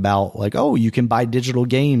talking about like, oh, you can buy digital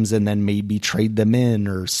games and then maybe trade them in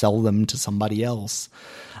or sell them to somebody else.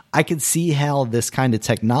 I could see how this kind of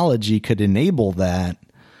technology could enable that.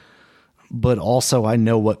 But also I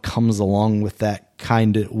know what comes along with that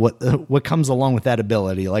what comes along with that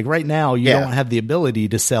ability. Like right now, you don't have the ability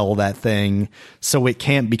to sell that thing, so it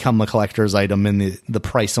can't become a collector's item, and the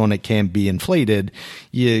price on it can't be inflated.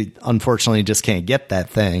 You unfortunately just can't get that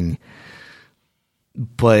thing.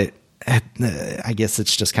 But I guess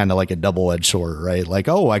it's just kind of like a double-edged sword, right? Like,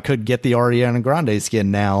 oh, I could get the Ariana Grande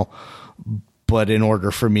skin now, but in order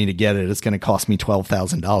for me to get it, it's going to cost me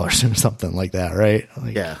 $12,000 or something like that, right?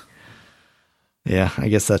 Like, yeah, I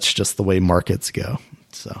guess that's just the way markets go.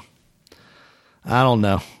 So I don't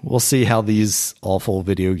know. We'll see how these awful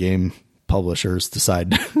video game publishers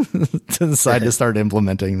decide to start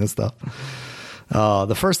implementing this stuff.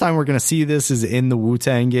 The first time we're going to see this is in the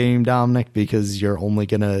Wu-Tang game, Dominic, because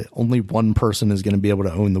only one person is going to be able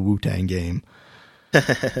to own the Wu-Tang game.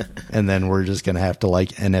 And then we're just going to have to like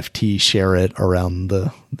NFT share it around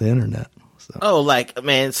the internet. So. Oh, like,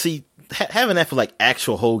 man, see, having that for like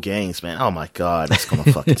actual whole games, man. Oh my God, that's going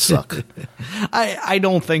to fucking suck. I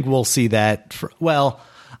don't think we'll see that.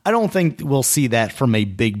 I don't think we'll see that from a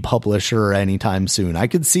big publisher anytime soon. I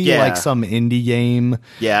could see like some indie game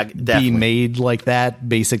be made like that,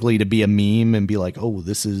 basically to be a meme and be like, oh,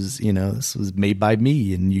 this was made by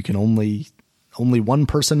me, and you can only one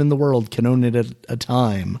person in the world can own it at a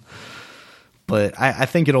time. But I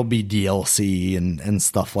think it'll be DLC and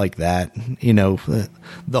stuff like that. You know,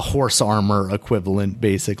 the horse armor equivalent,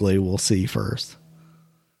 basically, we'll see first.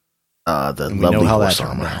 The lovely horse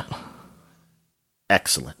armor.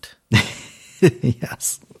 Excellent.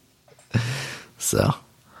 Yes. So,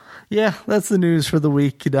 yeah, that's the news for the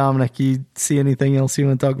week. Dominic, you see anything else you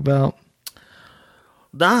want to talk about?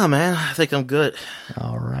 Nah, man, I think I'm good.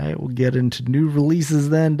 All right, we'll get into new releases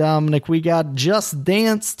then, Dominic. We got Just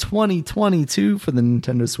Dance 2022 for the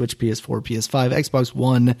Nintendo Switch, PS4, PS5, Xbox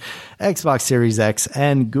One, Xbox Series X,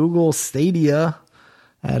 and Google Stadia,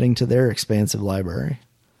 adding to their expansive library.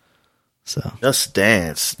 So, Just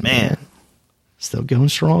Dance, man. Yeah. Still going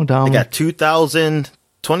strong, Dominic. They got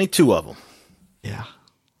 2,022 of them. Yeah.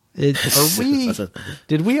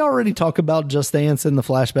 Did we already talk about Just Dance in the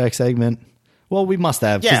flashback segment? Well, we must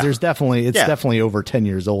have, because it's definitely over 10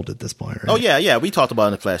 years old at this point, right? Oh, yeah, we talked about it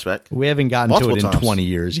in the flashback. We haven't gotten to it in 20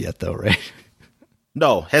 years yet, though, right?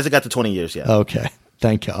 No, hasn't got to 20 years yet. Okay,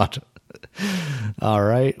 thank God. All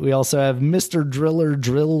right, we also have Mr. Driller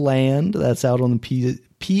Drill Land. That's out on the PS4.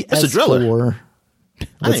 Mr. Driller? I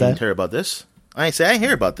didn't even hear about this. I ain't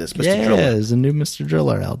hear about this, Mr. Driller. Yeah, there's a new Mr.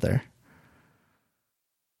 Driller out there.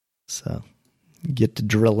 So, get to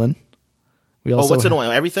drilling. What's it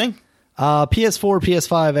on? Everything? PS4,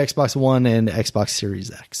 PS5, Xbox One, and Xbox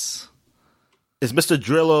Series X. Is Mr.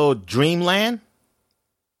 Drillo Dreamland?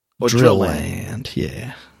 Or Drillland,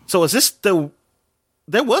 yeah. So is this there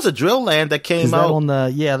was a Drillland that came out on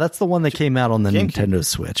that's the one that came out on the Nintendo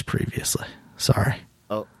Switch previously. Sorry.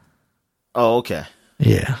 Oh, okay.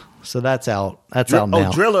 Yeah. So that's out. That's out now.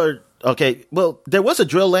 Oh, Driller. Okay. Well, there was a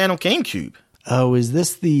Drillland on GameCube. Oh, is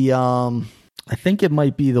this the I think it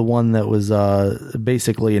might be the one that was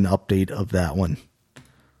basically an update of that one.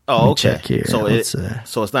 Oh, okay. So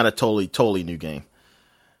it's not a totally new game.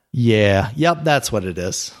 Yeah. Yep, that's what it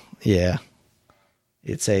is. Yeah.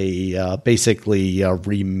 It's a basically a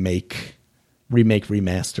remake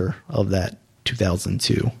remaster of that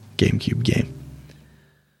 2002 GameCube game.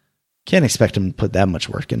 Can't expect him to put that much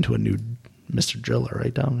work into a new Mr. Driller,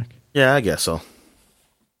 right, Dominic? Yeah, I guess so.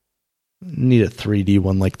 Need a 3D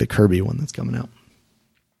one like the Kirby one that's coming out.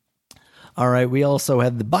 All right, we also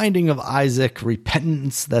have The Binding of Isaac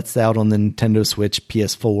Repentance. That's out on the Nintendo Switch,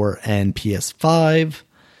 PS4, and PS5.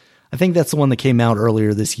 I think that's the one that came out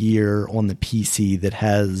earlier this year on the PC that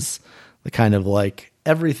has the kind of like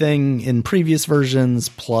everything in previous versions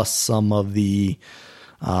plus some of the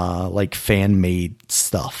like fan-made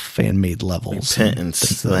stuff, fan-made levels.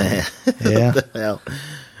 Repentance, man. Yeah. What the hell?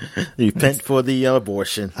 Repent for the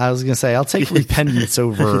abortion. I was going to say, I'll take Repentance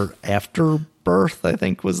over Afterbirth, I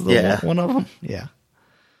think was the one of them. Yeah.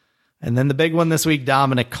 And then the big one this week,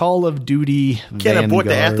 Dominic, Call of Duty Vanguard. Can't abort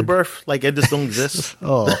the Afterbirth? Like it just don't exist?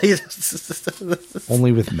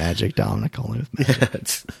 Only with magic, Dominic. Only with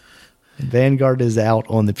magic. Vanguard is out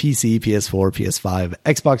on the PC, PS4, PS5,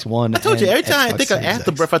 Xbox One. I told you, every time Xbox I think of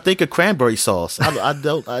Afterbirth, I think of cranberry sauce. I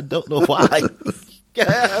don't know why.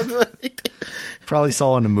 Probably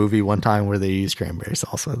saw in a movie one time where they used cranberry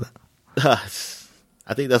sauce with it. I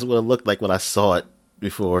think that's what it looked like when I saw it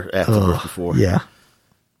Afterbirth before. Yeah.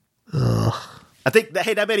 I think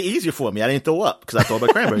that made it easier for me. I didn't throw up because I thought about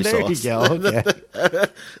cranberry sauce. There you go. Okay.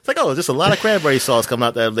 It's like, just a lot of cranberry sauce coming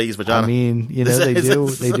out that lady's vagina. I mean,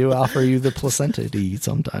 they do offer you the placenta to eat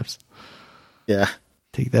sometimes. Yeah.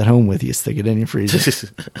 Take that home with you. Stick it in your freezer.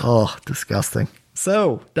 Oh, disgusting.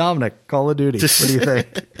 So, Dominic, Call of Duty. What do you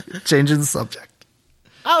think? Changing the subject.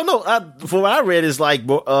 I don't know. For what I read, is like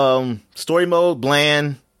story mode,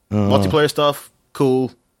 bland, multiplayer stuff,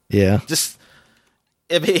 cool. Yeah. It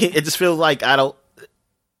just feels like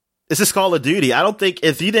it's just Call of Duty. I don't think,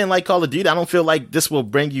 if you didn't like Call of Duty, I don't feel like this will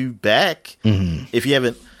bring you back. Mm-hmm. If you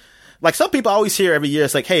haven't, like some people always hear every year,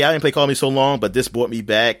 it's like, hey, I didn't play Call of Duty so long, but this brought me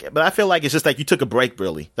back. But I feel like it's just like you took a break,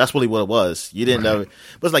 really. That's really what it was. You didn't know, it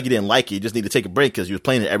was like you didn't like it. You just need to take a break because you were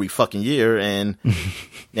playing it every fucking year, and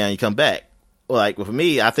now you come back. Like, for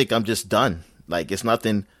me, I think I'm just done. Like, it's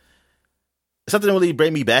nothing really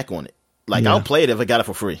bring me back on it. Like, I'll play it if I got it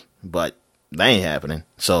for free, but that ain't happening.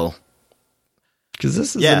 So, because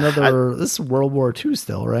this is this is World War II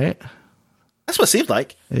still, right? That's what it seems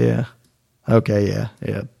like. Yeah. Okay.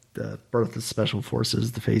 Yeah. The birth of special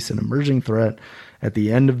forces to face an emerging threat at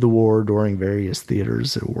the end of the war during various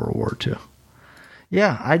theaters of World War II.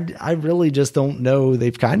 Yeah, I really just don't know.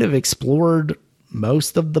 They've kind of explored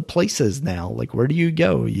most of the places now. Like, where do you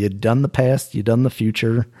go? You've done the past, you've done the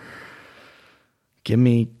future. Give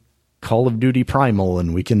me Call of Duty Primal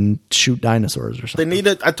and we can shoot dinosaurs or something.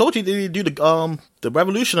 I told you they need to do the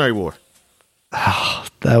Revolutionary War. Oh,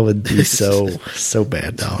 that would be so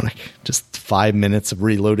bad, Dominic. Just 5 minutes of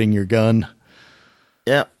reloading your gun.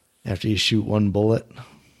 Yeah. After you shoot one bullet.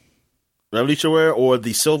 Revolutionary War or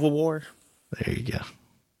the Civil War. There you go.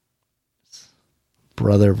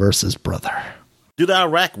 Brother versus brother. Do the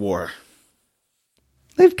Iraq War.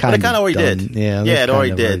 They've kind of already done. did. Yeah, it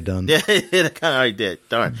already did. Done. Yeah, it kind of already did.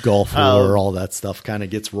 Darn. Gulf War, all that stuff kind of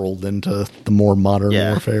gets rolled into the more modern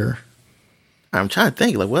warfare. I'm trying to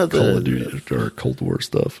think, like, what Call of Duty or Cold War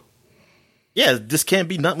stuff. Yeah, this can't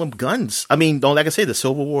be nothing with guns. I mean, like I say, the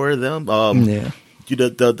Civil War, them. The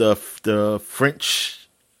French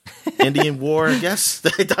Indian War, I guess.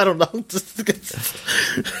 I don't know.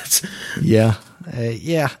 Yeah.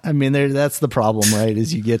 I mean, that's the problem, right?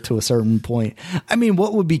 Is you get to a certain point. I mean,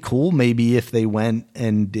 what would be cool maybe if they went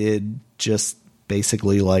and did just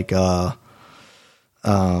basically like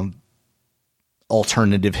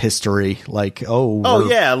alternative history, like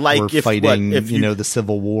we're fighting the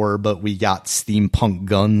Civil War, but we got steampunk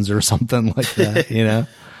guns or something like that,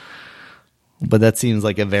 But that seems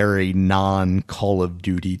like a very non-Call of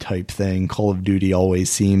Duty type thing. Call of Duty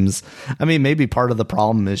always seems, I mean, maybe part of the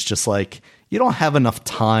problem is just like you don't have enough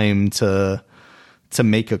time to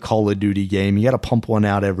make a Call of Duty game. You got to pump one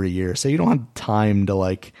out every year, so you don't have time to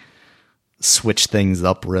like switch things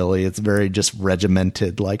up, really. It's very just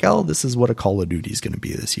regimented, like, oh, this is what a Call of Duty is going to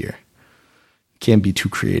be this year. Can't be too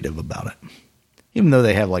creative about it. Even though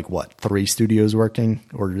they have, like, 3 studios working?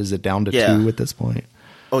 Or is it down to 2 at this point?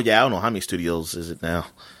 Oh, yeah, I don't know how many studios is it now.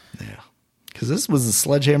 Yeah. Because this was the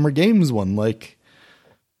Sledgehammer Games one. Like,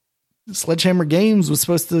 Sledgehammer Games was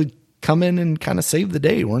supposed to come in and kind of save the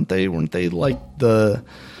day, weren't they? Weren't they, like, the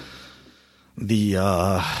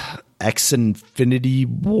ex-Infinity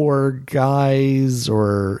Ward guys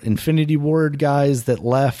or Infinity Ward guys that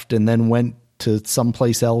left and then went to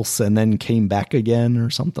someplace else and then came back again or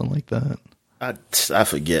something like that? I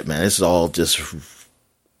forget, man. It's all just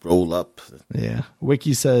roll up. Yeah.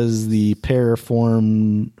 Wiki says the pair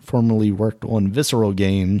formerly worked on Visceral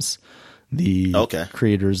Games, the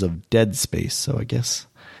creators of Dead Space. So I guess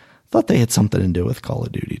thought they had something to do with Call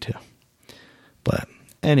of Duty too. But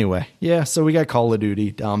anyway, yeah, so we got Call of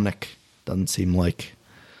Duty. Dominic, doesn't seem like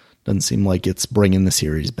it's bringing the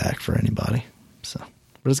series back for anybody. So,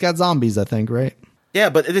 but it's got zombies, I think, right? Yeah,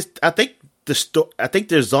 but it is. I think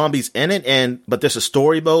there's zombies in it, but there's a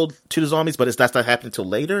story mode to the zombies, but that's not happening until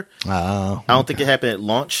later. I don't think it happened at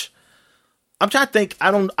launch. I'm trying to think.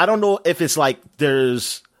 I don't know if it's like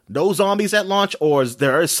there's no zombies at launch, or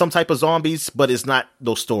there is some type of zombies, but it's not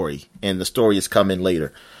no story, and the story is coming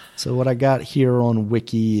later. So what I got here on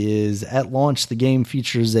Wiki is, at launch, the game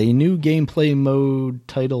features a new gameplay mode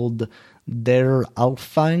titled Der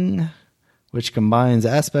Anfang, which combines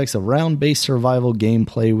aspects of round-based survival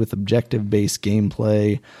gameplay with objective-based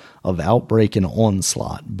gameplay of Outbreak and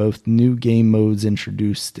Onslaught, both new game modes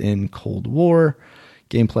introduced in Cold War.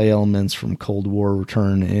 Gameplay elements from Cold War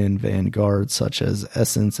return in Vanguard, such as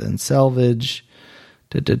Essence and Salvage.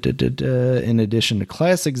 In addition to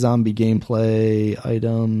classic zombie gameplay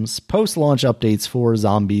items, post-launch updates for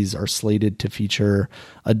zombies are slated to feature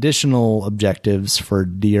additional objectives for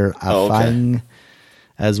Der Anfang,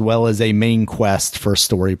 as well as a main quest for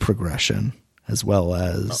story progression, as well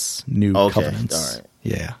as new covenants. All right.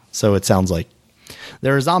 Yeah, so it sounds like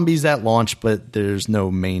there are zombies at launch, but there's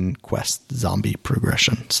no main quest zombie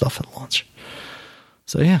progression stuff at launch.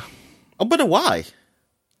 So yeah. Oh, but why?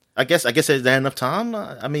 I guess there's not enough time.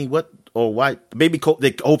 I mean, what or why? Maybe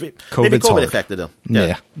COVID hard. affected them.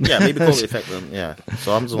 Yeah. Maybe COVID affected them. Yeah.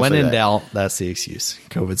 So I'm just when in doubt, that's the excuse.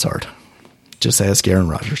 COVID's hard. Just ask Aaron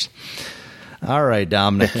Rodgers. All right,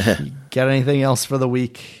 Dominic, you got anything else for the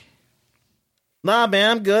week? Nah, man,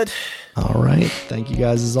 I'm good. All right. Thank you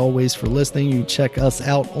guys as always for listening. You can check us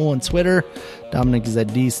out on Twitter. Dominic is at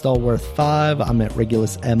DStallworth5. I'm at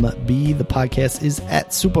Regulus MB. The podcast is at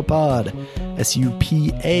Supapod.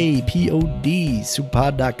 SUPAPOD.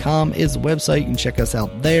 Supapod.com is the website. You can check us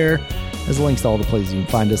out there. There's links to all the places you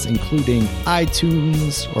can find us, including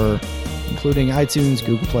iTunes,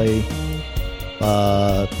 Google Play,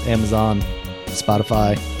 Amazon,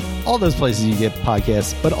 Spotify, all those places you get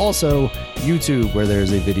podcasts, but also YouTube, where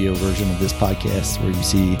there's a video version of this podcast where you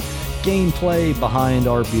see gameplay behind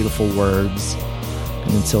our beautiful words.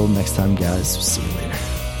 And until next time, guys, see you later.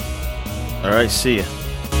 All right, see ya.